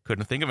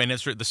 Couldn't think of any.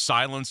 The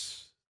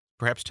silence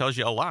perhaps tells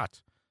you a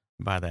lot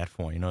by that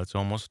point. You know, it's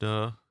almost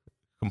a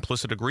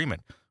complicit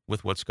agreement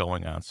with what's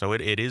going on. So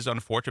it is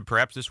unfortunate.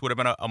 Perhaps this would have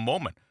been a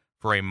moment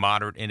for a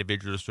moderate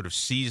individual to sort of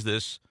seize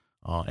this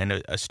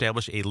and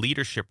establish a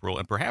leadership role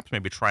and perhaps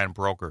maybe try and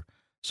broker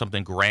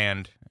something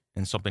grand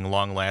and something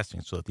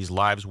long-lasting so that these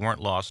lives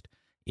weren't lost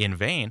in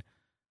vain.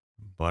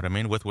 But, I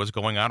mean, with what's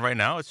going on right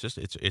now, it's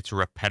a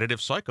repetitive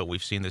cycle.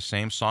 We've seen the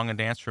same song and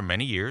dance for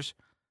many years.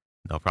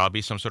 There'll probably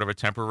be some sort of a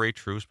temporary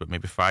truce, but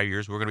maybe 5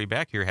 years we're going to be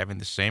back here having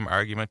the same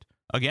argument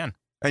again.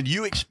 And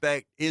you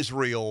expect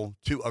Israel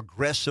to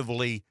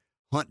aggressively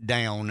hunt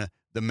down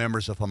the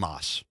members of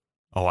Hamas?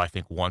 Oh, I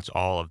think once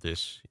all of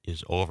this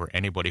is over,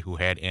 anybody who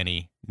had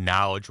any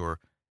knowledge or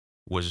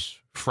was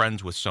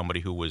friends with somebody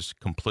who was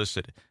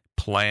complicit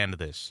planned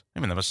this. I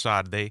mean, the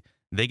Mossad, they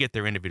get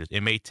their individuals.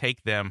 It may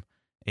take them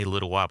a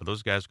little while, but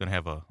those guys are going to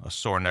have a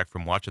sore neck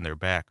from watching their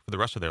back for the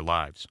rest of their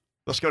lives.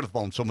 Let's go to the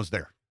phone. Someone's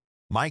there.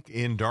 Mike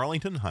in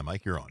Darlington. Hi,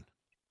 Mike. You're on.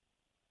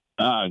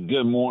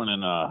 Good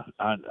morning. I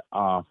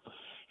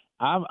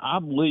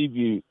believe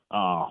you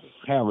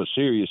have a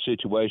serious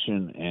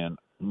situation, and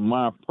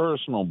my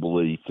personal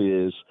belief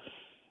is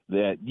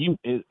that you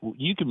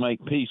can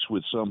make peace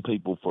with some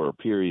people for a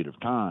period of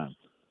time,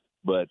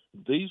 but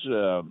these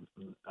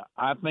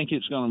I think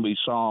it's going to be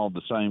solved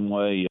the same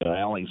way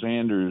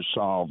Alexander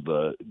solved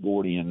the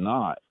Gordian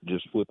knot.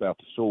 Just whip out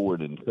the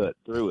sword and cut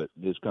through it.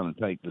 It's going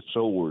to take the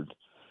sword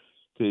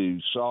to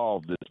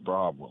solve this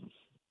problem.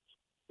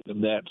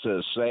 And that's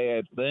a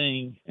sad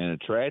thing and a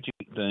tragic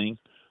thing,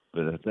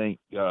 but I think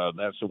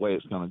that's the way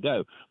it's going to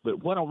go.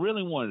 But what I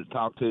really wanted to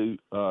talk to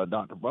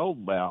Dr. Bolt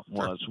about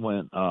was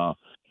when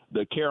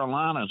the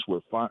Carolinas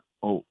were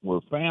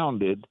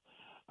founded,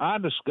 I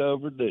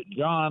discovered that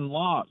John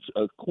Locke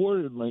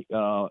accordingly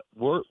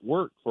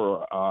worked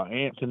for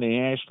Anthony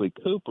Ashley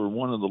Cooper,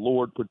 one of the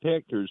Lord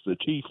Protectors, the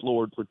chief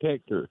Lord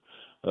Protector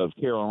of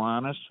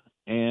Carolinas,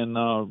 and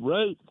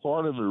wrote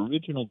part of the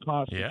original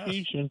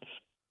Constitution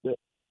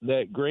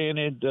that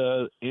granted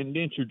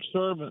indentured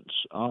servants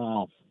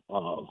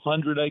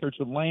 100 acres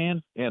of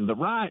land and the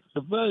right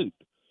to vote.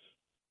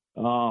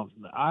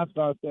 I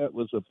thought that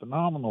was a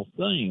phenomenal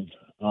thing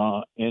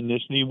in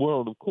this new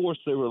world. Of course,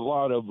 there were a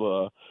lot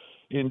of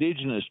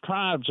indigenous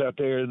tribes out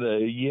there,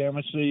 the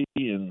Yamasee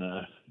and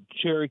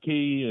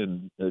Cherokee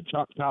and the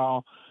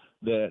Choctaw,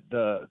 that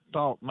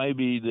thought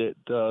maybe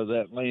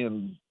that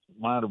land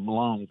might have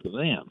belonged to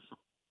them.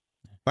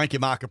 Thank you,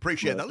 Mike.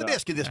 Appreciate that. Let me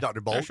ask you this,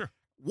 Dr. Bolt. Yeah, sure.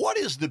 What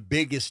is the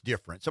biggest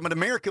difference? I mean,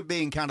 America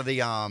being kind of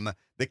the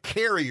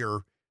carrier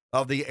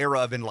of the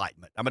era of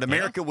Enlightenment. I mean,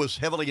 America was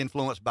heavily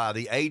influenced by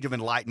the Age of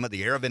Enlightenment,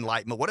 the era of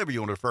Enlightenment, whatever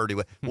you want to refer to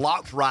it.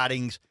 Locke's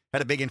writings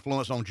had a big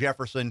influence on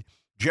Jefferson.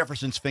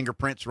 Jefferson's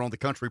fingerprints are on the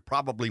country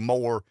probably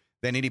more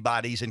than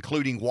anybody's,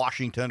 including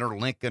Washington or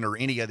Lincoln or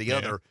any of the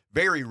other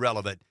very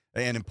relevant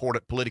and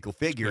important political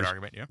figures. Good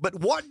argument, yeah. But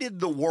what did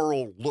the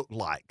world look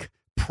like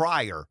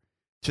prior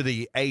to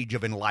the Age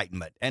of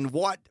Enlightenment? And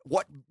what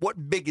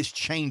biggest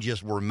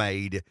changes were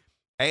made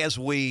as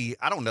we,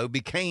 I don't know,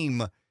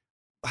 became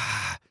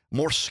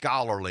more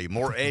scholarly,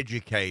 more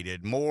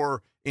educated,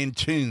 more in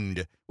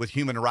tuned with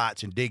human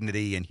rights and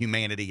dignity and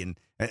humanity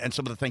and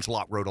some of the things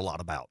Locke wrote a lot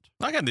about.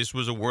 Again, this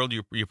was a world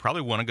you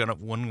probably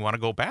wouldn't want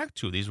to go back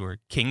to. These were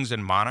kings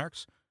and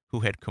monarchs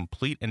who had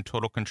complete and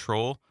total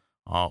control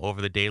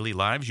over the daily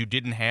lives. You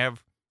didn't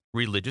have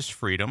religious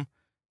freedom.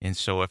 And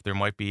so if there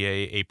might be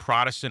a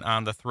Protestant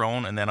on the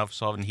throne and then all of a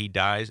sudden he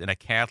dies and a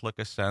Catholic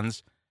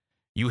ascends,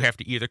 you have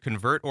to either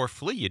convert or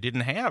flee. You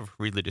didn't have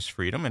religious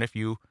freedom. And if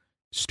you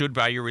stood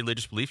by your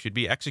religious beliefs, you'd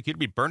be executed,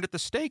 be burned at the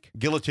stake.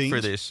 Guillotines. For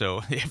this.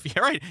 So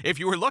if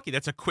you were lucky,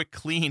 that's a quick,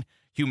 clean,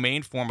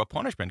 humane form of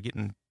punishment.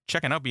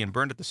 Checking out being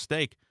burned at the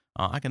stake.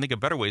 I can think of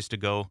better ways to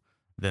go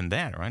than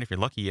that, right? If you're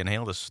lucky, you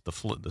inhale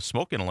the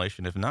smoke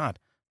inhalation. If not,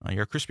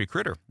 you're a crispy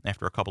critter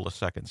after a couple of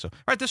seconds. So, all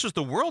right, this was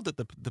the world that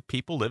the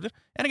people lived in.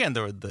 And again,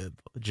 the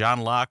John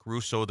Locke,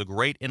 Rousseau, the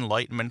great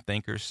Enlightenment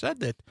thinkers said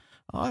that,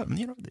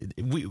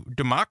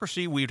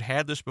 democracy, we've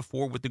had this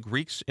before with the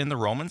Greeks and the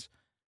Romans.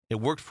 It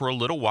worked for a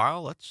little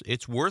while.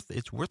 It's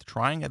worth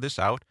trying this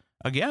out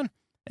again.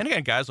 And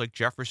again, guys like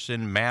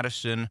Jefferson,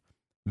 Madison,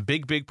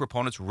 big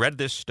proponents read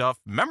this stuff,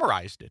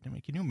 memorized it. I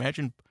mean, can you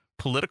imagine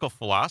political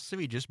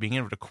philosophy just being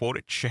able to quote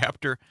it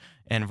chapter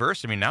and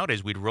verse? I mean,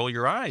 nowadays we'd roll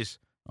your eyes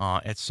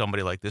at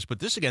somebody like this. But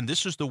this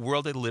is the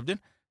world they lived in.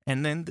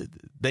 And then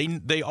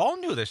they all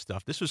knew this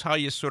stuff. This was how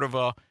you sort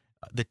of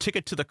the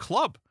ticket to the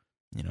club.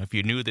 If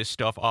you knew this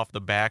stuff off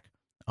the back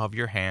of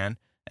your hand.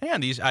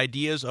 And these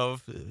ideas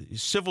of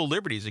civil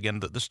liberties,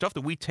 again, the stuff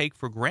that we take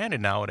for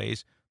granted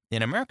nowadays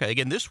in America.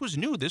 Again, this was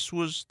new. This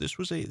was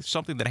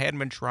something that hadn't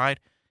been tried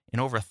in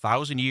over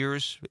 1,000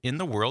 years in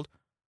the world.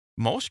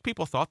 Most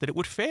people thought that it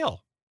would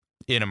fail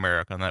in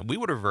America and that we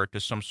would revert to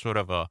some sort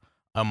of a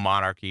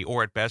monarchy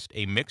or at best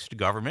a mixed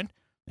government.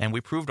 And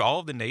we proved all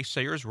of the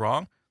naysayers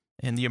wrong.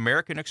 And the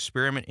American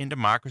experiment in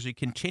democracy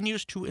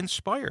continues to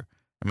inspire.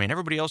 I mean,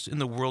 everybody else in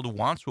the world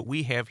wants what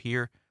we have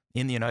here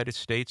in the United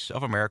States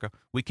of America.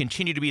 We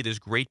continue to be this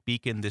great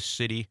beacon, this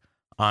city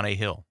on a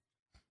hill.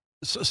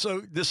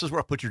 So this is where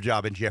I put your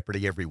job in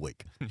jeopardy every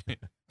week.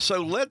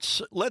 So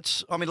let's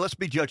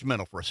be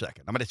judgmental for a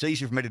second. I mean, it's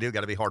easy for me to do,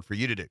 got to be hard for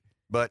you to do.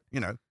 But,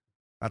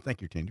 I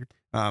think you're tenured.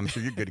 So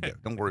you're good to go.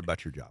 Don't worry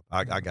about your job.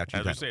 I got you.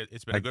 As I say,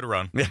 it's been a good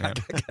run. Yeah,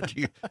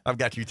 I've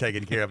got you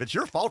taken care of. It's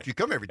your fault you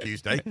come every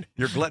Tuesday.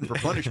 You're glutton for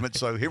punishment.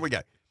 So here we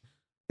go.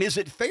 Is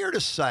it fair to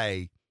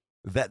say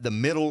that the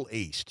Middle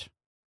East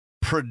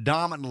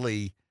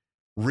predominantly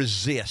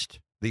resist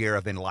the era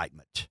of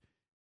enlightenment,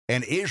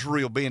 and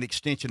Israel being an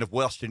extension of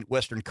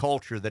Western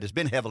culture that has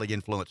been heavily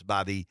influenced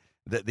by the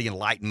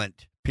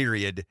Enlightenment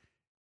period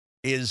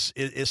is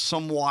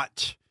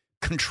somewhat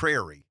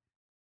contrary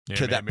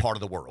to that part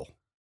of the world?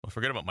 Well,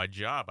 forget about my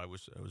job. I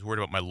was worried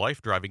about my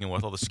life driving in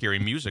with all the scary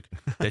music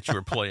that you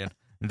were playing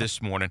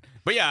this morning.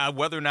 But yeah,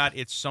 whether or not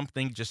it's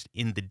something just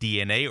in the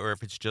DNA or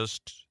if it's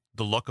just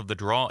the luck of the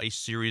draw, a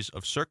series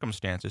of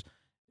circumstances,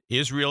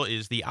 Israel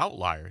is the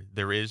outlier.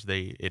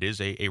 It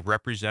is a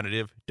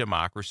representative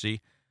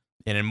democracy.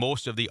 And in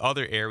most of the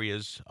other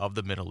areas of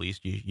the Middle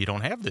East, you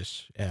don't have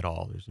this at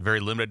all. There's very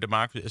limited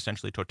democracy,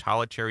 essentially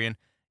totalitarian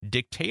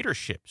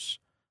dictatorships,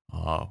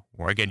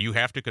 where, again, you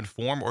have to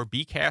conform or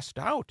be cast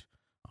out.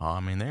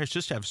 There's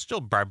still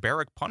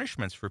barbaric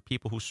punishments for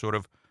people who sort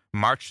of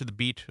march to the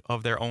beat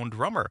of their own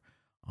drummer.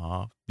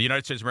 The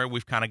United States of America,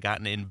 we've kind of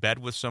gotten in bed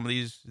with some of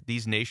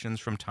these nations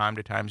from time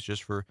to time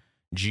just for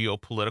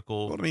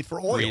geopolitical for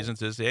oil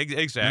reasons.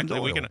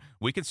 Exactly.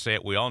 We can say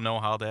it. We all know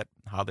how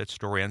that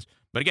story ends.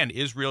 But again,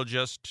 Israel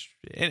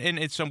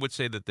and some would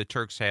say that the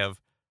Turks have,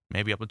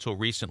 maybe up until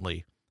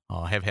recently,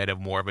 have had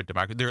more of a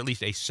democracy. They're at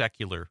least a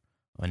secular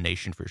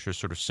nation for sure,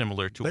 sort of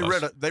similar to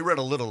us. They read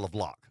a little of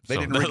Locke. They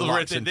didn't read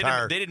Locke's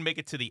entire. They didn't make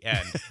it to the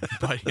end,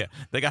 but yeah,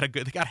 they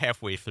got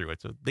halfway through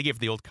it. So they gave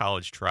the old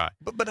college try.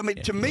 But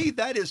to me,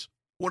 that is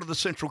one of the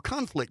central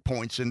conflict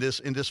points in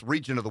this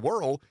region of the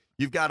world.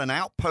 You've got an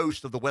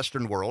outpost of the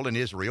Western world in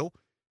Israel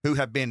who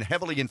have been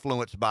heavily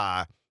influenced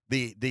by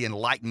the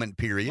Enlightenment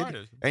period.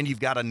 Right. And you've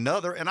got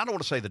another, and I don't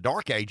want to say the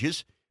Dark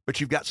Ages, but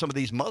you've got some of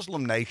these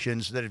Muslim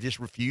nations that have just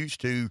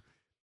refused to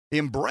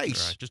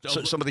embrace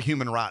some of the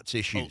human rights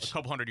issues. A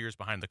couple hundred years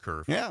behind the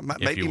curve. Yeah,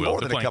 maybe more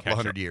than a couple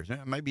hundred years.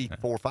 Yeah, maybe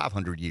 400 or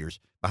 500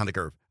 years behind the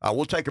curve.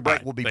 We'll take a break.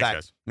 Right, we'll be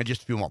back in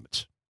just a few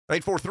moments.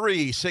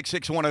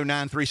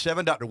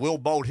 843-661-0937. Dr. Will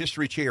Bolt,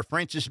 History Chair,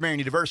 Francis Marion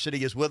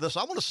University, is with us.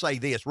 I want to say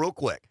this real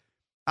quick.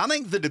 I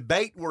think the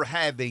debate we're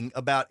having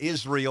about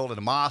Israel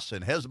and Hamas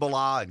and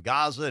Hezbollah and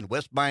Gaza and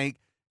West Bank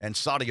and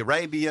Saudi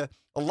Arabia,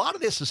 a lot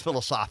of this is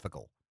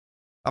philosophical.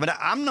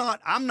 I'm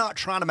not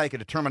trying to make a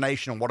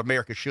determination on what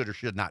America should or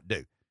should not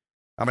do.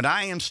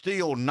 I am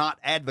still not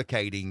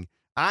advocating.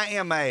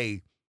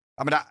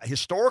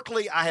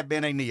 Historically, I have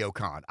been a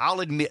neocon.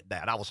 I'll admit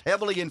that. I was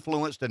heavily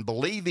influenced in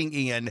believing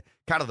in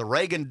kind of the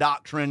Reagan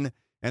doctrine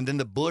and then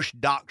the Bush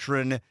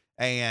doctrine.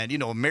 And,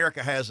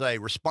 America has a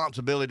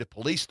responsibility to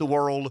police the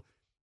world.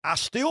 I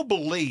still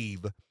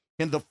believe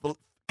in the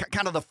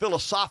kind of the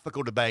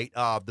philosophical debate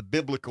of the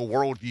biblical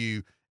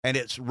worldview and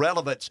its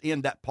relevance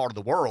in that part of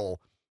the world.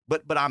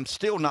 But I'm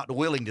still not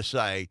willing to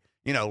say,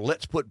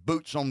 let's put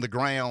boots on the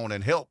ground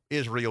and help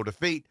Israel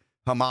defeat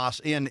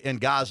Hamas in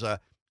Gaza.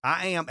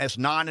 I am as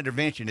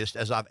non-interventionist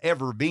as I've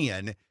ever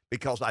been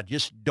because I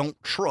just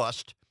don't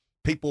trust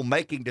people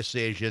making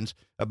decisions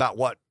about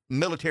what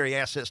military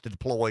assets to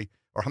deploy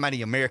or how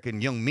many American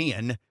young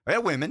men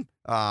and women,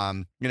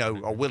 are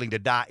willing to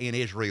die in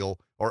Israel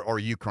or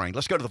Ukraine.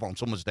 Let's go to the phone.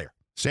 Someone's there.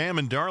 Sam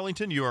in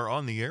Darlington, you are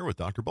on the air with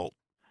Dr. Bolt.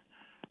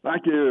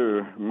 Thank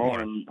you.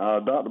 Morning.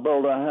 Dr.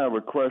 Bolt, I have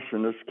a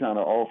question. This is kind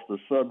of off the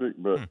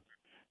subject, but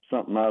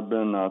something I've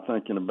been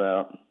thinking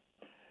about.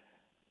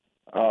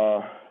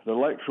 The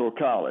Electoral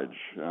College,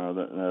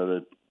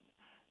 that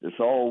it's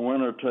all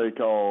winner take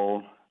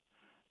all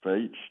for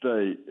each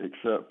state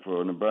except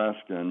for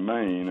Nebraska and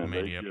Maine, and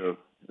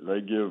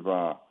they give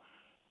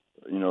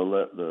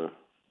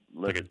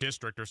like a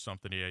district or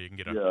something. Yeah, you can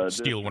get a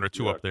steal one or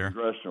two up there.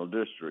 Congressional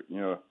district,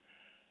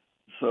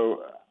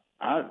 So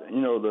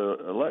the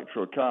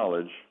Electoral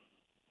College,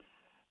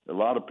 a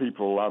lot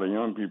of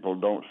young people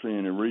don't see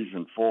any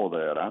reason for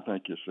that. I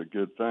think it's a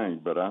good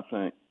thing, but I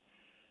think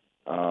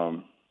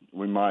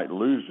we might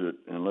lose it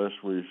unless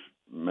we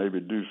maybe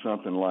do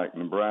something like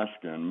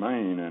Nebraska and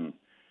Maine, and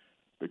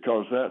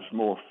because that's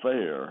more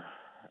fair.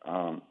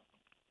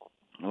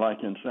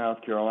 Like in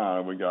South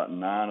Carolina, we got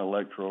 9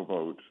 electoral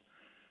votes.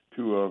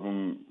 2 of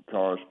them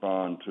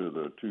correspond to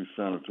the 2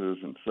 senators,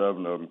 and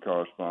 7 of them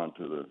correspond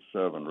to the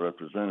 7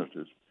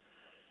 representatives.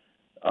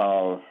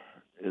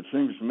 It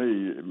seems to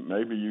me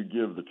maybe you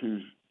give the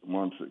 2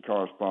 ones that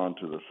correspond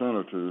to the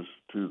senators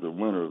to the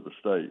winner of the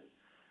state.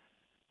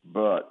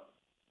 But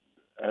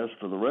as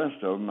for the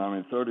rest of them,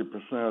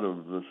 30%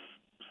 of the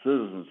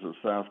citizens of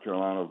South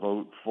Carolina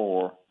vote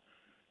for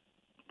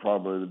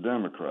probably the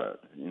Democrat.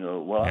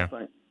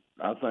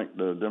 I think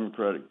the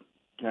Democratic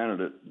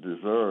candidate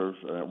deserves,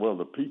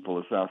 the people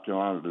of South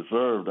Carolina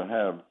deserve to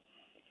have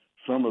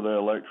some of their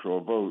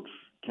electoral votes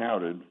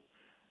counted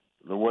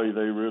the way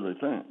they really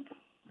think.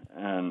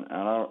 And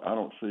I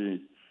don't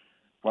see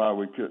why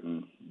we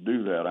couldn't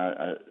do that.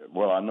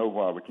 I know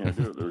why we can't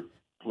do it. The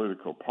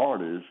political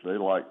parties, they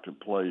like to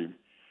play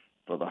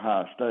for the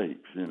high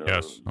stakes,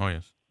 Yes. Oh,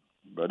 yes.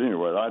 But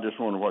anyway, I just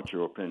wonder what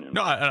your opinion.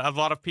 No, a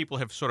lot of people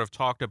have sort of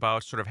talked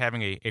about sort of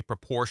having a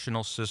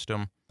proportional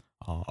system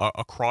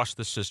across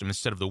the system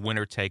instead of the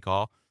winner take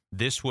all.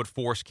 This would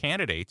force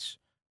candidates.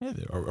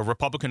 A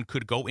Republican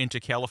could go into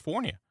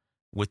California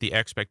with the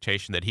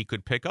expectation that he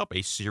could pick up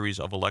a series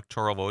of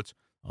electoral votes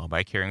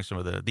by carrying some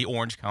of the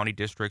Orange County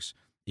districts,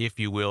 if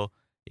you will.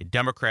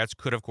 Democrats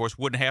could, of course,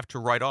 wouldn't have to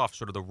write off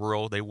sort of the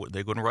rural. They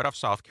wouldn't write off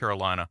South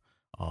Carolina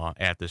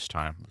at this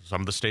time.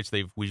 Some of the states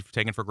we've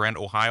taken for granted,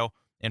 Ohio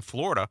and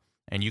Florida,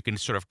 and you can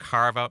sort of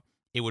carve out.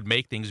 It would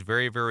make things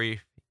very,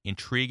 very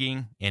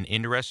intriguing and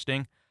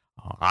interesting.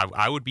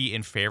 I would be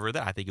in favor of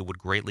that. I think it would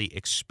greatly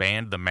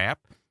expand the map.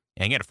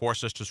 And again,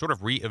 force us to sort of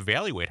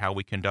reevaluate how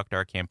we conduct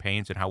our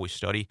campaigns and how we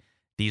study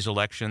these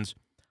elections.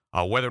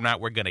 Whether or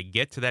not we're going to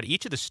get to that,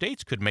 each of the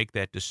states could make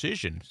that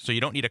decision. So you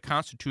don't need a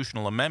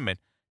constitutional amendment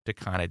to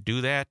kind of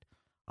do that.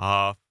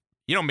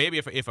 Maybe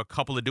if a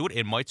couple to do it,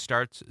 it might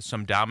start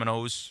some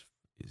dominoes.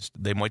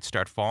 They might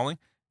start falling.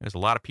 There's a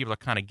lot of people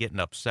that are kind of getting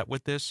upset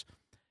with this.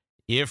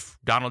 If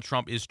Donald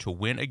Trump is to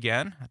win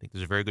again, I think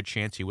there's a very good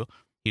chance he will.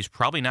 He's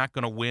probably not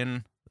going to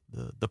win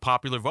the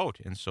popular vote.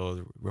 And so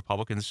the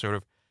Republicans sort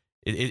of,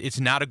 it's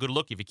not a good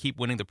look if you keep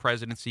winning the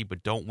presidency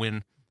but don't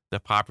win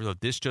the popular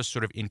vote. This just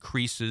sort of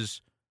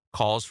increases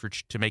calls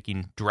to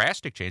making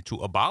drastic change, to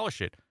abolish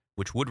it,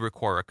 which would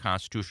require a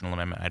constitutional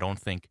amendment. I don't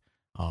think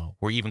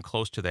we're even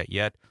close to that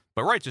yet.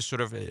 But just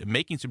sort of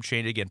making some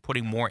change again,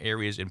 putting more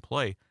areas in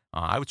play.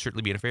 I would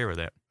certainly be in favor of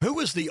that. Who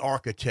was the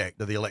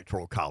architect of the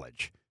Electoral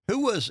College? Who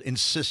was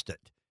insistent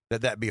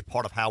that be a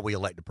part of how we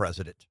elect the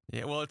president?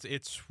 Yeah, well,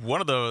 it's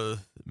one of the,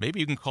 maybe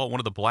you can call it one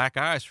of the black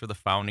eyes for the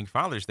Founding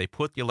Fathers. They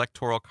put the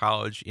Electoral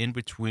College in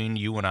between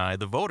you and I,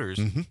 the voters.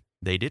 Mm-hmm.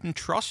 They didn't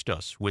trust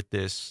us with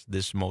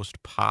this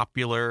most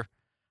popular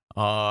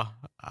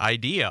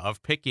idea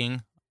of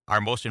picking our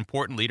most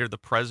important leader, the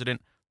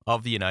President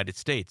of the United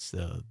States.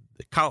 The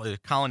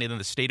colony in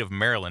the state of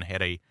Maryland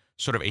had a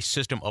sort of a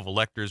system of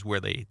electors where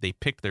they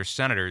picked their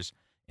senators,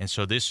 and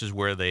so this is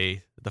where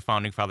the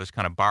Founding Fathers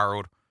kind of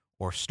borrowed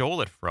or stole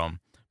it from.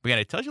 But again,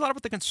 it tells you a lot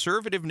about the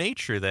conservative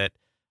nature that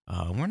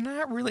we're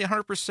not really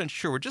 100%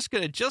 sure. We're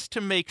just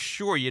to make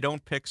sure you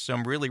don't pick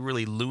some really,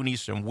 really loony,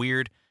 some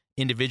weird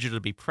individual to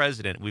be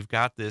president. We've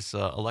got this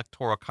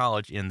Electoral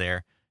College in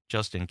there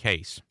just in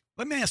case.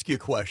 Let me ask you a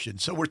question.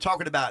 So we're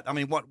talking about,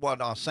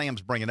 what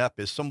Sam's bringing up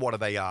is somewhat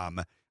of a,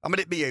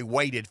 it'd be a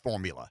weighted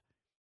formula.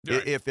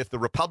 Right. If the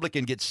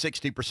Republican gets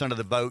 60% of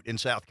the vote in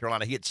South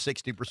Carolina, he gets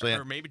 60%.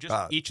 Or maybe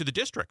just each of the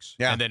districts.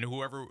 Yeah. And then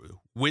whoever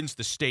wins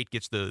the state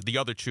gets the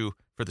other 2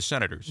 for the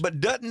senators. But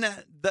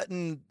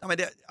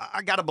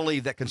I got to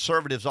believe that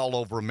conservatives all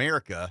over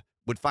America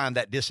would find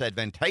that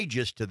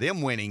disadvantageous to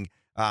them winning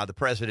the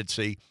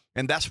presidency.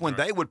 And that's when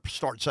they would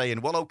start saying,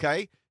 well,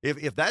 okay, if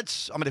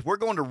we're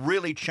going to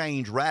really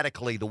change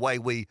radically the way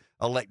we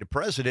elect a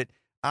president,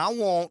 I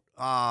want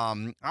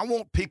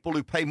people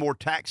who pay more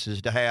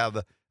taxes to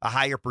have a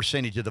higher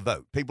percentage of the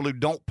vote. People who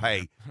don't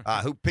pay,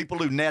 people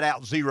who net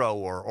out zero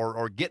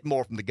or get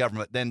more from the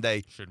government than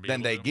they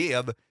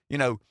give. You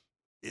know,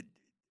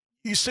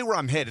 you see where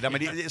I'm headed. I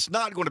mean, it's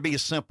not going to be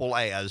as simple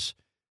as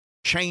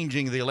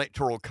changing the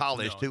Electoral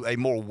College to a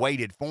more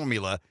weighted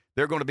formula.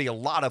 There are going to be a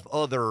lot of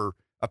other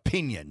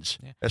opinions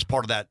as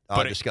part of that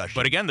discussion.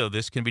 But again, though,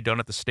 this can be done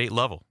at the state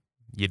level.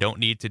 You don't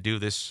need to do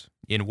this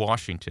in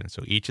Washington.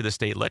 So each of the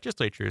state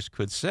legislatures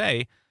could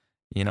say,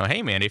 you know,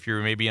 hey, man, if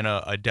you're maybe in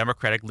a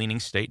Democratic-leaning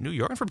state, New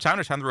York, and from time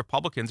to time the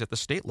Republicans at the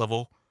state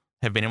level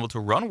have been able to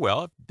run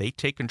well. If they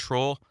take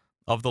control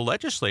of the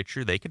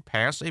legislature, they could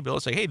pass a bill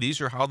and say, hey, these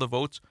are how the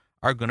votes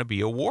are going to be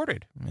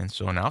awarded. And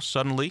so now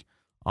suddenly,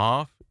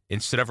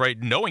 instead of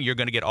knowing you're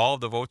going to get all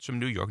of the votes from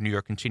New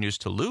York continues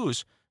to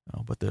lose,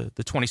 but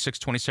the 26,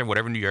 27,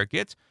 whatever New York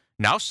gets,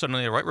 now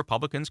suddenly the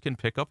Republicans can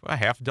pick up a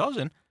half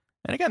dozen.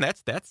 And again,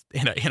 that's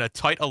in a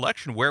tight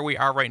election where we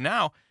are right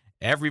now.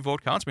 Every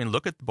vote counts. I mean,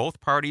 look at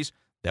both parties.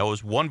 That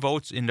was one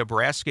votes in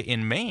Nebraska,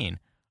 in Maine.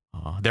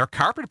 They're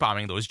carpet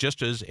bombing those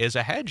just as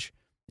a hedge,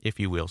 if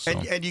you will. So.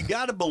 And you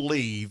got to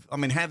believe, I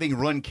mean, having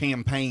run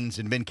campaigns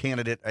and been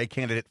a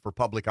candidate for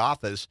public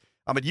office,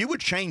 I mean, you would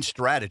change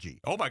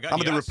strategy. Oh, my God, I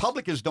mean, the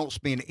Republicans don't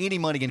spend any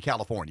money in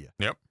California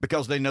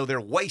because they know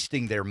they're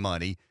wasting their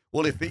money.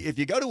 Well, if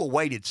you go to a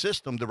weighted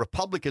system, the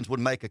Republicans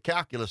would make a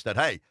calculus that,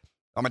 hey,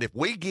 I mean, if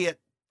we get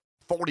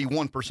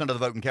 41% of the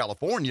vote in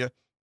California,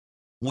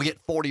 we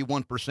get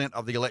 41%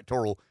 of the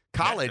Electoral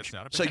College.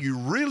 So you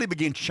really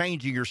begin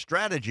changing your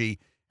strategy,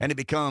 and it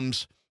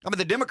becomes – I mean,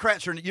 the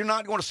Democrats you're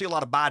not going to see a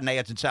lot of Biden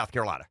ads in South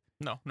Carolina.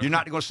 No. You're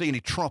not going to see any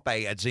Trump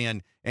ads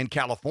in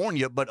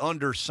California, but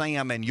under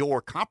Sam and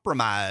your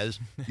compromise,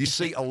 you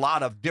see a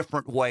lot of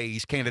different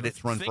ways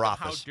candidates run for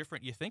office. How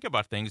different you think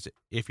about things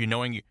if you're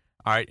knowing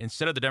all right,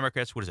 instead of the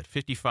Democrats, what is it,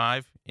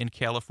 55 in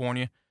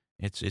California?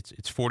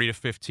 It's 40 to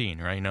 15,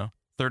 right? You know,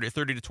 30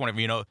 to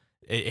 20. You know,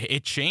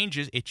 it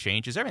changes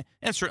everything.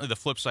 And certainly the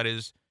flip side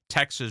is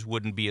Texas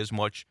wouldn't be as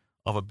much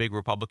of a big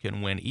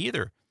Republican win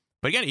either.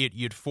 But again,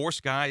 you'd force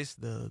guys,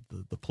 the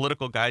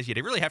political guys, you'd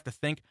really have to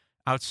think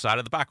outside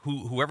of the box.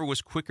 Whoever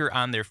was quicker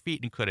on their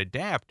feet and could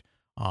adapt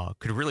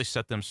could really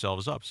set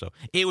themselves up. So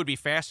it would be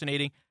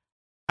fascinating.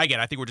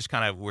 Again, I think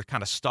we're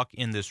kind of stuck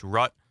in this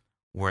rut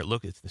where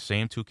it's the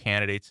same two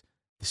candidates,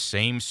 the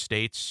same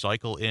states,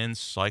 cycle in,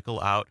 cycle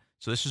out.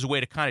 So this is a way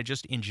to kind of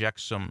just inject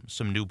some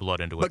new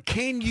blood into it. But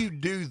can you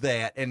do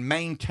that and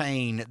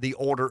maintain the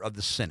order of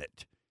the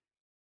Senate?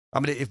 I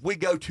mean, if we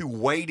go to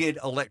weighted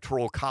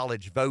Electoral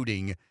College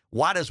voting,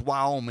 why does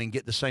Wyoming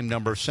get the same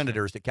number of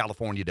senators that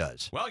California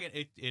does? Well, again,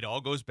 it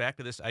all goes back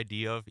to this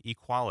idea of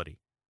equality.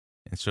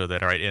 And so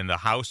that, all right, in the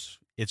House,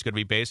 it's going to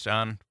be based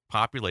on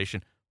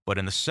population. But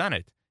in the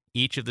Senate,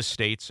 each of the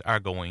states are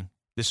going,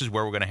 this is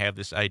where we're going to have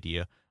this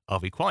idea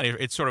of equality.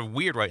 It's sort of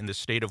weird, right? In the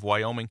state of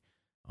Wyoming,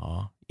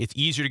 it's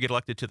easier to get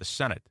elected to the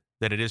Senate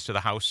than it is to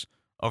the House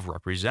of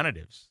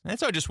Representatives. And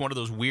so just one of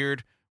those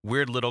weird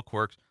little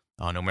quirks.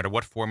 No matter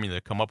what formula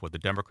they come up with, the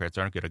Democrats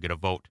aren't going to get a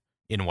vote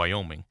in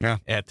Wyoming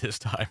at this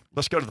time.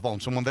 Let's go to the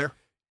phone. Someone there?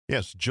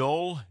 Yes,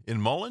 Joel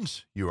in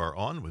Mullins, you are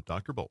on with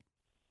Dr. Bolt.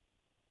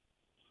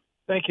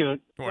 Thank you.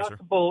 Morning,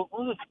 Dr. Bolt,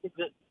 one of the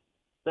things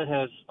that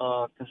has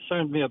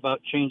concerned me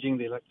about changing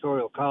the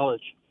Electoral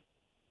College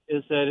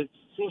is that it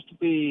seems to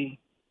be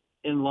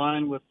in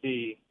line with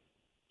the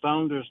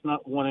founders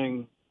not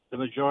wanting the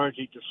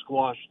majority to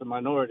squash the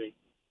minority.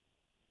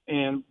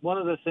 And one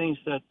of the things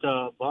that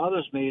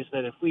bothers me is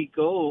that if we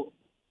go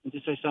and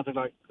just say something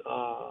like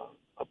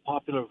a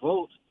popular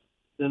vote,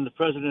 then the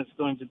president's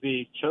going to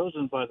be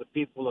chosen by the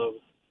people of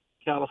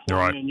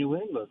California and New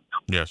England.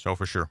 Yes,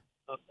 for sure.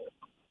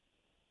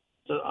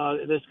 So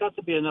there's got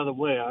to be another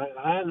way.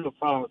 I have no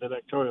problem with the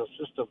electoral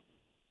system,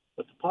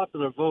 but the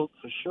popular vote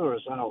for sure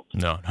is out.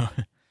 No.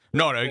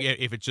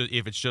 If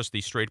it's just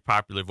the straight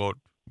popular vote,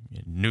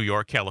 New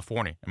York,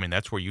 California. I mean,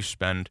 that's where you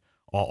spend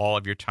all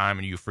of your time,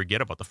 and you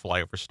forget about the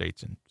flyover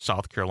states in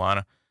South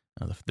Carolina.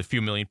 The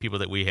few million people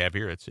that we have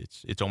here,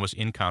 it's almost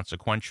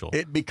inconsequential.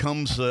 It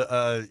becomes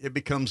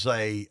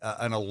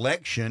an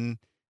election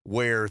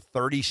where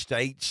 30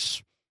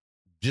 states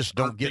just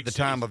don't get the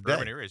time of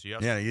day. Areas,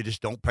 yes. Yeah, you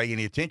just don't pay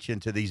any attention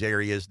to these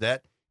areas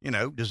that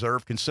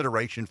deserve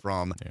consideration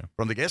from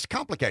the. It's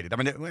complicated. I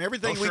mean,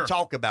 everything we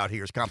talk about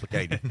here is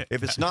complicated.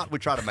 If it's not, we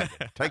try to make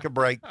it. Take a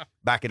break.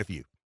 Back in a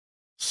few.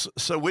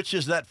 So which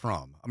is that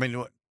from? I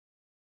mean,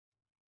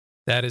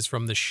 that is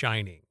from The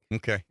Shining.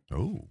 Okay.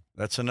 Oh,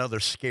 that's another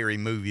scary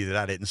movie that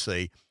I didn't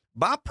see.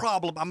 My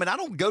problem, I mean, I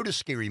don't go to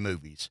scary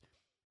movies.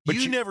 But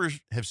you never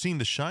have seen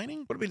The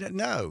Shining? What do we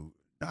no.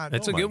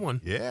 That's a good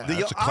one. Yeah,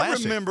 that's a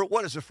classic. I remember,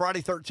 what is it,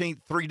 Friday 13th,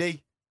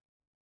 3D?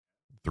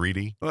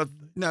 3D?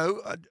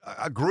 No,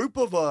 a group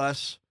of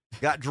us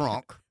got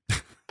drunk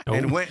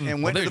and went to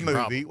the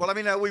movie. Well, I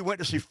mean, we went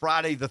to see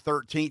Friday the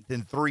 13th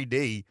in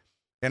 3D,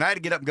 and I had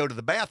to get up and go to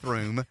the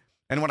bathroom.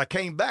 And when I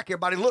came back,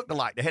 everybody looked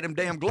alike. They had them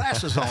damn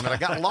glasses on, and I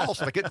got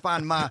lost. And I couldn't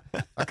find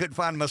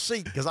my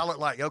seat because I looked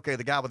like, okay,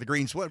 the guy with the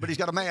green sweater, but he's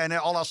got a man.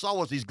 And all I saw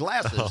was these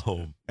glasses,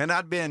 and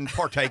I'd been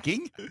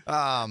partaking.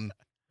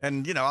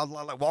 And, you know, I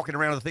was like walking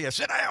around the theater,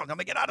 sit down, let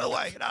me get out of the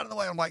way, get out of the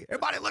way. I'm like,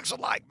 everybody looks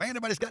alike, man.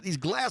 Everybody's got these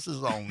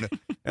glasses on.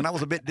 And I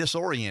was a bit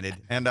disoriented.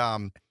 And I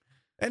mean,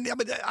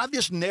 I've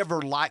just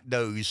never liked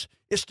those.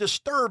 It's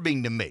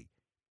disturbing to me.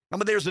 I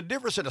mean, there's a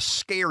difference in a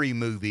scary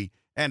movie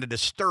and a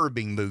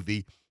disturbing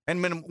movie.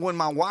 And when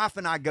my wife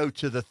and I go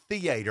to the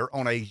theater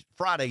on a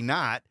Friday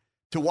night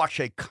to watch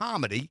a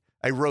comedy,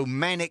 a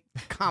romantic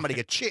comedy,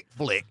 a chick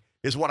flick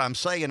is what I'm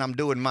saying. I'm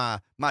doing my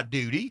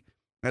duty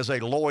as a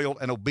loyal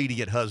and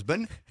obedient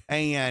husband.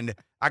 And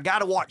I got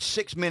to watch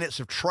 6 minutes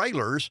of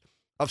trailers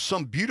of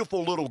some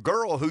beautiful little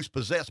girl who's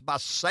possessed by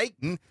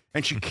Satan,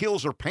 and she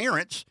kills her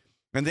parents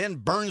and then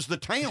burns the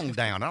town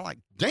down. I'm like,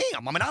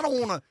 damn, I mean, I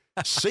don't want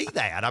to see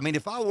that. I mean,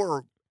 if I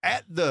were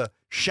at The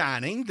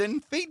Shining, then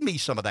feed me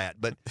some of that.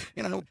 But,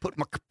 you know, put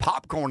my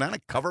popcorn down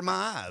and cover my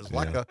eyes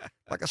like a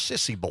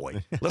sissy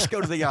boy. Let's go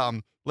to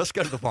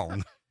the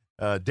phone.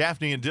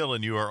 Daphne and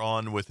Dylan, you are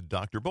on with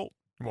Dr. Bolt.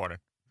 Good morning.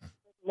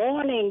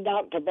 Morning,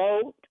 Dr.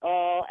 Bolt,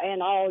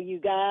 and all you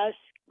guys.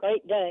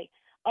 Great day.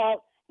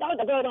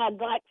 Dr. Bolt, I'd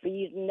like for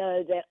you to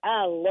know that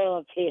I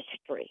love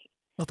history.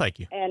 Well, thank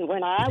you. And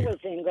when I was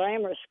in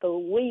grammar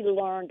school, we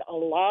learned a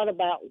lot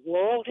about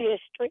world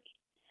history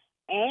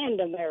and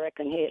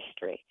American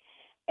history.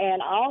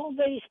 And all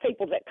these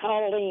people that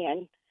call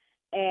in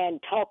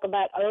and talk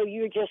about, oh,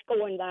 you're just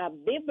going by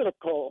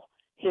biblical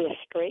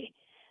history,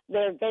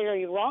 they're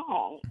very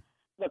wrong.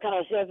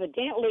 Because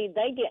evidently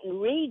they didn't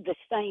read the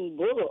same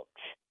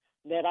books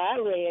that I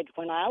read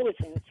when I was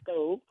in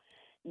school.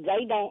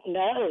 They don't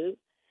know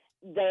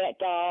that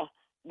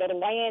the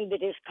land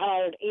that is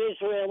called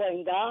Israel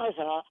and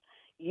Gaza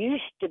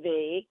used to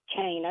be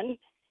Canaan,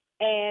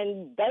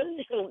 and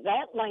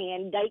that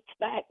land dates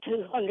back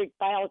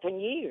 200,000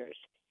 years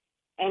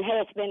and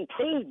has been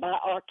proved by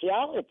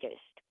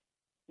archaeologists.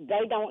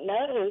 They don't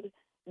know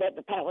that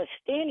the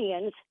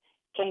Palestinians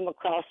came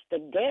across the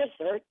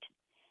desert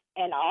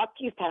and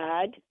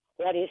occupied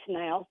what is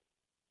now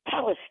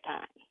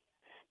Palestine.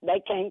 They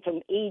came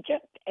from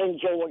Egypt and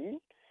Jordan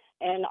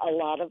and a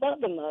lot of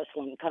other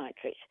Muslim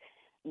countries.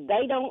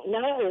 They don't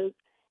know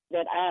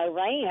that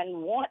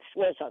Iran once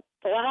was a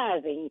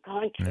thriving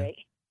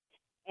country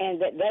and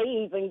that they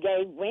even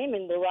gave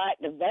women the right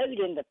to vote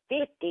in the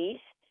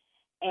 50s,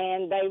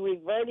 and they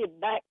reverted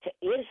back to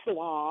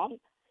Islam.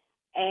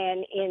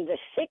 And in the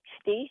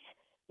 60s,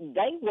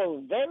 they were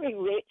very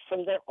rich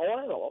from their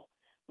oil,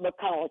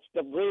 because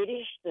the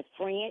British, the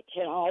French,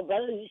 and all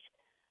those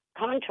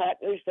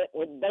contractors that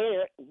were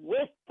there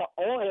with the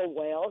oil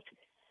wells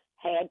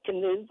had to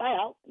move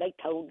out. They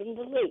told them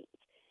to leave.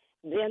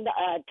 Then the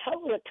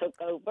Ayatollah took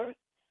over,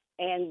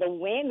 and the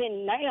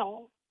women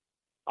now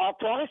are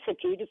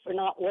prosecuted for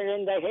not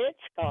wearing their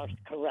headscarves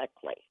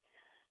correctly.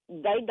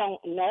 They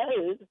don't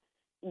know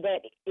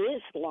that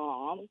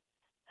Islam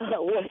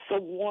was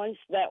the ones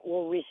that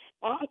were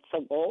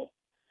responsible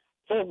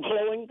for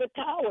blowing the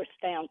towers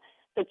down.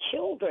 The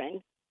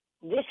children,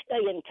 this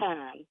day and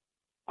time,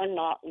 are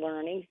not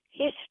learning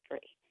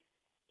history.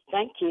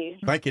 Thank you.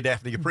 Thank you,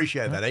 Daphne.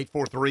 Appreciate that.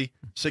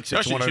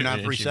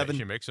 843-661-0937.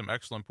 She makes some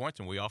excellent points,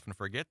 and we often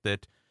forget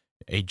that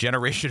a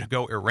generation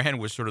ago, Iran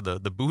was sort of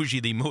the bougie,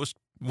 one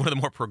of the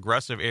more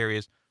progressive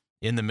areas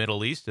in the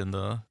Middle East, and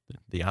the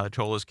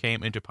Ayatollahs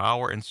came into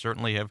power and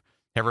certainly have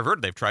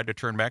reverted. They've tried to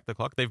turn back the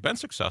clock. They've been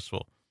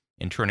successful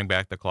in turning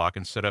back the clock.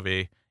 Instead of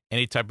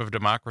any type of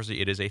democracy,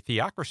 it is a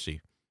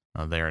theocracy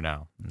there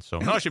now. And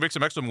so, she makes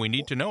some excellent. We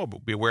need to know,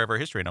 be aware of our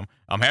history, and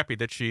I'm happy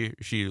that she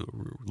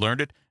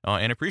learned it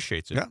and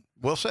appreciates it. Yeah,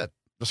 well said.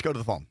 Let's go to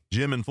the phone.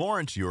 Jim and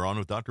Florence, you're on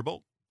with Dr.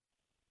 Bolt.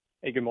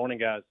 Hey, good morning,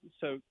 guys.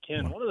 So,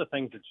 Ken, one of the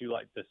things that you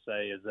like to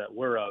say is that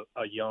we're a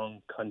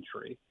young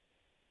country.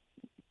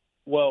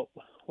 Well,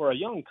 we're a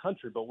young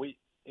country, but we,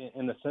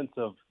 in the sense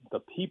of the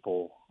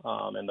people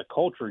and the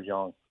culture,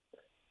 young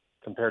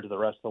compared to the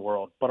rest of the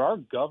world. But our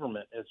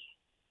government is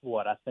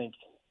what I think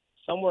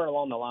somewhere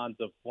along the lines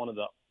of one of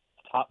the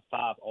top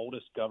 5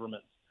 oldest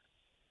governments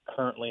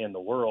currently in the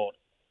world.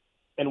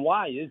 And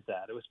why is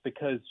that? It was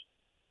because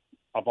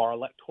of our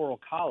electoral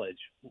college.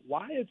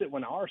 Why is it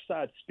when our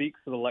side speaks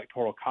to the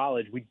electoral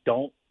college, we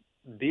don't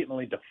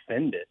vehemently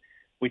defend it?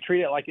 We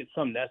treat it like it's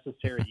some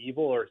necessary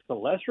evil or it's the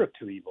lesser of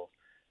two evils.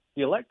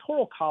 The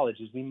electoral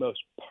college is the most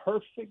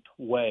perfect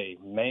way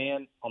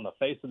man on the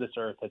face of this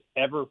earth has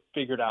ever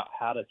figured out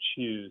how to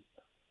choose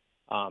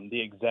the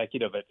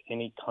executive of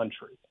any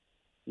country.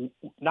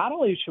 Not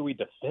only should we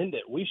defend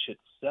it, we should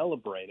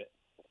celebrate it.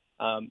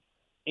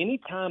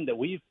 Anytime that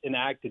we've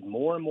enacted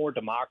more and more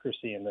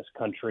democracy in this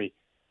country,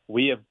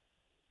 we have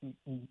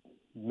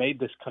made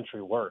this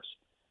country worse.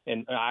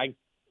 And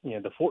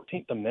the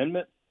 14th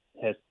Amendment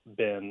has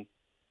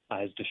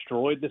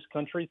destroyed this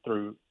country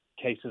through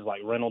cases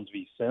like Reynolds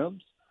v.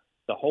 Sims,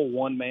 the whole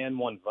one man,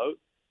 one vote.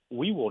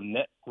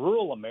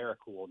 Rural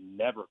America will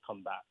never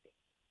come back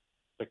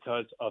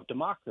because of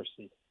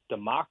democracy.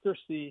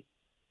 Democracy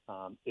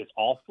is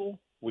awful.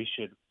 We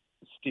should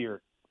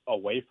steer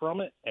away from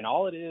it. And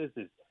all it is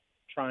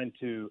trying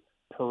to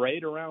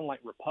parade around like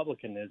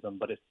republicanism,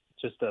 but it's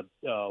just a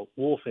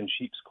wolf in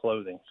sheep's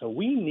clothing. So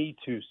we need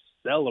to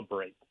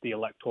celebrate the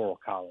Electoral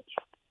College.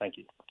 Thank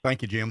you.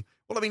 Thank you, Jim.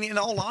 Well, I mean, in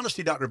all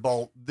honesty, Dr.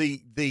 Bolt, the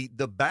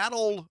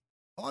battle,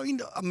 I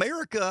mean,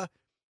 America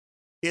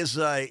is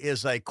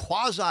a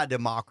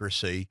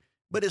quasi-democracy,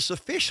 but it's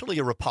officially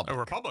a republic. A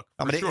republic,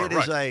 I mean, sure, it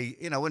is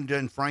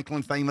and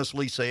Franklin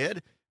famously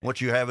said,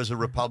 what you have is a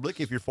republic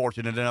if you're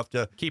fortunate enough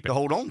to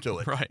hold on to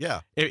it. Right.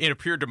 Yeah. In a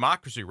pure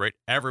democracy, right,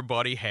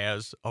 everybody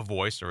has a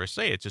voice or a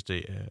say. It's just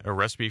a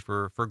recipe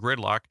for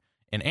gridlock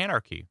and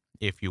anarchy,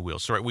 if you will.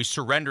 So right, we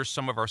surrender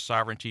some of our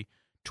sovereignty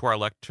to our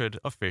elected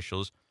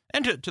officials.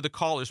 And to the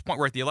caller's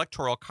point, right, the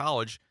Electoral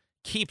College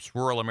keeps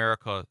rural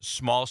America,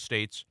 small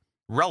states,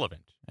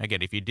 relevant.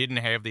 Again, if you didn't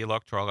have the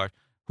Electoral College,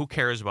 who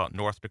cares about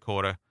North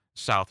Dakota,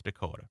 South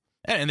Dakota?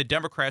 And the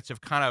Democrats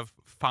have kind of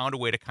found a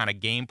way to kind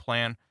of game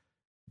plan.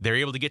 They're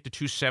able to get to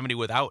 270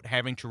 without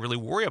having to really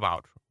worry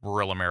about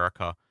rural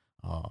America.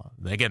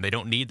 Again, they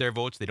don't need their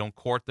votes. They don't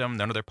court them.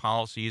 None of their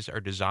policies are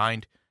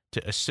designed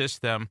to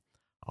assist them.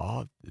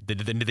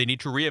 They need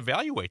to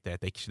reevaluate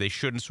that. They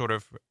shouldn't sort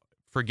of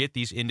forget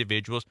these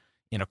individuals.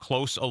 In a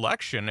close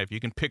election, if you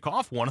can pick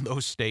off one of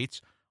those states,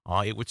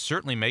 it would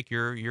certainly make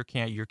your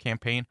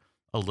campaign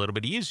a little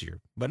bit easier.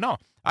 But no,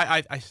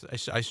 I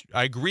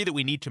agree that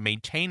we need to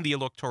maintain the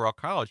Electoral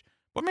College,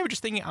 but maybe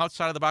just thinking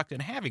outside of the box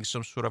and having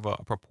some sort of a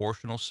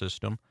proportional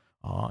system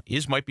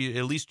might be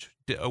at least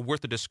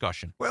worth a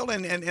discussion. Well,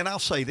 and I'll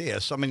say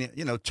this. I mean,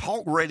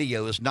 talk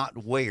radio is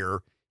not where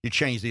you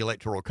change the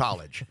Electoral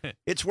College.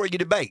 It's where you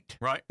debate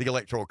the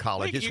Electoral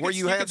College. It's where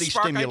you have these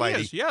stimulating.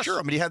 Ideas, yes. Sure,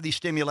 I mean, you have these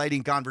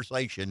stimulating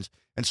conversations,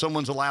 and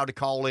someone's allowed to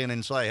call in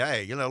and say,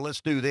 hey,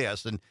 let's do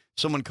this, and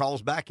someone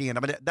calls back in. I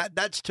mean,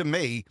 that's to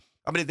me,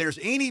 I mean, if there's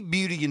any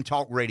beauty in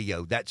talk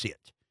radio, that's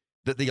it.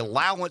 That the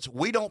allowance,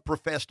 we don't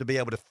profess to be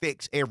able to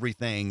fix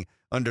everything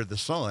under the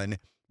sun,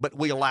 but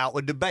we allow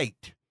a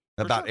debate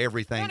about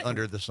everything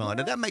under the sun,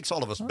 and that makes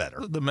all of us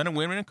better. The men and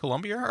women in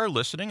Columbia are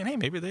listening, and hey,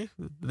 maybe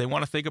they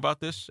want to think about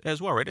this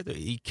as well, right?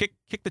 You kick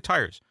the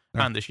tires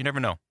on this. You never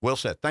know. Well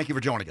said. Thank you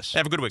for joining us.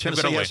 Have a good week.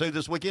 Tennessee SU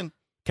this weekend?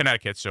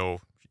 Connecticut, so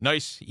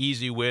nice,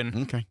 easy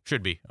win. Okay.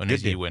 Should be an Good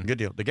easy deal. win. Good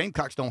deal. The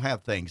Gamecocks don't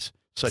have things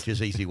such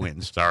as easy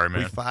wins. Sorry,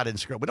 man. We fight and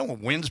scrub. We don't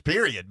want wins,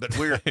 period, but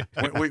we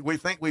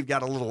think we've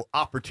got a little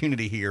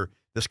opportunity here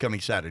this coming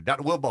Saturday.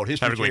 Dr. Wilbold,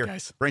 history chair,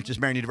 Branches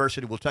Marion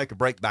University. We'll take a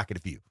break. Back in a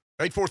few.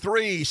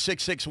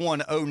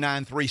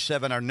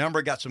 843-661-0937, our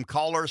number. Got some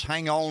callers.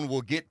 Hang on.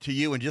 We'll get to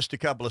you in just a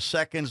couple of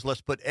seconds. Let's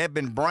put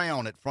Eben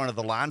Brown at front of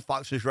the line.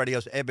 Fox News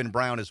Radio's Eben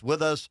Brown is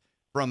with us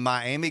from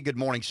Miami. Good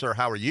morning, sir.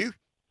 How are you?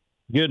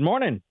 Good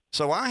morning.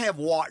 So I have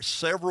watched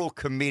several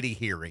committee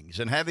hearings,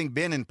 and having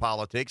been in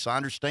politics, I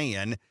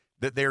understand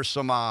that there's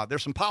some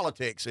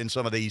politics in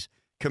some of these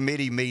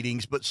committee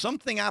meetings, but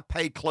something I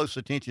paid close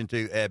attention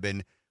to,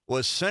 Eben,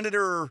 was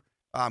Senator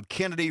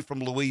Kennedy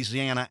from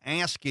Louisiana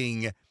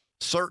asking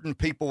certain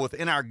people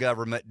within our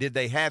government, did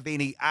they have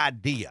any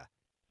idea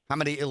how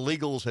many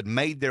illegals had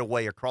made their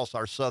way across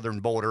our southern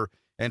border?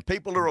 And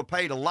people who are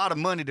paid a lot of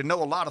money to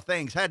know a lot of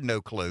things had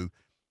no clue.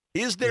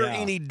 Is there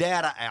any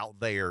data out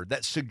there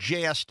that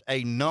suggests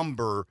a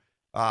number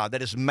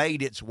that has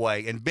made its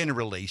way and been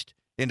released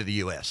into the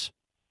U.S.?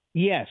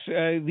 Yes,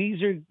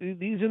 these are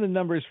the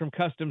numbers from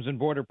Customs and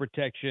Border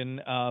Protection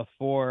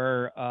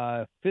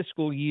for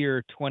fiscal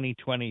year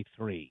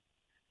 2023.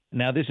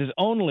 Now, this is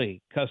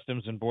only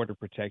Customs and Border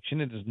Protection.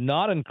 It does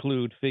not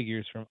include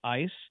figures from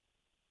ICE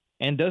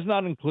and does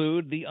not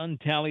include the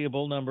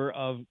untallyable number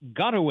of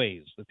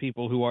gotaways, the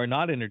people who are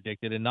not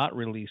interdicted and not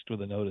released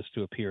with a notice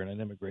to appear in an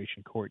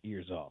immigration court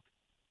years off.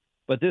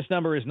 But this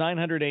number is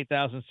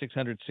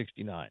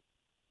 908,669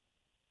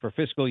 for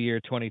fiscal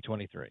year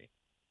 2023.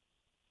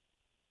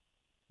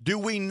 Do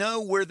we know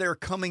where they're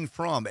coming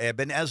from,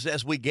 Eben,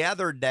 as we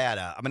gather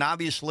data? I mean,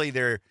 obviously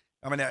they're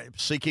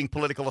seeking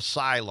political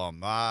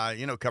asylum,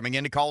 coming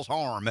in to cause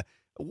harm.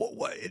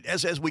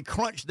 As we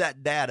crunch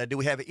that data, do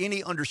we have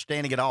any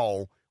understanding at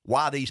all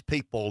why these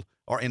people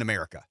are in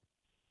America?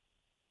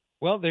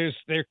 Well, they're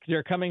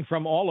coming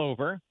from all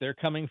over. They're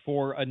coming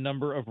for a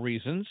number of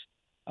reasons.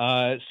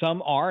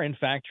 Some are, in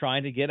fact,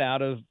 trying to get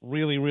out of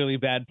really, really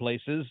bad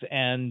places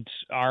and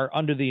are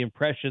under the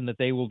impression that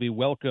they will be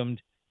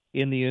welcomed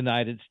in the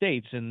United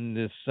States, in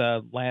this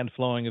land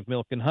flowing of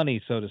milk and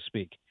honey, so to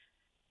speak.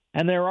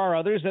 And there are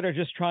others that are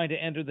just trying to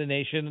enter the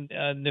nation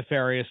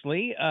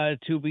nefariously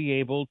to be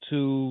able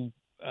to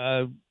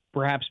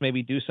perhaps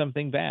maybe do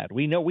something bad.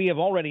 We know we have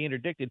already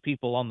interdicted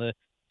people on the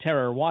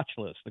terror watch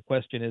list. The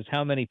question is,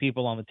 how many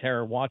people on the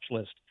terror watch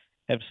list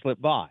have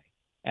slipped by?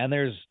 And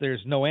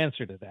there's no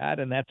answer to that.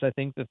 And that's, I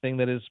think, the thing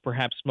that is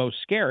perhaps most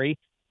scary,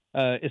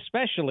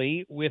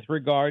 especially with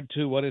regard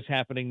to what is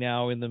happening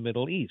now in the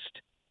Middle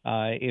East.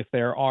 If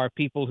there are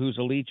people whose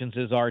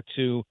allegiances are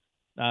to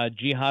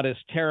jihadist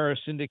terror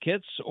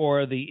syndicates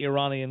or the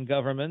Iranian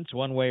government,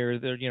 one way or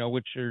the,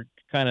 which are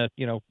kind of,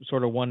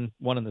 sort of one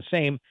and the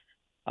same.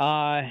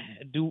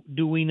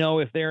 Do we know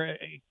if they're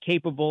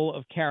capable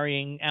of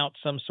carrying out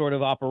some sort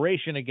of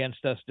operation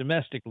against us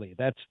domestically?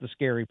 That's the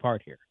scary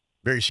part here.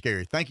 Very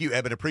scary. Thank you,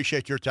 Eben.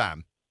 Appreciate your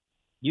time.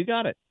 You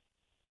got it.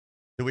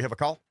 Do we have a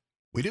call?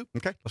 We do.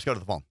 Okay, let's go to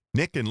the phone.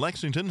 Nick in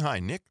Lexington. Hi,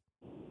 Nick.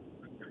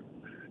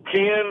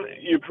 Ken,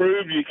 you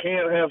proved you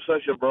can't have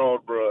such a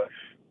broad brush.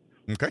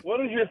 Okay.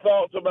 What is your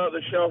thoughts about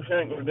the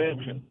Shawshank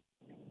Redemption?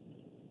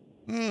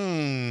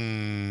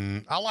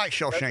 I like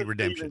Shawshank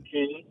Redemption.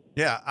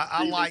 Yeah,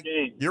 I like.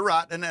 King. You're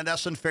right, and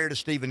that's unfair to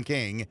Stephen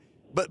King.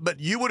 But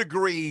you would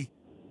agree,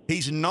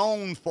 he's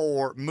known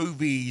for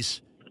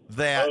movies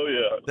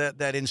that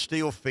that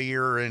instill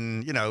fear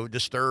and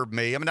disturb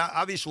me. I mean,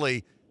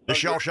 obviously, The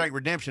Shawshank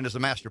Redemption is a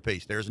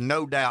masterpiece. There's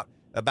no doubt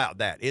about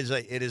that.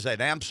 It is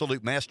an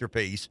absolute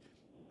masterpiece.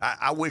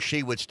 I wish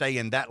he would stay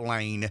in that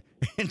lane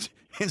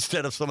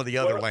instead of some of the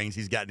other lanes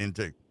he's gotten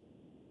into.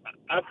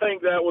 I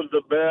think that was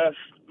the best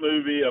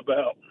movie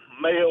about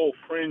male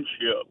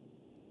friendship.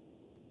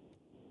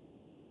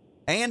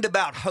 And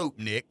about hope,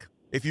 Nick,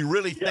 if you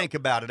really think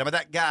about it. I mean,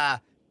 that guy,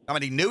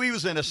 he knew he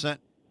was innocent,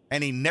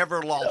 and he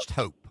never lost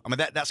hope. I mean,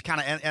 that's kind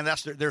of, and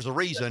there's a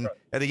reason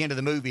at the end of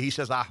the movie, he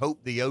says, I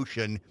hope the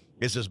ocean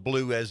is as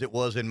blue as it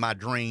was in my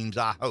dreams,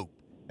 I hope.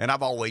 And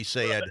I've always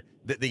said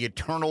that the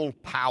eternal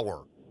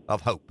power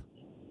of hope.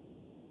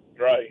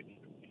 Right.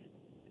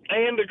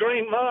 And the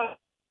Green Mile.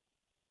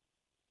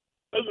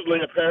 Supposedly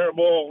a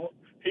parable.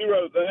 He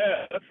wrote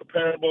that. That's a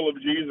parable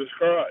of Jesus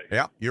Christ.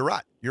 Yeah, you're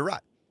right. You're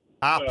right.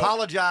 I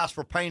apologize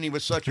for painting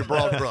with such a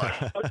broad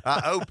brush.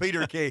 I owe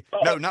Peter King.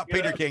 No, not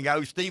Peter King. I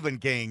owe Stephen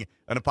King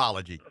an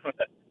apology.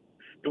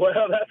 Well,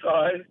 that's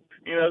all right.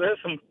 There's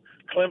some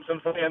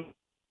Clemson fans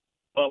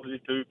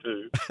apology too.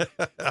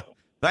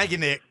 Thank you,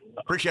 Nick.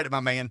 Appreciate it, my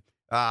man.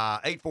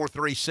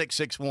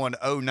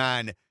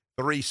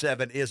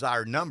 843-661-0937 is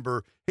our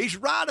number. He's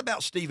right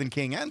about Stephen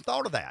King. I hadn't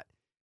thought of that.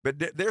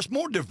 But there's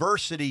more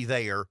diversity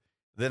there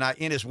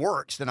in his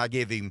works than I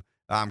give him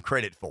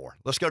credit for.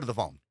 Let's go to the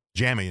phone.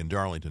 Jamie in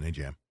Darlington. Hey,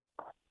 Jam.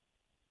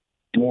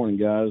 Good morning,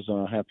 guys.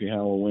 Happy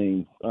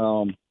Halloween.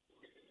 I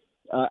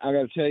got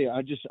to tell you,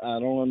 I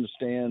don't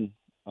understand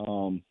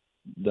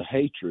the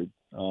hatred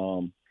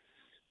for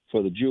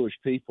the Jewish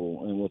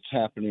people and what's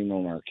happening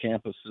on our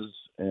campuses.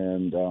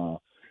 And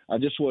I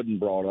just wasn't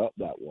brought up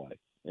that way.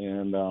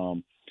 And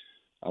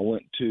I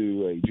went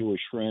to a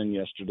Jewish friend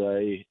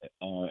yesterday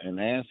and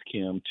asked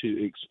him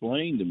to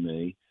explain to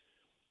me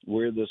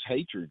where this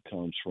hatred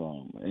comes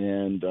from.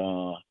 And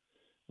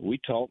we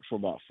talked for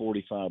about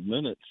 45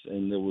 minutes,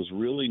 and there was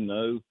really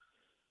no,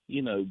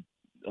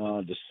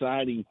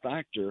 deciding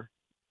factor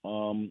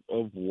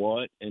of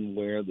what and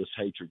where this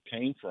hatred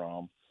came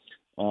from.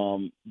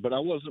 But I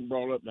wasn't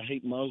brought up to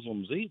hate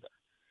Muslims either.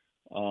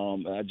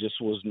 I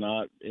just was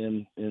not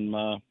in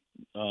my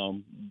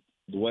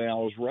the way I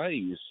was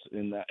raised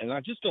in that, and I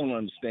just don't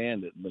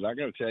understand it. But I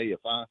got to tell you,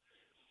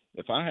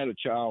 if I had a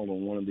child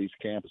on one of these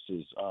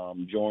campuses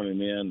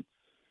joining in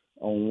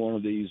on one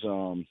of these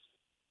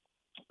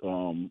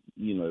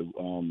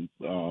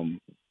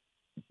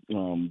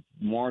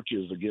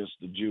marches against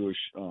the Jewish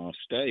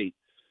state,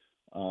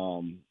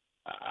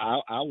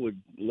 I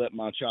would let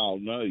my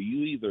child know,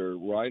 you either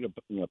write an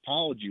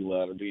apology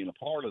letter being a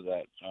part of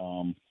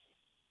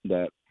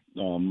that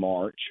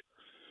march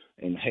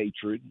and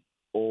hatred,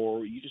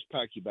 or you just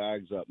pack your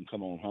bags up and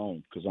come on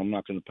home, because I'm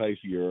not going to pay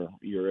for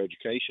your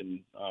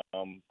education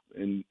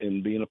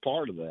in being a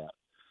part of that.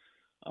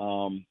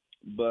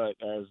 But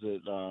as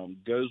it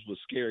goes with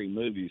scary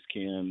movies,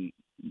 Ken,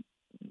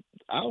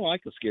 I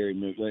like a scary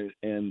movie,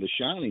 and The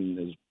Shining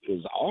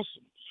is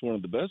awesome. It's one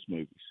of the best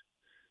movies.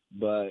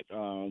 But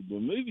the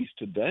movies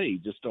today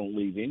just don't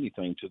leave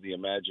anything to the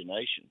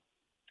imagination.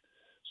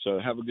 So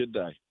have a good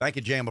day. Thank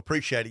you, Jam.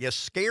 Appreciate it. Yes,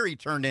 scary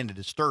turned into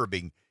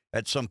disturbing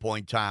at some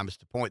point in time. It's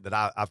the point that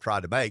I've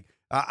tried to make.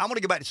 I want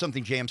to go back to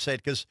something Jam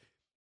said, because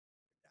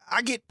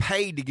I get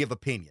paid to give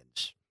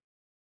opinions.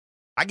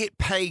 I get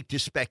paid to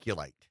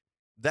speculate.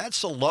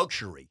 That's a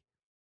luxury.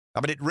 I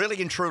mean, it really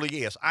and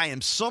truly is. I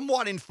am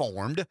somewhat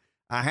informed.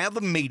 I have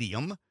a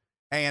medium,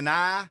 and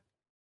I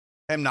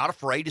am not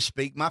afraid to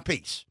speak my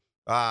piece.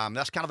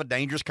 That's kind of a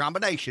dangerous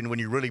combination when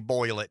you really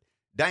boil it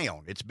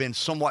down. It's been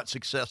somewhat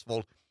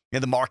successful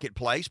in the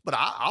marketplace, but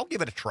I'll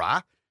give it a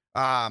try.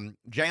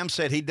 Jam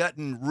said he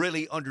doesn't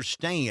really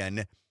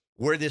understand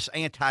where this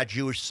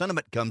anti-Jewish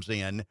sentiment comes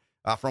in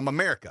from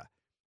America.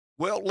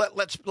 Well,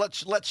 let's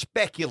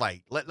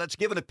speculate. Let's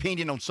give an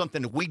opinion on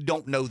something that we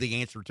don't know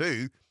the answer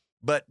to,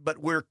 but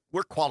we're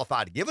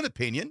qualified to give an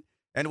opinion,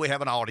 and we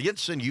have an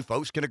audience, and you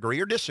folks can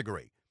agree or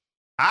disagree.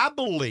 I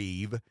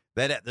believe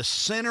that at the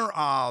center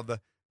of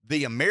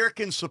the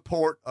American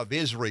support of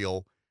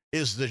Israel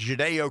is the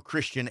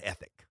Judeo-Christian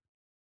ethic.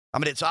 I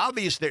mean, it's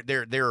obvious that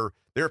there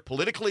are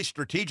politically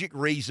strategic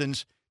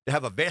reasons to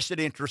have a vested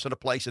interest in a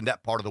place in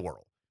that part of the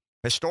world.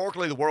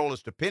 Historically, the world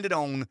has depended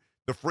on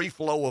the free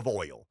flow of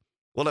oil.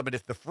 Well, but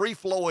if the free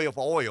flow of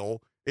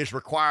oil is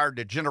required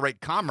to generate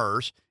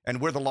commerce,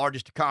 and we're the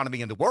largest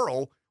economy in the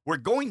world, we're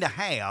going to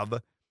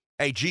have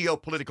a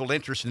geopolitical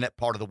interest in that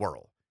part of the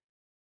world.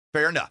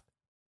 Fair enough.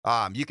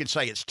 You can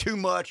say it's too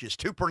much, it's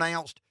too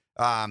pronounced.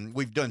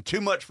 We've done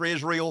too much for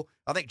Israel.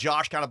 I think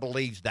Josh kind of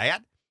believes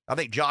that. I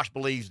think Josh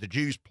believes the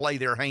Jews play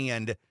their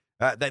hand.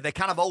 They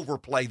kind of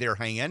overplay their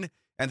hand,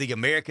 and the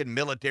American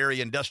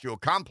military-industrial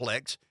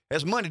complex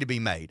has money to be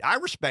made. I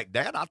respect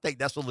that. I think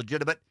that's a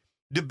legitimate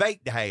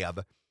debate to have.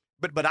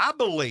 But I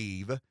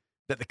believe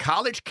that the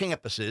college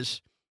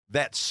campuses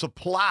that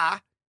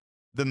supply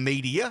the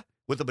media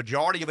with the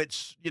majority of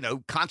its,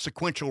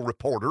 consequential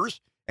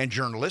reporters and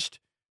journalists,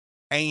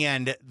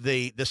 and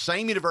the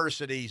same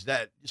universities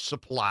that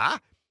supply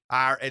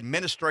our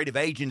administrative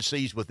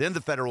agencies within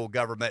the federal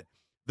government,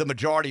 the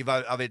majority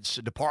of its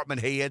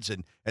department heads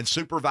and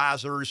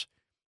supervisors,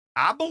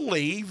 I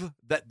believe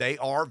that they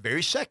are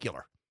very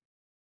secular.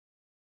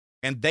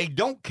 And they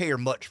don't care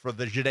much for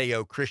the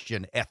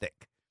Judeo-Christian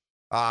ethic.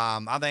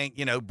 I think,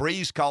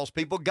 Breeze calls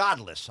people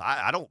godless.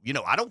 I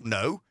don't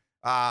know.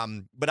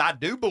 But I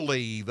do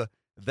believe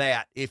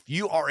that if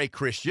you are a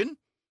Christian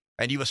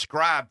and you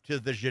ascribe to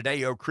the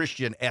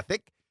Judeo-Christian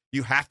ethic,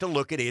 you have to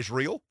look at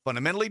Israel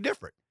fundamentally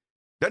different.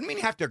 Doesn't mean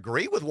you have to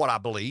agree with what I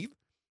believe,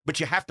 but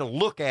you have to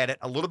look at it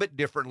a little bit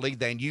differently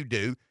than you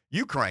do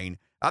Ukraine.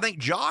 I think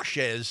Josh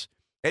has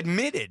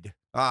admitted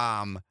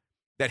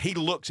that he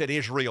looks at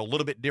Israel a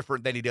little bit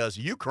different than he does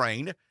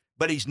Ukraine,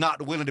 but he's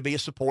not willing to be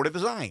as supportive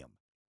as I am.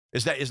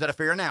 Is that a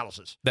fair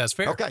analysis? That's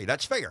fair. Okay,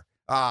 that's fair.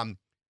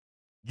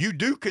 You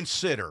do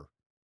consider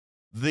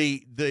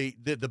the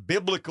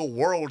biblical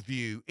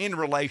worldview in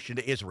relation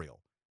to Israel.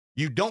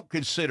 You don't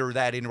consider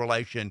that in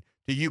relation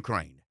to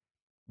Ukraine.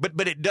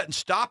 But it doesn't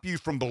stop you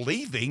from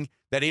believing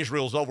that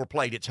Israel's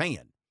overplayed its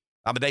hand.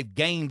 I mean, they've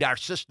gamed our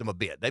system a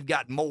bit. They've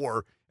got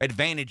more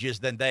advantages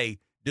than they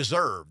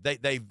deserve.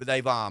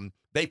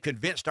 They've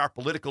convinced our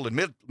political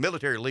and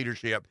military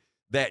leadership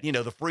that,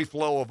 the free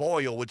flow of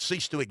oil would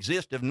cease to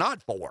exist if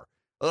not for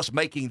us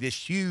making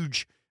this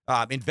huge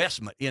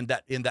investment in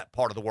that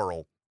part of the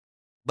world.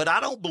 But I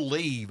don't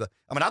believe,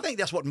 I think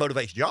that's what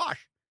motivates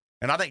Josh.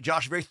 And I think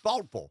Josh is very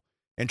thoughtful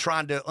in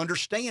trying to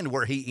understand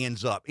where he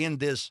ends up in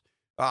this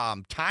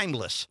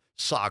timeless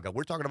saga.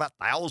 We're talking about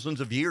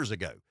thousands of years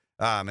ago,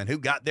 and who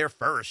got there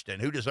first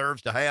and who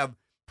deserves to have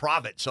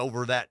providence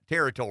over that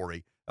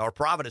territory. But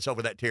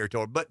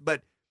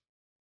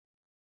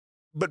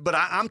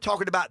I'm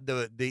talking about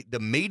the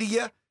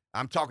media.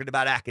 I'm talking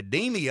about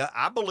academia.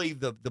 I believe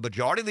the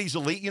majority of these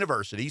elite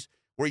universities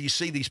where you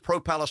see these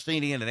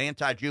pro-Palestinian and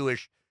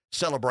anti-Jewish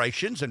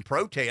celebrations and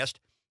protests,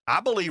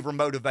 I believe are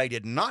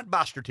motivated not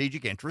by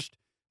strategic interest,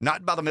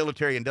 not by the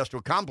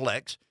military-industrial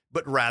complex,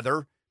 but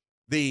rather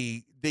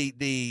the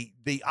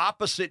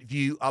opposite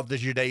view of the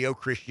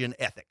Judeo-Christian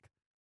ethic.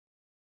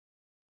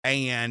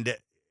 And,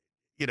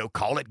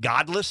 call it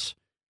godless,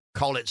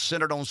 call it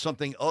centered on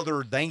something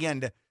other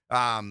than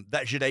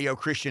that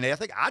Judeo-Christian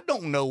ethic. I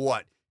don't know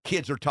what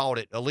kids are taught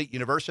at elite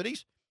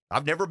universities.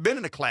 I've never been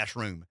in a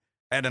classroom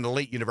at an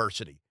elite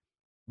university.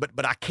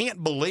 But I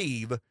can't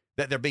believe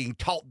that they're being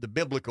taught the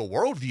biblical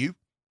worldview.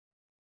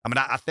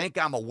 I think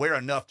I'm aware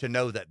enough to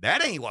know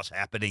that ain't what's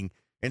happening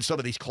in some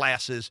of these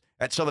classes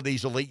at some of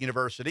these elite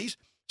universities.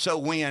 So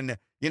when,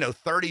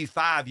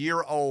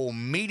 35-year-old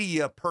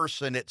media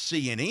person at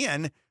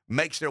CNN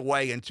makes their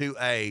way into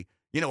a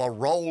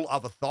role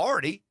of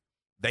authority,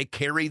 they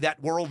carry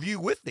that worldview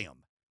with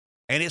them.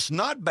 And it's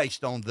not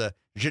based on the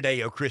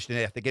Judeo-Christian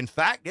ethic. In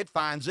fact, it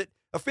finds it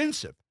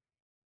offensive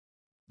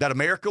that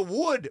America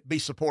would be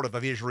supportive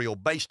of Israel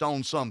based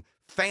on some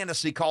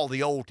fantasy called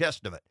the Old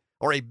Testament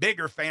or a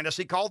bigger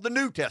fantasy called the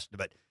New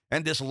Testament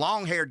and this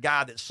long-haired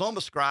guy that some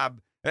ascribe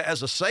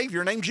as a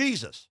savior named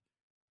Jesus.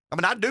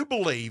 I do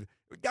believe,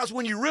 guys,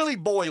 when you really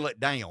boil it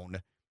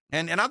down,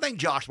 and I think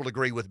Josh will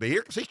agree with me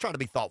here because he's trying to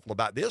be thoughtful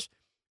about this,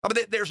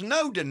 there's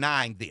no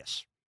denying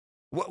this.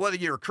 Whether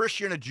you're a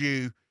Christian, a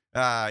Jew,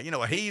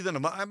 a heathen,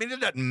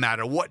 it doesn't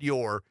matter what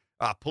your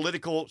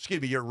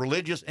your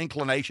religious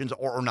inclinations are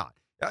or not.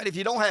 If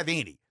you don't have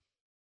any,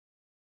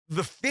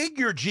 the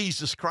figure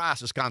Jesus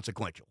Christ is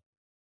consequential.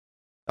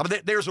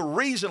 There's a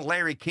reason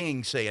Larry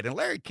King said, and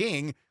Larry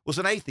King was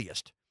an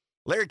atheist.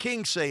 Larry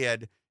King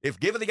said, if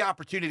given the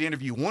opportunity to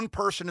interview one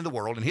person in the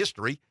world in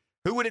history,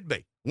 who would it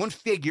be? One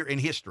figure in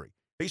history.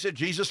 He said,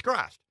 Jesus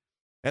Christ.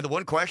 And the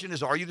one question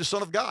is, are you the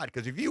Son of God?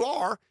 Because if you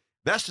are,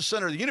 that's the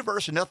center of the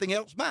universe and nothing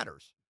else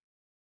matters.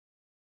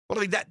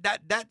 Well,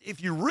 that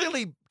if you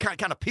really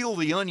kind of peel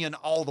the onion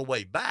all the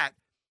way back,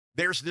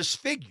 there's this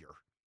figure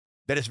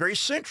that is very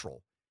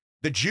central.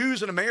 The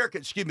Jews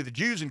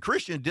and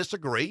Christians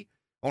disagree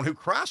on who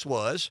Christ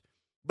was,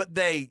 but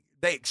they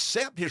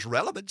accept his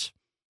relevance.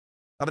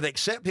 They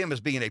accept him as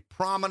being a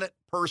prominent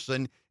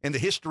person in the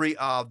history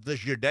of the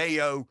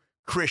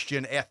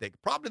Judeo-Christian ethic,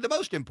 probably the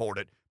most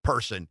important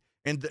person.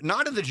 And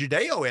not in the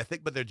Judeo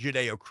ethic, but the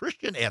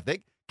Judeo-Christian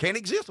ethic can't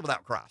exist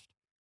without Christ.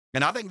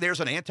 And I think there's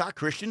an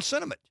anti-Christian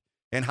sentiment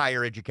in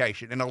higher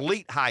education, in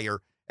elite higher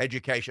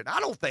education. I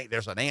don't think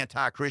there's an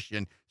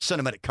anti-Christian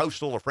sentiment at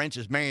Coastal or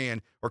Francis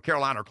Marion or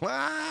Carolina or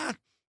Clemson.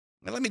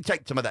 Let me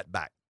take some of that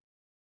back.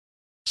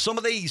 Some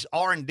of these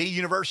R&D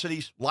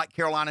universities like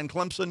Carolina and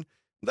Clemson,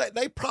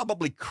 they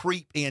probably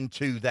creep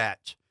into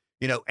that,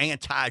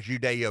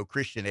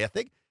 anti-Judeo-Christian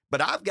ethic. But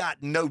I've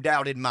got no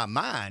doubt in my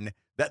mind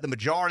that the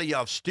majority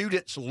of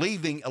students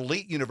leaving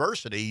elite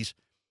universities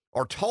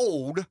are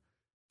told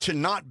to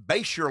not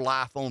base your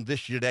life on this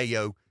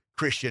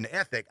Judeo-Christian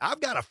ethic. I've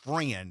got a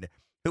friend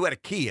who had a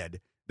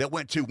kid that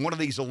went to one of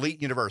these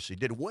elite universities,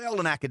 did well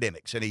in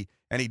academics, and he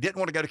didn't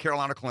want to go to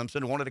Carolina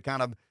Clemson, wanted to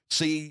kind of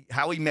see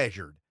how he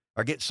measured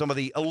against some of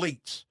the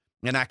elites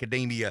in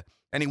academia.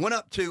 And he went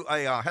up to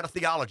had a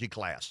theology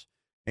class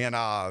in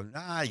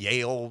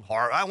Yale,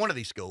 Harvard, one of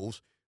these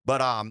schools.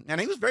 But and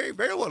he was very,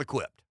 very well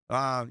equipped.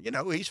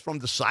 He's from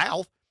the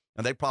South,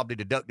 and they probably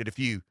deducted a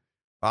few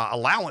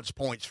allowance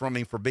points from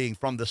him for being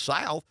from the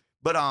South.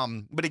 But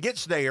he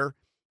gets there,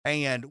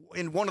 and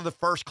in one of the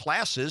first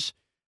classes,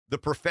 the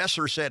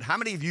professor said, "How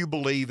many of you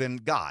believe in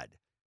God?"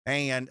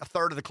 And a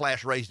third of the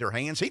class raised their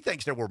hands. He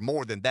thinks there were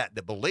more than that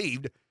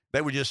believed.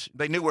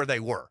 They knew where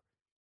they were.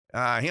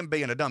 Him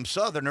being a dumb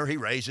Southerner, he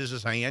raises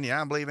his hand. Yeah,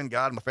 I believe in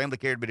God. My family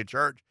carried me to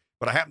church,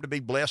 but I happen to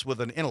be blessed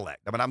with an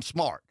intellect. I mean, I'm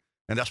smart,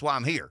 and that's why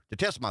I'm here, to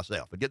test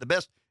myself and get the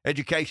best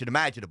education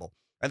imaginable.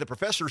 And the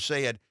professor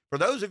said, for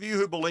those of you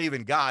who believe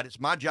in God, it's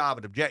my job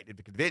and objective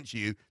to convince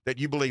you that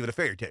you believe in a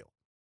fairy tale.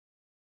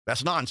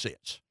 That's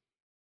nonsense.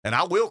 And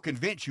I will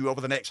convince you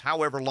over the next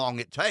however long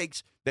it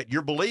takes that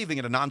you're believing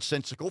in a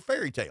nonsensical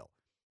fairy tale.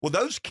 Well,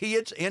 those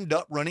kids end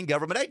up running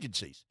government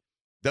agencies.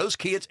 Those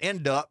kids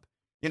end up,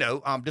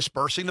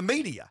 dispersing the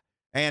media.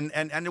 And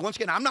once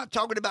again, I'm not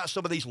talking about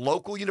some of these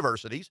local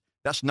universities.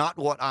 That's not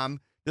what I'm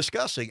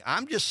discussing.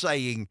 I'm just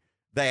saying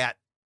that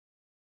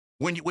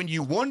when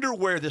you wonder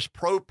where this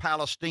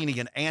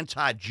pro-Palestinian,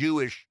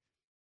 anti-Jewish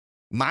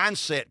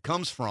mindset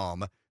comes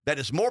from, that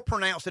is more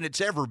pronounced than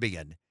it's ever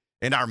been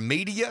in our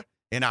media,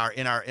 in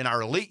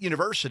our elite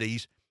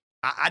universities,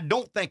 I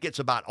don't think it's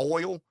about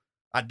oil.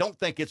 I don't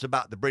think it's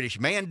about the British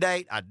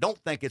Mandate. I don't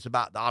think it's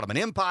about the Ottoman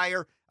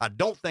Empire. I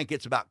don't think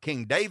it's about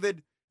King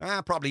David.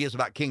 Probably is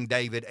about King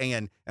David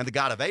and the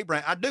God of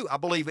Abraham. I do. I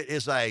believe it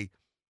is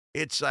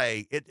it's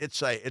a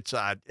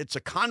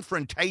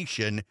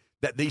confrontation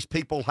that these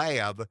people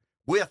have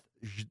with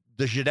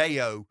the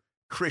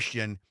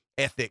Judeo-Christian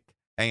ethic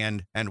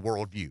and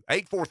worldview.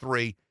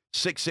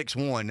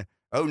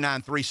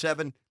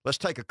 843-661-0937. Let's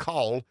take a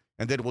call,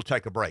 and then we'll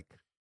take a break.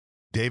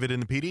 David in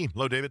the PD.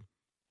 Hello, David.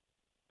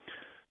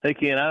 Hey,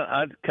 Ken,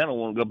 I kind of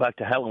want to go back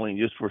to Halloween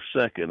just for a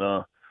second.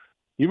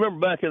 You remember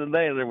back in the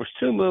day, there was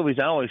two movies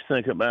I always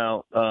think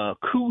about,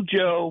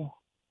 Cujo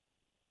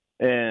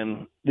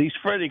and these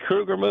Freddy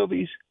Krueger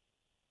movies.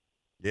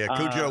 Yeah,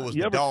 Cujo was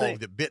the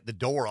dog that bit the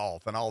door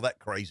off and all that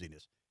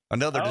craziness.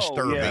 Another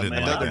disturbing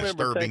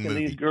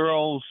movie. These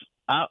girls,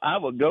 I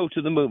would go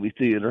to the movie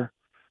theater,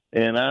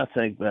 and I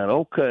think that,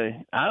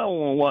 okay, I don't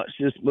want to watch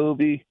this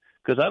movie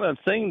because I done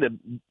seen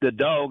the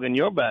dog in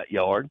your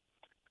backyard.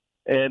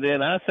 And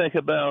then I think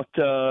about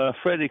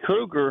Freddy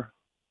Krueger.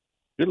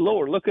 Good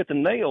Lord, look at the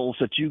nails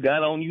that you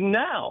got on you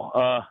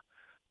now.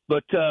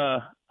 But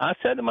I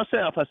said to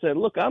myself,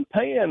 look, I'm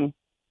paying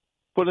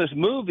for this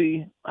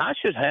movie. I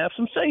should have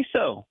some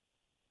say-so.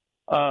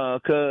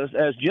 Because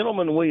as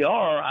gentlemen we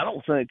are, I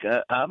don't think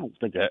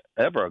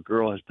ever a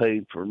girl has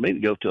paid for me to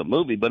go to a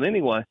movie. But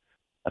anyway,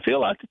 I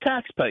feel like the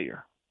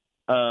taxpayer.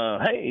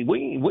 Hey,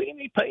 we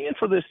need paying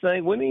for this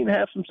thing. We need to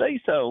have some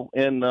say-so.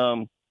 And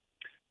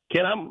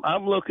Ken,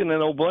 I'm looking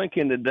at old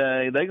Blinken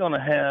today. They're going to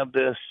have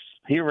this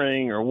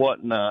hearing or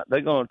whatnot.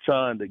 They're going to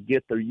try to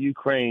get the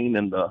Ukraine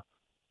and the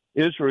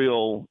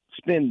Israel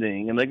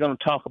spending, and they're going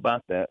to talk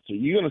about that. So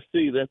you're going to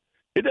see that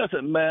it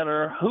doesn't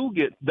matter who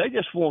gets. They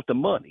just want the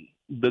money.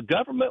 The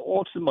government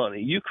wants the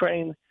money.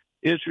 Ukraine,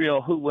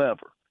 Israel,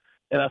 whoever.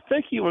 And I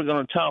think you were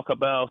going to talk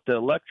about the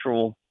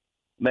electoral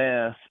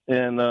math.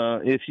 And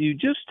if you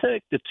just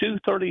take the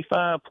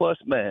 235 plus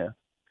math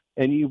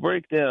and you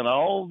break down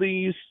all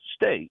these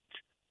states,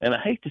 and I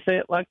hate to say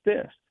it like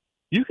this,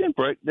 you can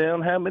break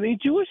down how many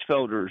Jewish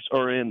voters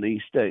are in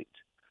these states.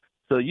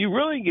 So you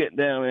really get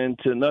down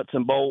into nuts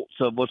and bolts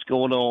of what's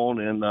going on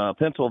in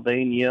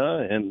Pennsylvania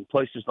and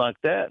places like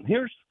that.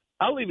 And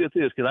I'll leave you with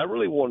this because I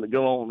really wanted to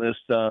go on this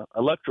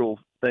electoral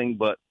thing,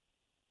 but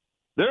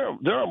there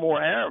are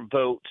more Arab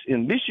votes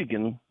in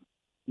Michigan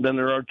than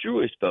there are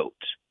Jewish votes.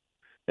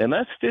 And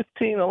that's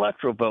 15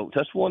 electoral votes.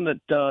 That's one that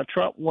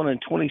Trump won in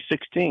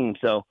 2016.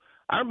 So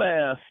our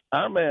math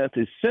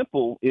is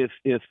simple. If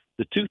the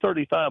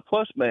 235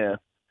 plus math,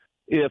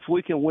 if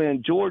we can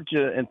win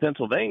Georgia and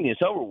Pennsylvania,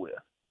 it's over with.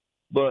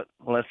 But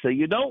let's say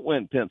you don't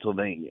win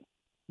Pennsylvania,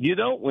 you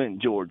don't win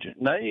Georgia.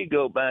 Now you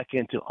go back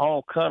into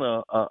all kind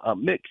of a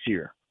mix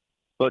here.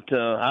 But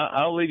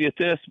I'll leave you at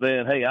this,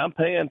 man. Hey, I'm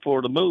paying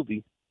for the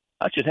movie.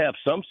 I should have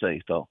some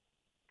say so.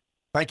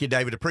 Thank you,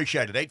 David.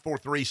 Appreciate it.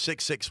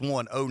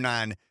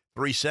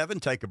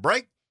 843-661-0937. Take a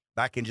break.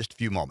 Back in just a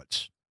few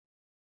moments.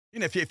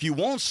 If you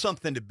want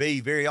something to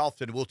be, very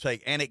often we'll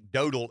take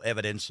anecdotal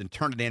evidence and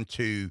turn it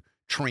into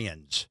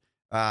trends.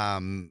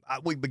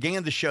 We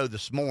began the show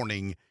this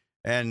morning,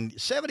 and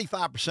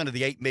 75% of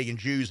the 8 million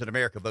Jews in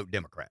America vote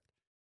Democrat.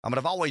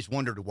 I've always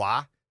wondered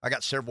why. I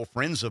got several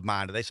friends of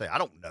mine, and they say, I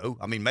don't know.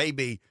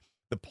 Maybe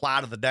the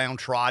plight of the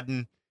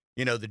downtrodden,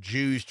 the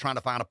Jews trying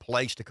to find a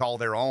place to call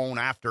their own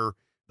after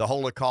the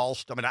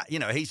Holocaust. I mean,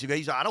 he's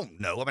I don't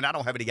know. I mean, I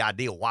don't have any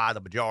idea why the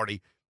majority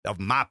of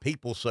my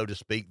people, so to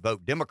speak,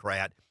 vote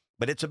Democrat,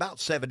 but it's about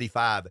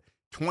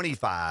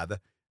 75-25.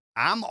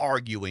 I'm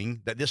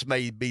arguing that this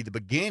may be the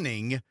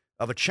beginning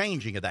of a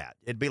changing of that.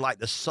 It'd be like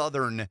the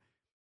Southern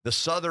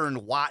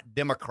white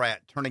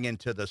Democrat turning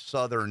into the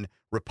Southern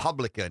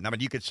Republican. I mean,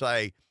 you could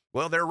say,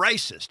 well, they're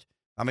racist.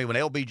 I mean, when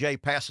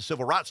LBJ passed the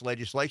civil rights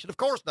legislation, of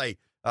course they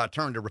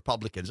turned to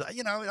Republicans.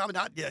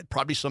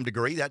 Probably some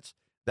degree that's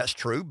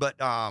true, but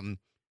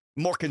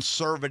more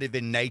conservative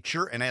in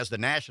nature. And as the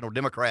National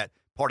Democrat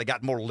Party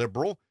got more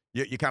liberal,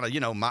 you kind of,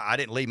 I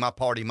didn't leave my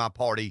party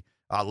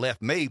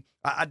left me.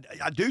 I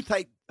do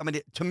think,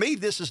 to me,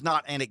 this is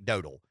not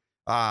anecdotal.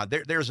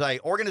 There's a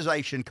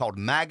organization called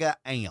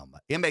MAGA-AM,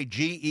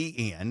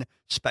 MAGEN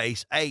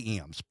space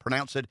AM.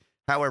 Pronounce it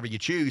however you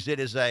choose. It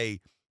is a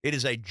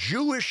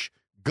Jewish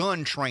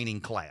gun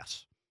training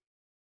class.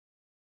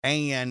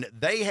 And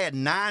they had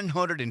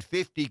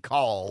 950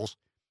 calls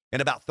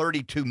in about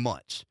 32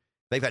 months.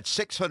 They've had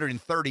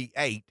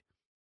 638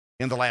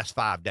 in the last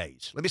 5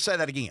 days. Let me say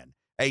that again.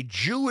 A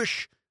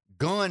Jewish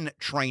gun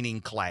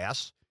training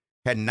class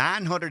had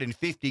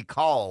 950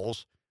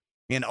 calls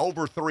in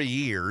over 3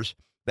 years.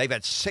 They've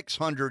had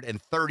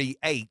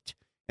 638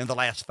 in the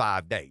last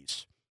 5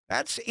 days.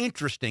 That's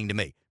interesting to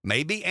me.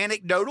 Maybe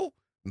anecdotal,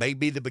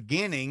 maybe the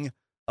beginning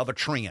of a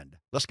trend.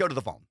 Let's go to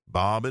the phone.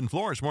 Bob in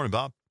Florence. Morning,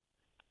 Bob.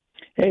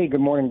 Hey, good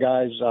morning,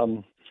 guys.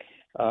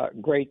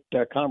 Great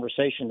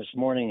conversation this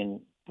morning, and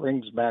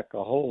brings back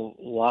a whole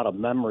lot of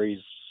memories,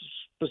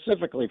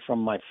 specifically from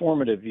my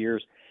formative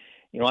years.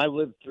 I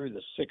lived through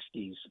the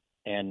 60s,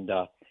 and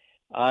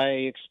I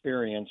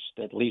experienced,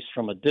 at least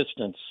from a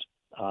distance,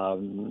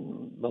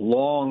 the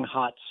long,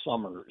 hot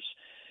summers,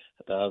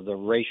 the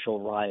racial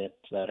riots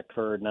that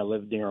occurred, and I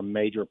lived near a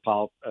major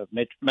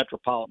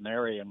metropolitan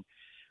area and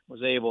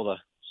was able to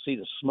see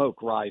the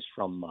smoke rise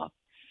from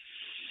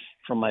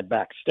my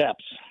back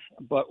steps.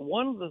 But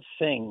one of the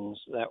things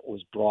that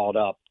was brought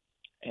up,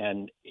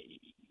 and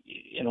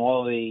in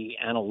all the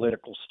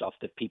analytical stuff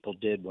that people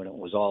did when it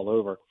was all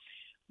over,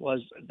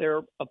 was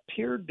there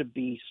appeared to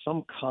be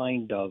some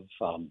kind of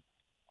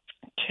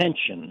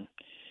tension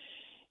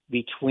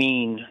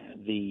between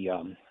the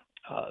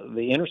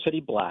inner city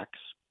blacks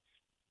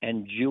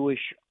and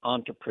Jewish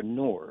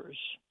entrepreneurs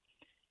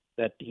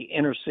that the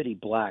inner city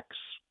blacks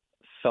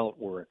felt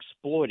were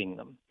exploiting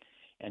them.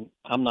 And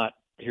I'm not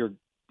here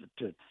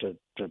to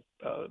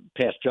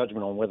pass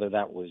judgment on whether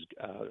that was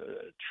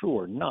true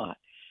or not.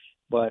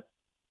 But,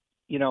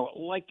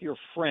 like your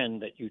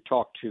friend that you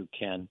talked to,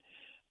 Ken,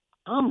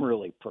 I'm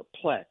really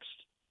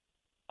perplexed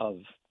of,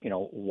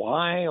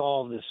 why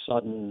all of a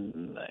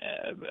sudden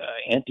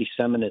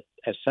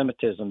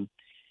anti-Semitism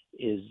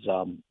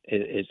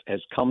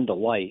has come to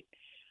light.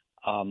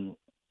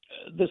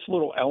 This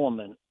little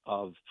element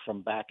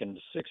from back in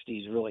the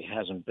 60s really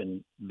hasn't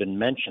been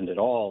mentioned at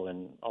all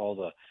in all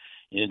the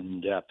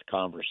in-depth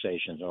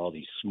conversations all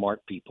these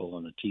smart people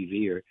on the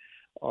TV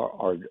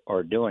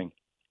are doing.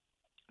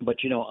 But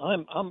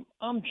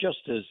I'm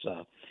just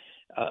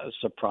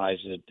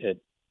surprised at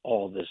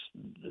all this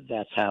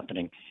that's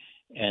happening,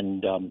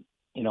 and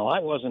I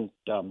wasn't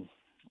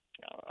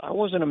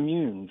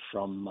immune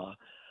from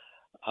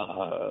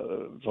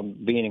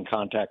being in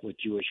contact with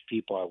Jewish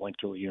people. I went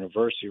to a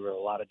university where a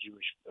lot of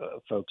Jewish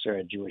folks there,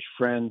 had Jewish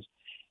friends,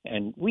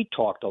 and we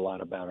talked a lot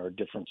about our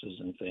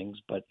differences and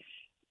things, but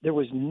there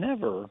was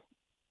never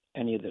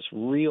any of this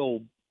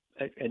real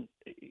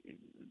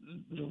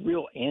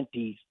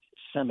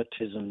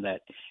anti-Semitism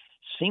that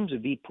seems to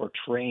be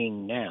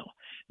portraying now.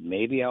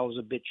 Maybe I was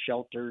a bit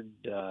sheltered,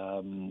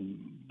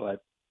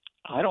 but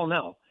I don't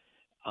know.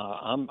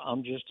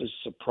 I'm just as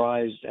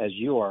surprised as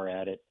you are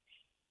at it,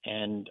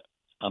 and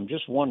I'm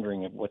just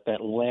wondering what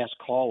that last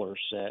caller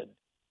said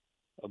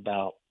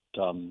about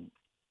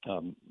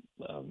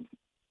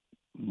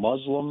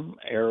Muslim,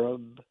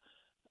 Arab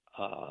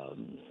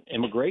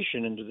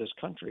immigration into this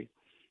country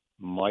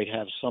might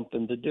have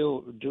something to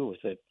do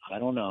with it. I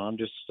don't know. I'm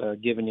just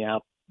giving you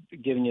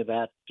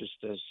that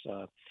just as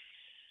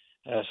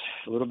a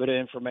little bit of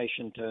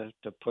information to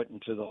put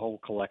into the whole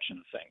collection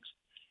of things.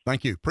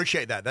 Thank you.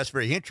 Appreciate that. That's a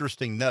very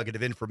interesting nugget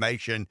of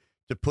information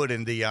to put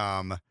in the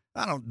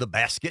the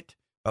basket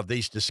of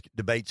these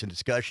debates and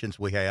discussions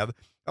we have.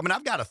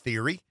 I've got a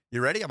theory.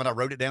 You ready? I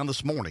wrote it down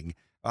this morning.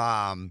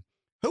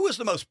 Who is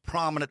the most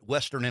prominent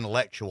Western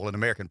intellectual in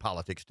American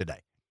politics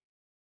today?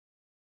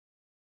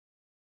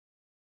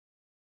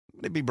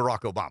 It'd be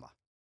Barack Obama.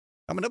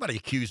 Nobody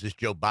accuses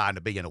Joe Biden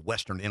of being a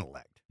Western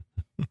intellect.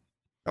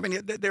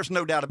 There's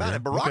no doubt about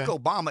it. Barack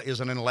Obama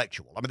is an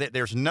intellectual.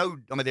 There's no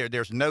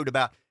doubt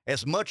about,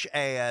 as much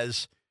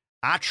as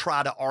I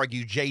try to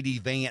argue J.D.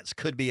 Vance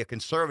could be a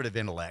conservative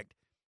intellect.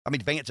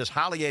 Vance is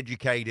highly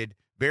educated,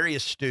 very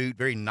astute,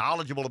 very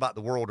knowledgeable about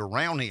the world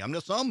around him. Now,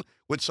 some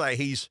would say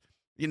he's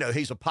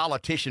a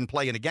politician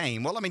playing a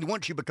game. Well,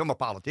 once you become a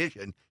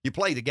politician, you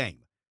play the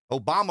game.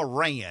 Obama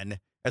ran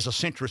as a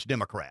centrist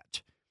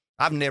Democrat.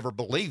 I've never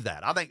believed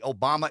that. I think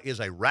Obama is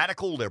a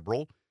radical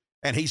liberal,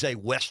 and he's a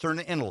Western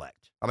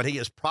intellect. I mean, he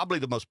is probably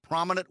the most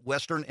prominent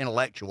Western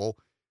intellectual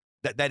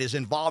that is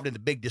involved in the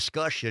big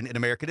discussion in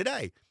America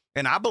today.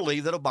 And I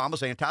believe that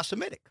Obama's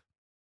anti-Semitic.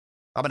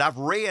 I mean, I've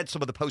read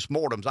some of the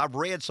postmortems. I've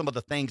read some of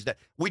the things that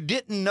we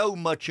didn't know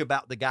much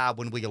about the guy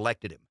when we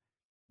elected him.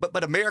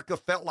 But America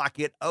felt like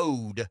it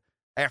owed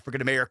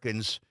African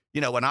Americans,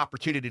 an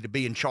opportunity to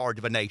be in charge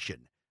of a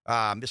nation.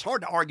 It's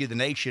hard to argue the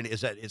nation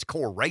is at its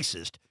core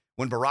racist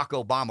when Barack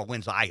Obama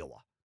wins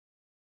Iowa.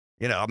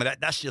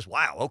 That's just,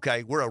 wow,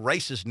 okay, we're a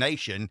racist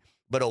nation,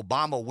 but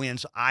Obama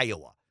wins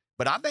Iowa.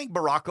 But I think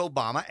Barack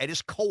Obama at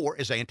his core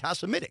is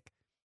anti-Semitic.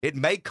 It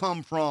may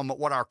come from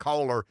what our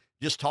caller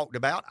just talked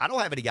about. I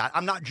don't have any guy.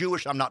 I'm not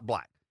Jewish. I'm not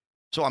black.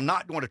 So I'm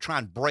not going to try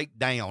and break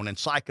down and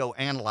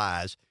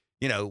psychoanalyze,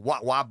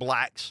 why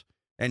blacks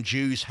and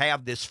Jews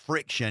have this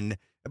friction.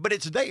 But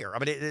it's there. I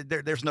mean,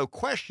 there's no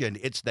question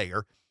it's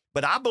there.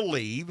 But I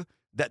believe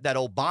that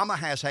Obama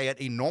has had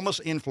enormous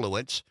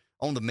influence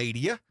on the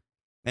media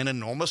and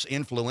enormous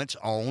influence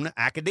on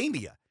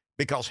academia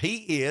because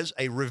he is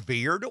a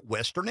revered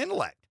Western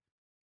intellect.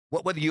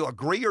 Whether you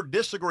agree or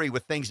disagree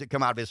with things that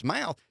come out of his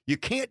mouth, you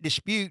can't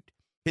dispute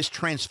his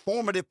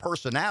transformative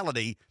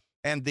personality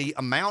and the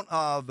amount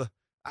of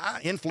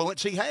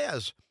influence he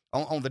has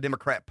on the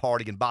Democrat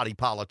Party and body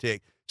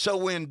politic. So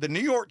when the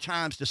New York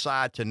Times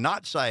decide to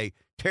not say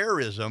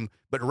terrorism,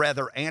 but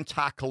rather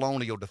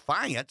anti-colonial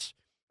defiance,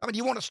 I mean,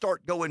 you want to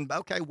start going,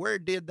 okay, where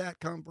did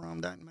that come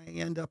from? That may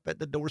end up at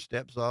the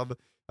doorsteps of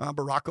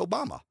Barack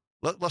Obama.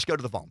 Let's go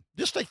to the phone.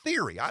 Just a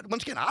theory.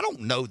 Once again, I don't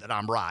know that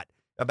I'm right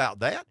about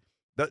that.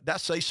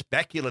 That's a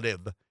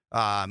speculative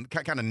kind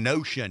of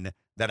notion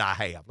that I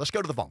have. Let's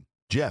go to the phone.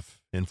 Jeff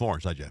in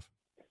Florence. Hi, Jeff.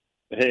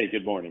 Hey,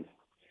 good morning.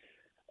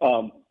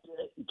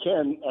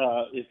 Ken,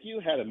 if you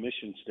had a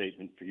mission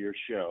statement for your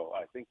show,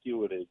 I think you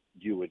would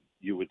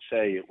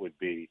say it would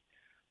be,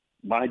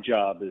 my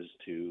job is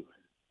to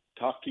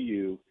talk to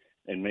you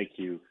and make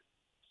you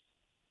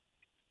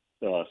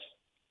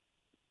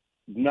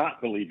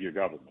not believe your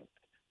government,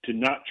 to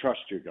not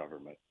trust your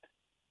government.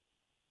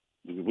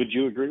 Would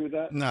you agree with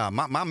that? No,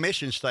 my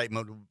mission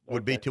statement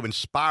would be to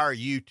inspire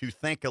you to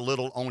think a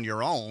little on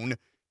your own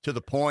to the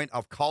point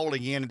of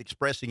calling in and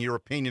expressing your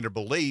opinion or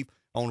belief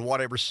on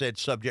whatever said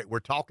subject we're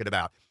talking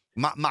about.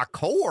 My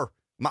core,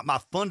 my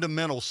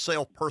fundamental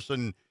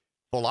self-person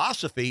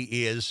philosophy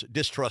is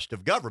distrust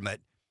of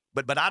government,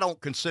 but I don't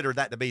consider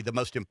that to be the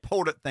most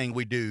important thing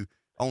we do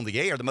on the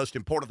air. The most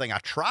important thing I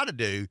try to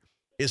do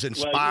is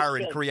inspire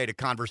and create a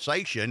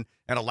conversation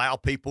and allow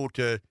people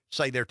to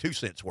say their 2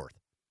 cents worth.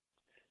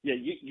 Yeah,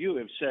 you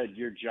have said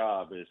your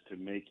job is to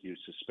make you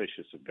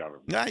suspicious of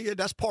government. Yeah,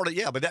 that's part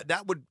of but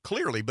that would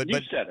clearly. But you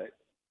said it.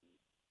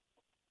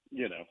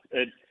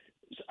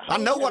 I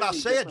know what I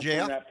said,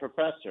 Jeff. That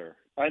professor,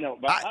 I know,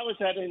 but how is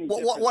that any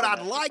different? What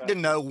I'd like to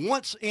know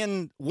once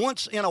in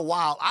a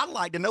while, I'd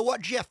like to know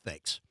what Jeff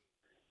thinks.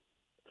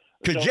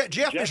 Because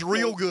Jeff is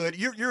real good.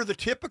 You're the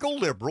typical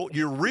liberal.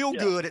 You're real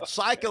good at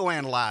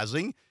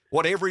psychoanalyzing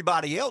what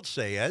everybody else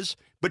says,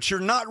 but you're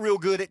not real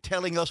good at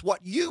telling us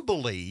what you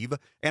believe.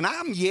 And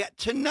I'm yet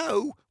to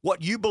know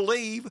what you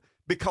believe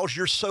because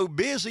you're so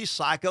busy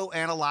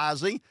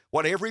psychoanalyzing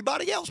what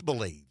everybody else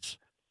believes.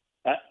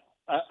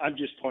 I'm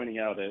just pointing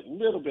out a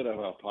little bit of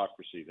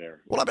hypocrisy there.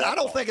 Well, I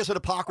don't think it's an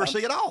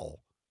hypocrisy at all.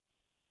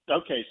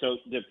 Okay, so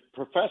the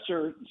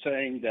professor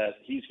saying that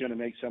he's going to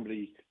make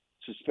somebody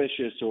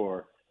suspicious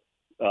or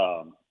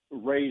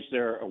raise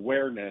their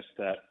awareness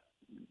that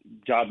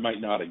God might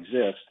not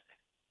exist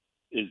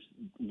is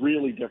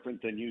really different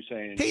than you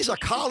saying he's a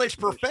college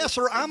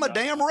professor. I'm a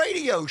damn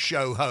radio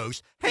show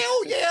host.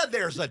 Hell yeah,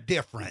 there's a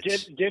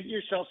difference. Give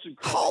yourself some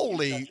credit.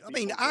 Holy, I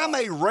mean, I'm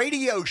a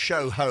radio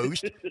show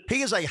host.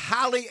 He is a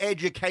highly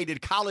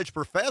educated college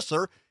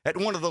professor at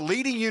one of the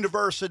leading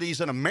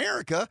universities in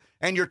America,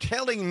 and you're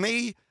telling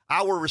me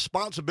our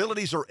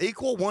responsibilities are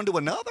equal one to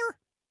another?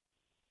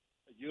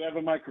 You have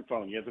a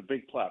microphone. You have a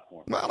big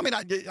platform. Well, I mean,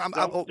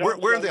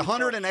 we're in the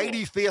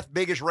 185th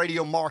biggest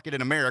radio market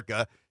in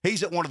America.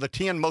 He's at one of the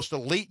 10 most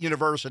elite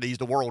universities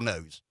the world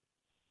knows.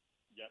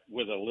 Yeah,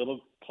 with a little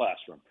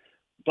classroom.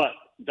 But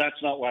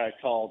that's not why I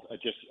called.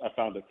 I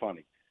found it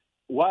funny.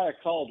 Why I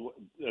called,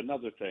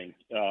 another thing.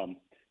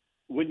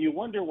 When you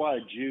wonder why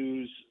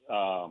Jews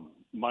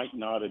might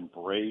not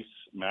embrace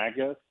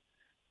MAGA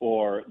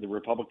or the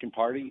Republican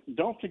Party,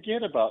 don't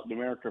forget about the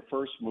America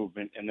First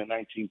movement in the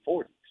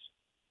 1940s.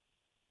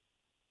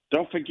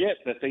 Don't forget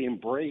that they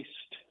embraced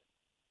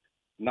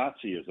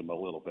Nazism a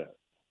little bit.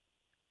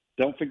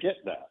 Don't forget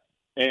that.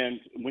 And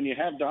when you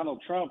have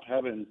Donald Trump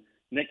having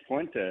Nick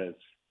Fuentes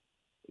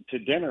to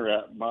dinner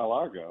at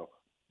Mar-a-Lago,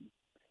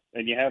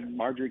 and you have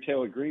Marjorie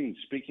Taylor Greene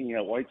speaking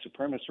at white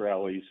supremacist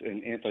rallies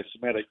and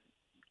anti-Semitic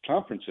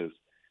conferences,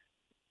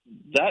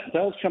 that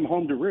does come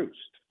home to roost.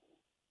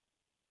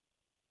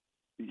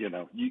 You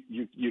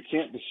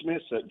can't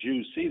dismiss that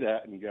Jews see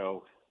that and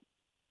go,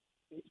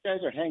 these guys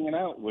are hanging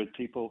out with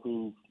people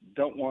who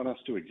don't want us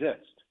to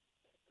exist.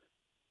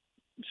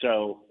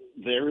 So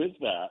there is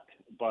that.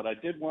 But I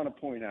did want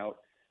to point out,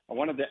 I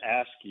wanted to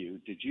ask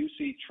you, did you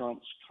see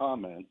Trump's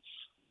comments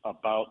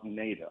about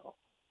NATO?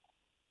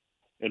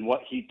 and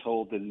what he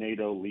told the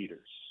NATO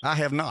leaders? I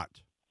have not.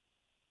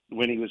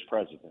 When he was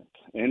president.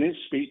 In his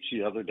speech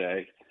the other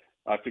day,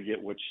 I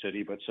forget which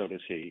city, but so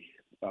does he,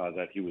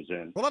 that he was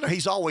in. Well, I know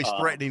he's always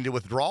threatening to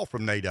withdraw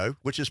from NATO,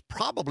 which is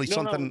probably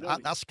something I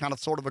kind of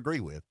sort of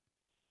agree with.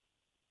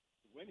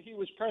 When he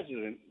was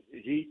president,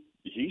 he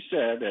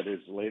said at his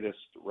latest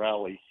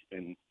rally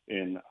in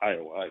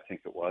Iowa, I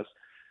think it was,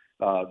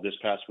 this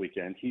past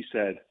weekend, he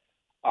said,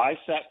 I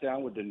sat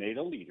down with the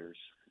NATO leaders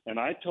and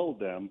I told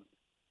them,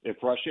 if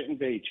Russia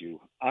invades you,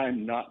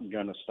 I'm not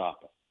going to stop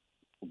it.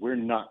 We're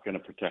not going to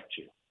protect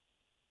you.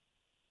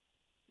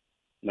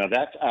 Now,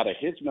 that's out of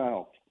his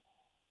mouth.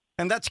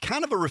 And that's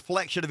kind of a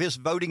reflection of his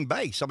voting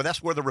base. I mean,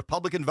 that's where the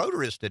Republican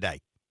voter is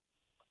today.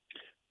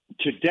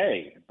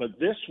 Today, but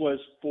this was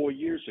 4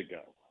 years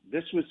ago.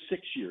 This was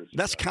 6 years ago.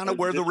 That's kind of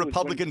where the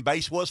Republican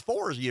base was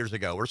 4 years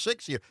ago or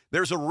 6 years.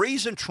 There's a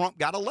reason Trump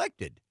got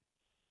elected.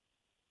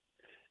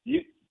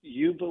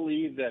 You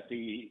believe that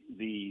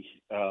you've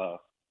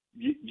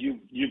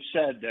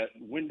said that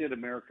when did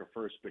America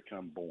first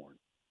become born?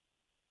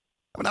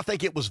 I mean, I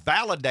think it was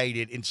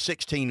validated in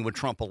 16 when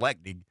Trump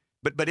elected,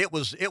 but it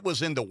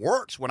was in the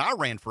works when I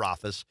ran for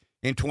office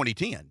in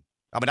 2010.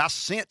 I mean, I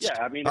sensed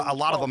a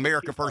lot of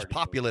America First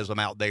populism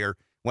out there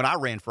when I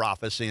ran for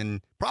office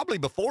in probably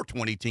before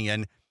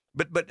 2010.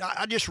 But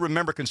I just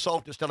remember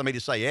consultants telling me to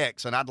say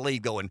X, and I'd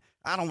leave going,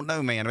 I don't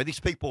know, man. I mean, these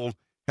people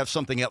have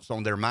something else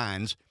on their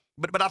minds.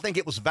 But I think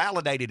it was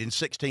validated in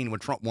 16 when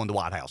Trump won the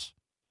White House.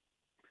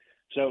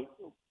 So,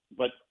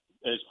 but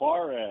as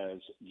far as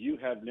you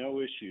have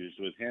no issues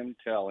with him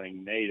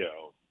telling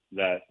NATO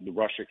that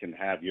Russia can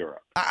have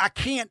Europe. I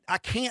can't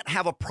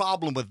have a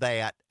problem with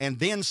that and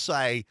then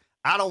say,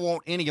 I don't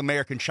want any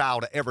American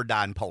child to ever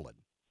die in Poland.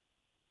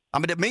 I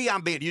mean, to me,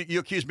 you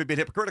accuse me of being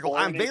hypocritical.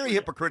 I'm very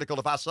hypocritical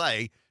if I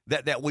say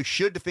that we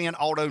should defend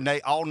all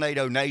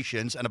NATO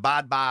nations and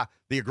abide by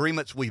the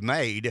agreements we've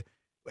made,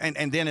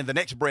 and then in the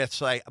next breath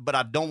say, but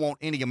I don't want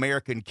any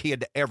American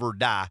kid to ever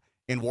die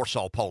in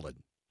Warsaw, Poland.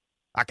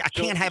 I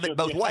can't have it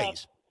both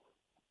ways.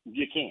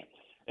 You can't.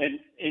 And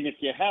if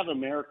you have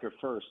America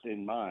first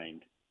in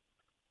mind,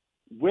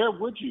 where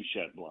would you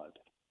shed blood?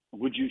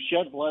 Would you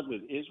shed blood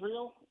with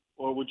Israel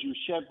or would you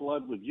shed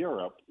blood with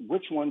Europe?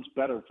 Which one's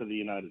better for the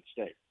United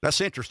States? That's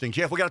interesting,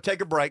 Jeff. We got to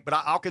take a break, but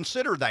I'll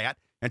consider that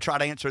and try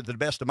to answer it to the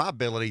best of my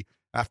ability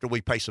after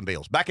we pay some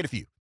bills. Back in a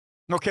few.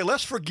 Okay,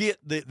 let's forget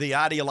the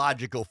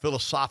ideological,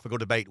 philosophical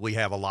debate we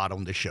have a lot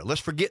on this show.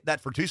 Let's forget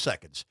that for 2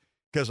 seconds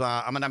because,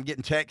 I'm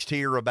getting text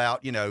here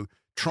about,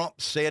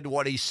 Trump said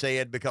what he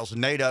said because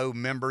NATO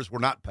members were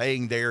not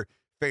paying their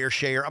fair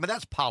share. I mean,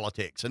 that's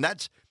politics. And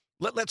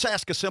let's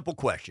ask a simple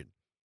question.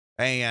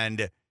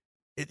 And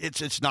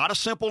it's not a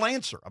simple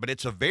answer. I mean,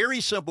 it's a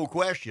very simple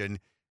question,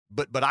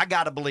 but I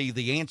got to believe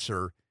the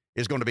answer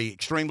is going to be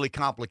extremely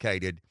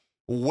complicated.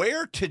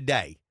 Where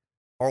today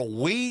are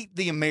we,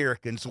 the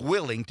Americans,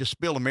 willing to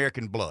spill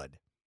American blood?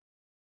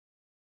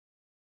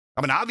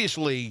 I mean,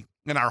 obviously,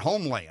 in our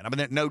homeland. I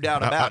mean, no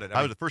doubt about it.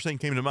 The first thing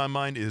that came to my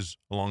mind is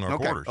along our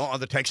borders. On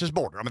the Texas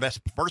border. I mean, that's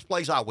the first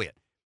place I went.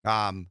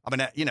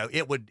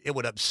 It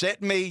would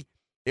upset me.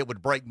 It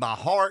would break my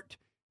heart.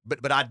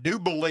 But I do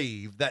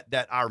believe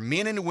that our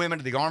men and women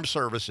of the armed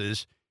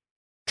services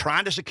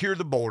trying to secure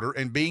the border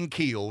and being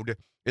killed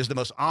is the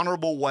most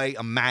honorable way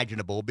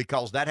imaginable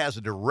because that has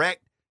a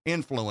direct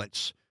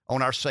influence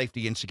on our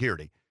safety and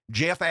security.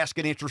 Jeff asked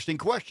an interesting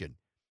question.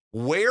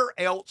 Where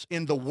else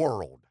in the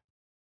world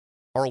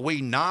are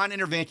we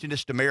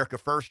non-interventionist America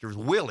Firsters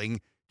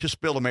willing to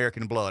spill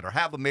American blood or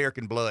have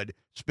American blood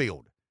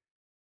spilled?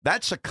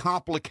 That's a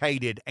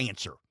complicated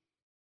answer.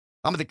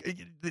 I mean,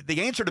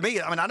 the answer to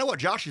me, I know what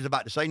Josh is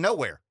about to say,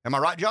 nowhere. Am I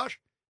right, Josh?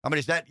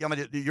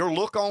 Your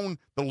look on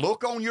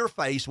your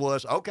face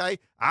was, okay,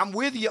 I'm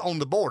with you on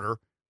the border,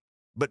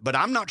 but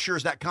I'm not sure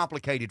it's that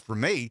complicated for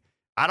me.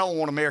 I don't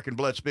want American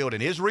blood spilled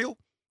in Israel.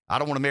 I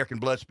don't want American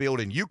blood spilled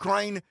in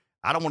Ukraine.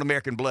 I don't want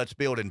American blood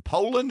spilled in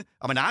Poland.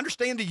 I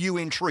understand the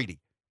UN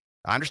treaty.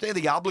 I understand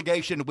the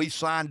obligation we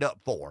signed up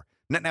for.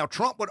 Now,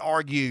 Trump would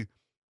argue,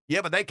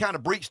 yeah, but they kind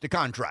of breached the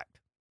contract.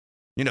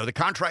 The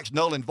contract's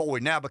null and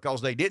void now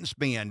because they didn't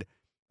spend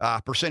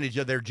a percentage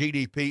of their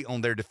GDP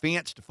on their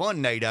defense to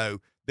fund NATO.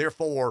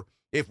 Therefore,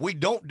 if we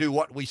don't do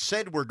what we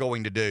said we're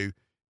going to do,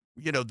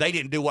 they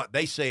didn't do what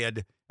they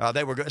said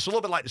they were going. It's a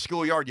little bit like the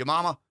schoolyard, your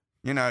mama,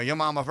 your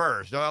mama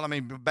first. Well,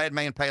 bad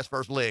man pass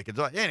first lick.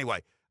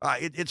 Anyway,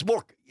 it's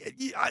more,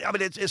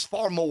 it's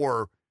far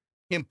more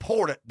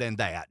important than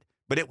that,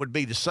 but it would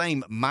be the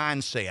same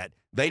mindset.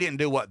 They didn't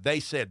do what they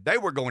said they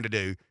were going to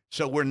do,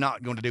 so we're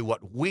not going to do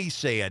what we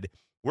said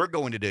we're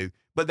going to do.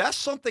 But that's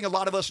something a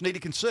lot of us need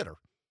to consider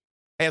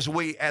as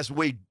we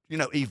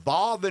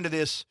evolve into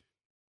this.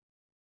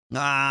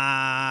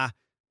 We're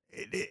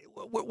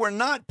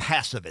not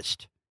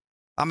pacifist.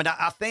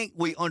 I think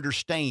we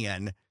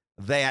understand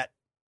that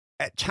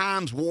at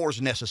times war is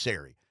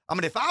necessary.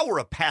 If I were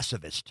a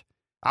pacifist,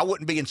 I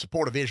wouldn't be in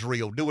support of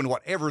Israel doing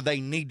whatever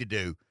they need to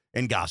do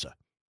in Gaza.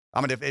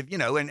 A lot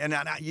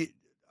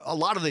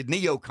of the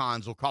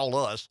neocons will call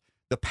us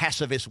the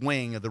pacifist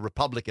wing of the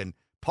Republican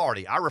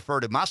party. I refer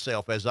to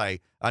myself as a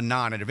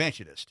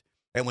non-interventionist.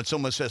 And when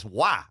someone says,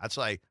 why? I'd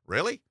say,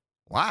 really?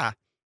 Why?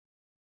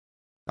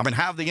 I mean,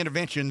 how have the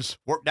interventions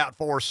worked out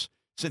for us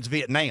since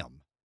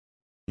Vietnam?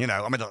 You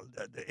know, I mean,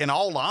 in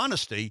all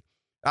honesty,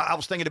 I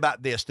was thinking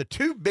about this. The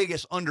two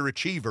biggest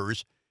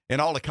underachievers in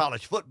all of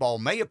college football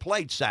may have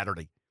played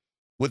Saturday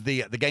with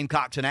the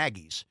Gamecocks and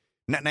Aggies.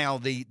 Now,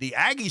 the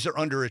Aggies are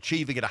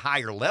underachieving at a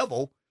higher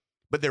level,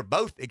 but they're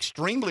both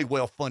extremely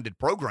well-funded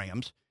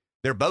programs.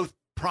 They're both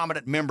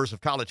prominent members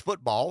of college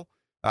football.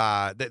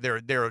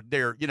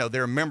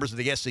 They're members of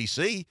the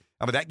SEC.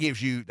 I mean,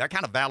 that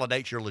kind of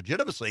validates your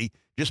legitimacy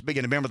just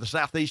being a member of the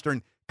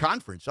Southeastern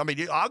Conference. I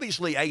mean,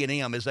 obviously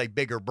A&M is a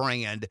bigger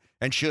brand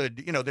and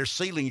their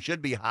ceiling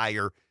should be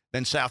higher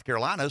than South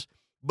Carolina's.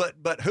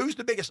 But who's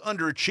the biggest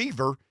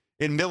underachiever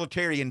in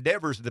military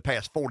endeavors in the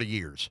past 40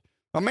 years?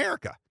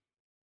 America.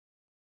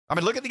 I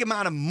mean, look at the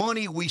amount of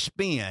money we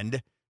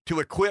spend to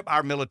equip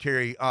our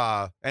military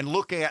and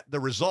look at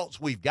the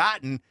results we've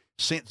gotten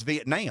since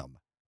Vietnam.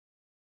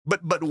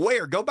 But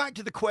where? Go back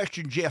to the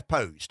question Jeff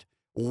posed.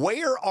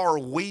 Where are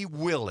we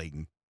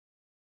willing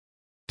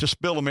to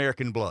spill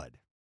American blood?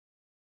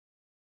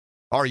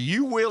 Are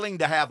you willing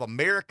to have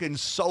American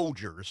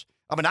soldiers?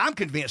 I mean, I'm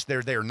convinced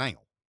they're there now.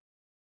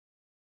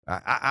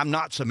 I'm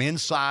not some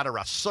insider.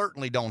 I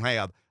certainly don't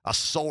have a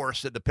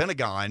source at the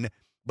Pentagon,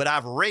 but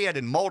I've read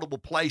in multiple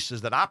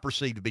places that I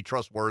perceive to be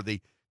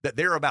trustworthy that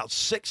there are about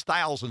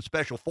 6,000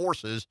 special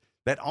forces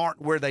that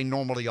aren't where they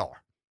normally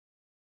are.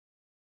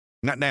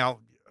 Now,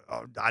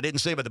 I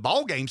didn't see them at the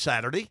ball game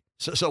Saturday,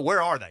 so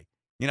where are they?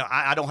 You know,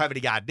 I don't have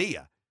any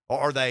idea.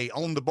 Are they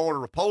on the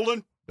border of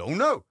Poland? Don't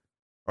know.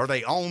 Are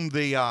they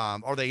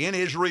are they in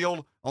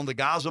Israel on the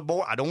Gaza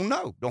border? I don't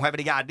know. Don't have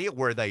any idea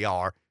where they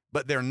are,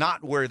 but they're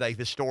not where they've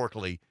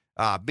historically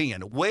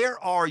been. Where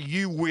are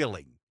you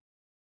willing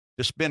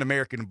to spend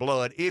American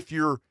blood if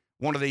you're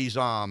one of these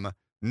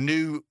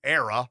new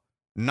era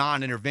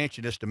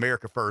non-interventionist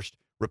America First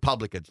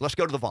Republicans? Let's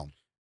go to the phone.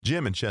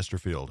 Jim in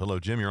Chesterfield. Hello,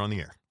 Jim. You're on the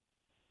air.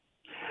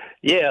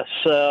 Yes.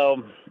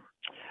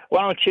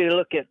 Why don't you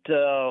look at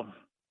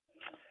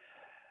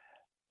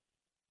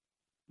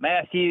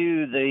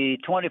Matthew, the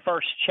 21st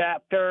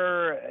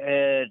chapter,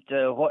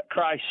 at what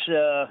Christ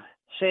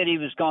said he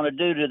was going to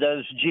do to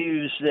those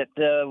Jews that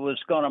was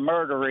going to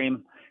murder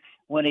him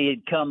when he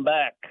had come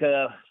back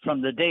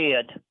from the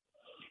dead.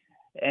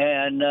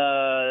 And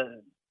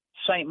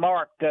St.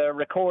 Mark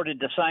recorded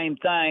the same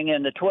thing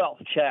in the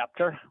 12th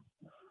chapter.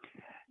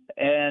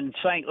 And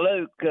St.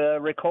 Luke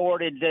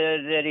recorded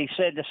that he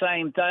said the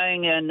same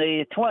thing in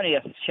the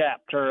 20th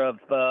chapter of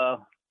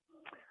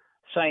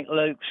St.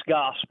 Luke's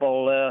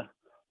Gospel.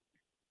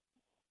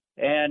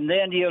 And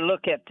then you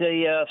look at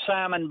the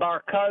Simon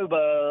Bar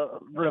Kokhba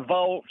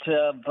revolt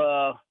of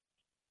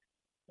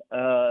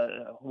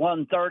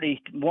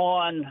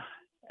 131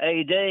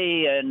 AD,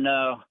 and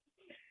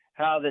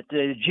how that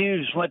the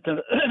Jews went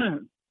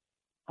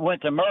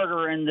to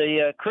murdering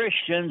the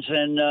Christians,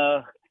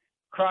 and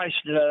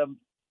Christ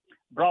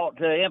brought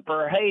the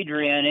Emperor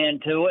Hadrian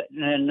into it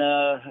and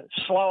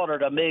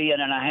slaughtered 1.5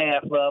 million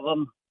of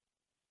them,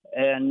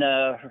 and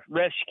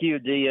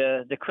rescued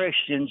the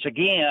Christians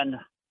again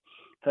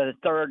for the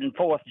third and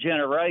fourth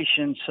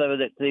generation, so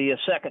that the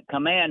second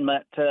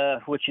commandment,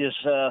 which is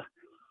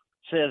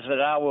says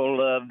that I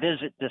will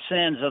visit the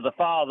sins of the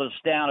fathers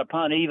down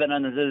upon even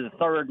unto the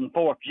third and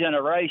fourth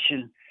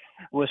generation,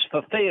 was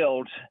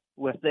fulfilled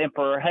with the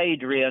Emperor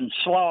Hadrian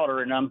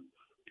slaughtering them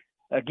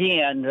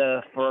again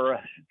for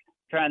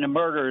trying to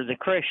murder the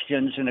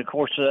Christians. And of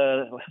course,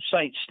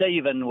 St.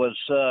 Stephen was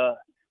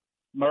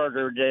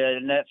murdered,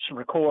 and that's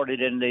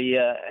recorded in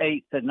the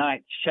 8th and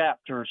 9th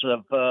chapters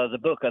of the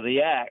book of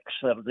the Acts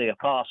of the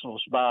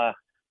Apostles by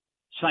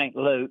St.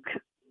 Luke.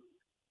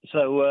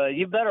 So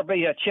you better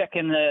be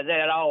checking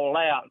that all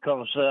out,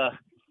 because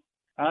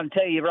I can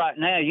tell you right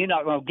now, you're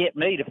not going to get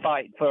me to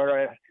fight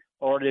for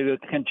or to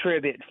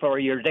contribute for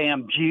your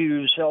damn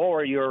Jews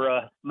or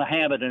your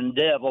Mohammedan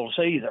devils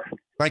either.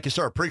 Thank you,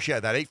 sir.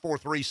 Appreciate that.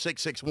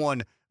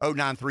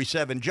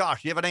 843-661-0937.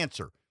 Josh, you have an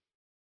answer?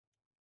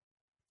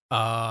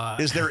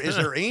 Is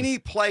there any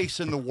place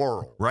in the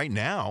world right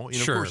now?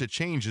 Sure. Of course, it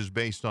changes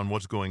based on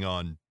what's going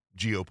on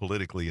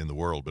geopolitically in the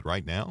world, but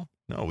right now,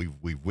 no,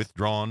 we've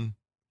withdrawn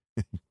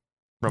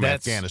from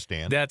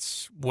Afghanistan.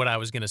 That's what I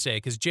was going to say,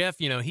 because Jeff,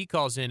 he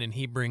calls in and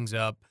he brings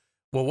up,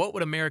 well, what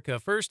would America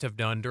First have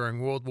done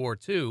during World War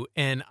II?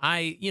 And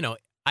I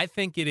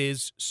think it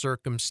is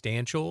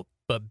circumstantial,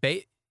 but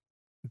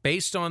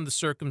based on the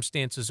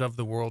circumstances of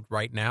the world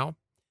right now,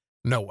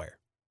 nowhere.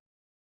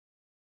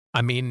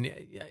 I mean,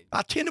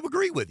 I tend to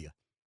agree with you.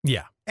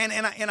 Yeah, and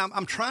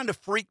I'm trying to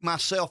freak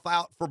myself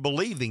out for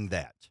believing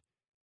that,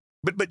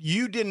 but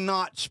you did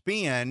not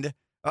spend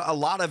a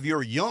lot of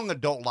your young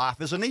adult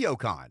life as a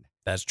neocon.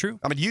 That's true.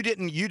 I mean,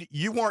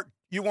 you weren't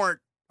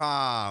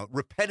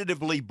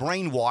repetitively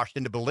brainwashed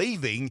into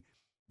believing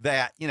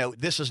that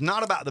this is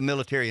not about the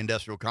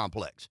military-industrial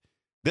complex.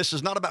 This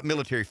is not about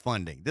military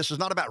funding. This is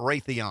not about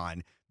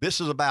Raytheon.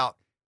 This is about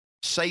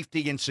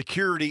safety and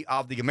security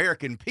of the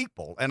American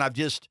people. And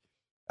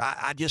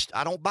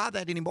I don't buy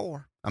that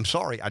anymore. I'm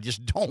sorry. I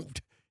just don't.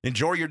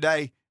 Enjoy your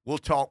day. We'll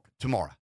talk tomorrow.